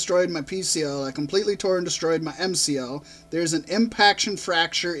tore and destroyed my PCL. I completely tore and destroyed my MCL. There's an impaction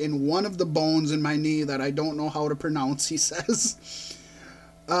fracture in one of the bones in my knee that I don't know how to pronounce, he says.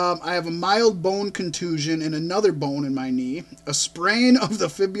 I have a mild bone contusion in another bone in my knee. A sprain of the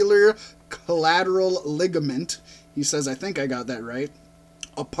fibular collateral ligament. He says, I think I got that right.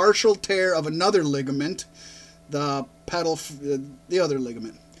 A partial tear of another ligament. The other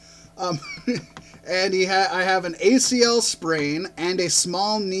ligament. And I have an ACL sprain and a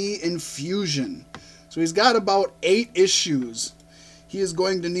small knee infusion. So he's got about 8 issues. He is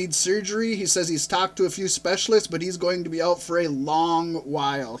going to need surgery. He says he's talked to a few specialists, but he's going to be out for a long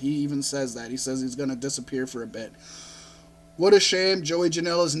while. He even says that. He says he's going to disappear for a bit. What a shame. Joey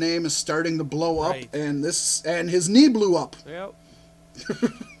Janela's name is starting to blow up, Right. and his knee blew up. Yep.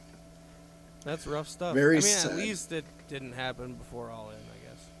 That's rough stuff. Very I mean, sad. at least it didn't happen before All In, I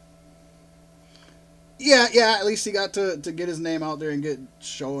guess. Yeah, at least he got to get his name out there and get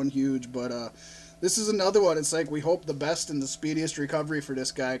showing huge, but this is another one. It's like we hope the best and the speediest recovery for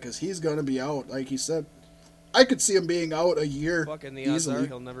this guy, because he's going to be out. Like he said, I could see him being out a year Fucking the odds are easily.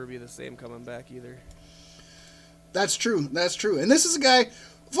 he'll never be the same coming back either. That's true. And this is a guy,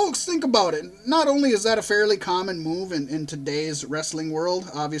 folks, think about it. Not only is that a fairly common move in today's wrestling world,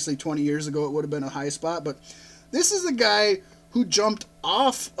 obviously 20 years ago it would have been a high spot, but this is a guy who jumped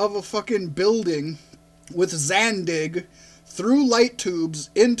off of a fucking building with Zandig through light tubes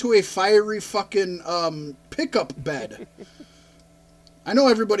into a fiery fucking pickup bed. I know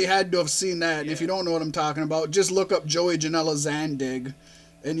everybody had to have seen that, and if you don't know what I'm talking about, just look up Joey Janela Zandig,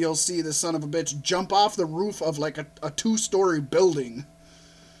 and you'll see the son of a bitch jump off the roof of like a 2-story building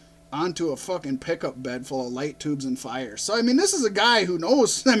onto a fucking pickup bed full of light tubes and fire. So, I mean, this is a guy who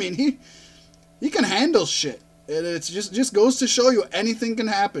knows, I mean, he can handle shit. And it's just goes to show you anything can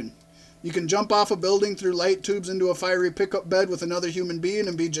happen. You can jump off a building through light tubes into a fiery pickup bed with another human being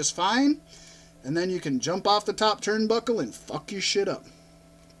and be just fine. And then you can jump off the top turnbuckle and fuck your shit up.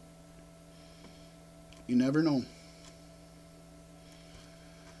 You never know.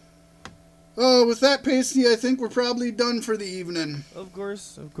 Oh, with that, Pasty, I think we're probably done for the evening. Of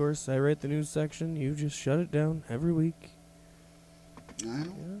course. I write the news section. You just shut it down every week. I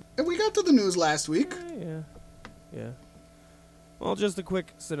know. And we got to the news last week. Yeah. Well, just a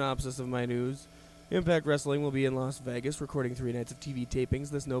quick synopsis of my news. Impact Wrestling will be in Las Vegas recording 3 nights of TV tapings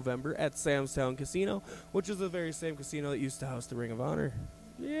this November at Sam's Town Casino, which is the very same casino that used to house the Ring of Honor.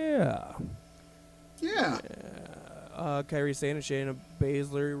 Yeah. Kairi Sane and Shayna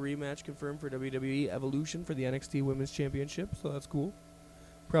Baszler rematch confirmed for WWE Evolution for the NXT Women's Championship, so that's cool.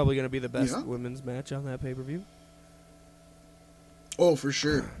 Probably going to be the best women's match on that pay-per-view. Oh, for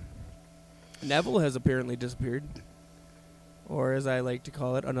sure. Neville has apparently disappeared. Or as I like to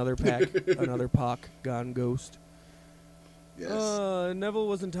call it, another Pac gone ghost. Yes. Neville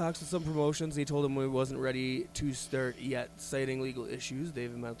was in talks with some promotions. He told them he wasn't ready to start yet, citing legal issues.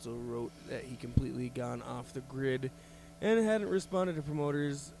 David Meltzer wrote that he completely gone off the grid and hadn't responded to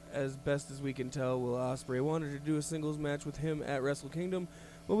promoters. As best as we can tell, Will Ospreay wanted to do a singles match with him at Wrestle Kingdom,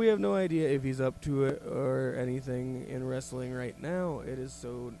 but we have no idea if he's up to it or anything in wrestling right now. It is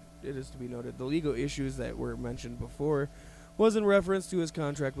to be noted the legal issues that were mentioned before was in reference to his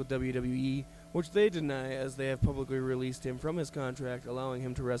contract with WWE, which they deny as they have publicly released him from his contract, allowing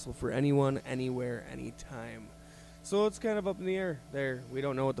him to wrestle for anyone, anywhere, anytime. So it's kind of up in the air there. We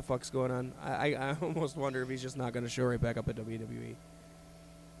don't know what the fuck's going on. I almost wonder if he's just not going to show right back up at WWE.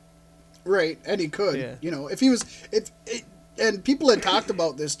 Right, and he could. Yeah. You know, if he was... and people had talked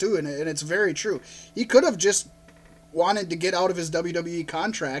about this too, and it's very true. He could have just wanted to get out of his WWE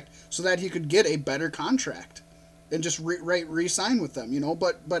contract so that he could get a better contract. And just re-sign with them, you know,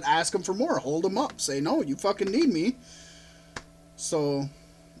 but ask him for more, hold him up, say, no, you fucking need me. So,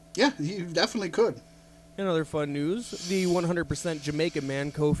 yeah, he definitely could. In other fun news, the 100% Jamaican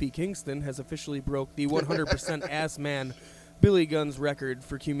man Kofi Kingston has officially broke the 100% ass man Billy Gunn's record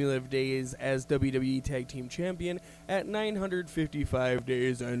for cumulative days as WWE Tag Team Champion at 955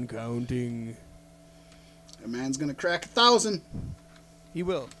 days and counting. A man's gonna crack 1,000. He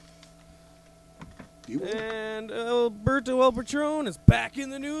will. You will. And Alberto El Patron is back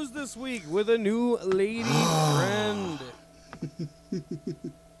in the news this week with a new lady friend.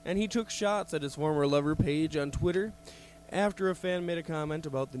 And he took shots at his former lover Paige on Twitter after a fan made a comment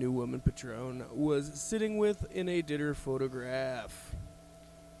about the new woman Patron was sitting with in a dinner photograph.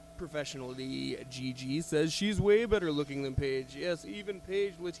 Professionally, Gigi says she's way better looking than Paige. Yes, even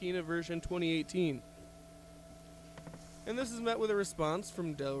Paige Latina version 2018. And this is met with a response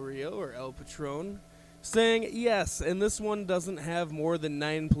from Del Rio, or El Patron, saying, yes, and this one doesn't have more than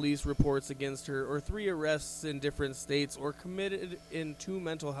 9 police reports against her, or 3 arrests in different states, or committed in 2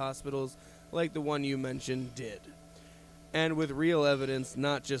 mental hospitals like the one you mentioned did. And with real evidence,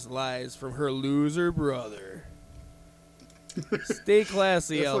 not just lies from her loser brother. Stay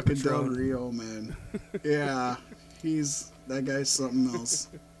classy, That El fucking Del Patron. Rio, man. Yeah, that guy's something else.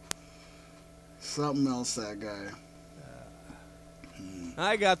 Something else, that guy.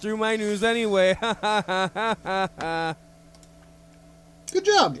 I got through my news anyway. Good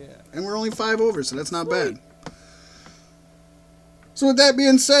job. Yeah. And we're only 5 over, so that's not bad. So with that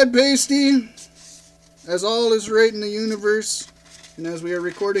being said, Pasty, as all is right in the universe, and as we are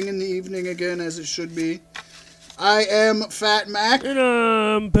recording in the evening again, as it should be, I am Fat Mac, And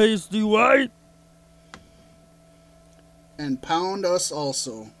I'm Pasty White. and pound us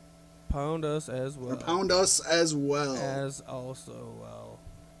also. Pound us as well. Or pound us as well. As also well.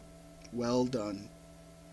 Well done.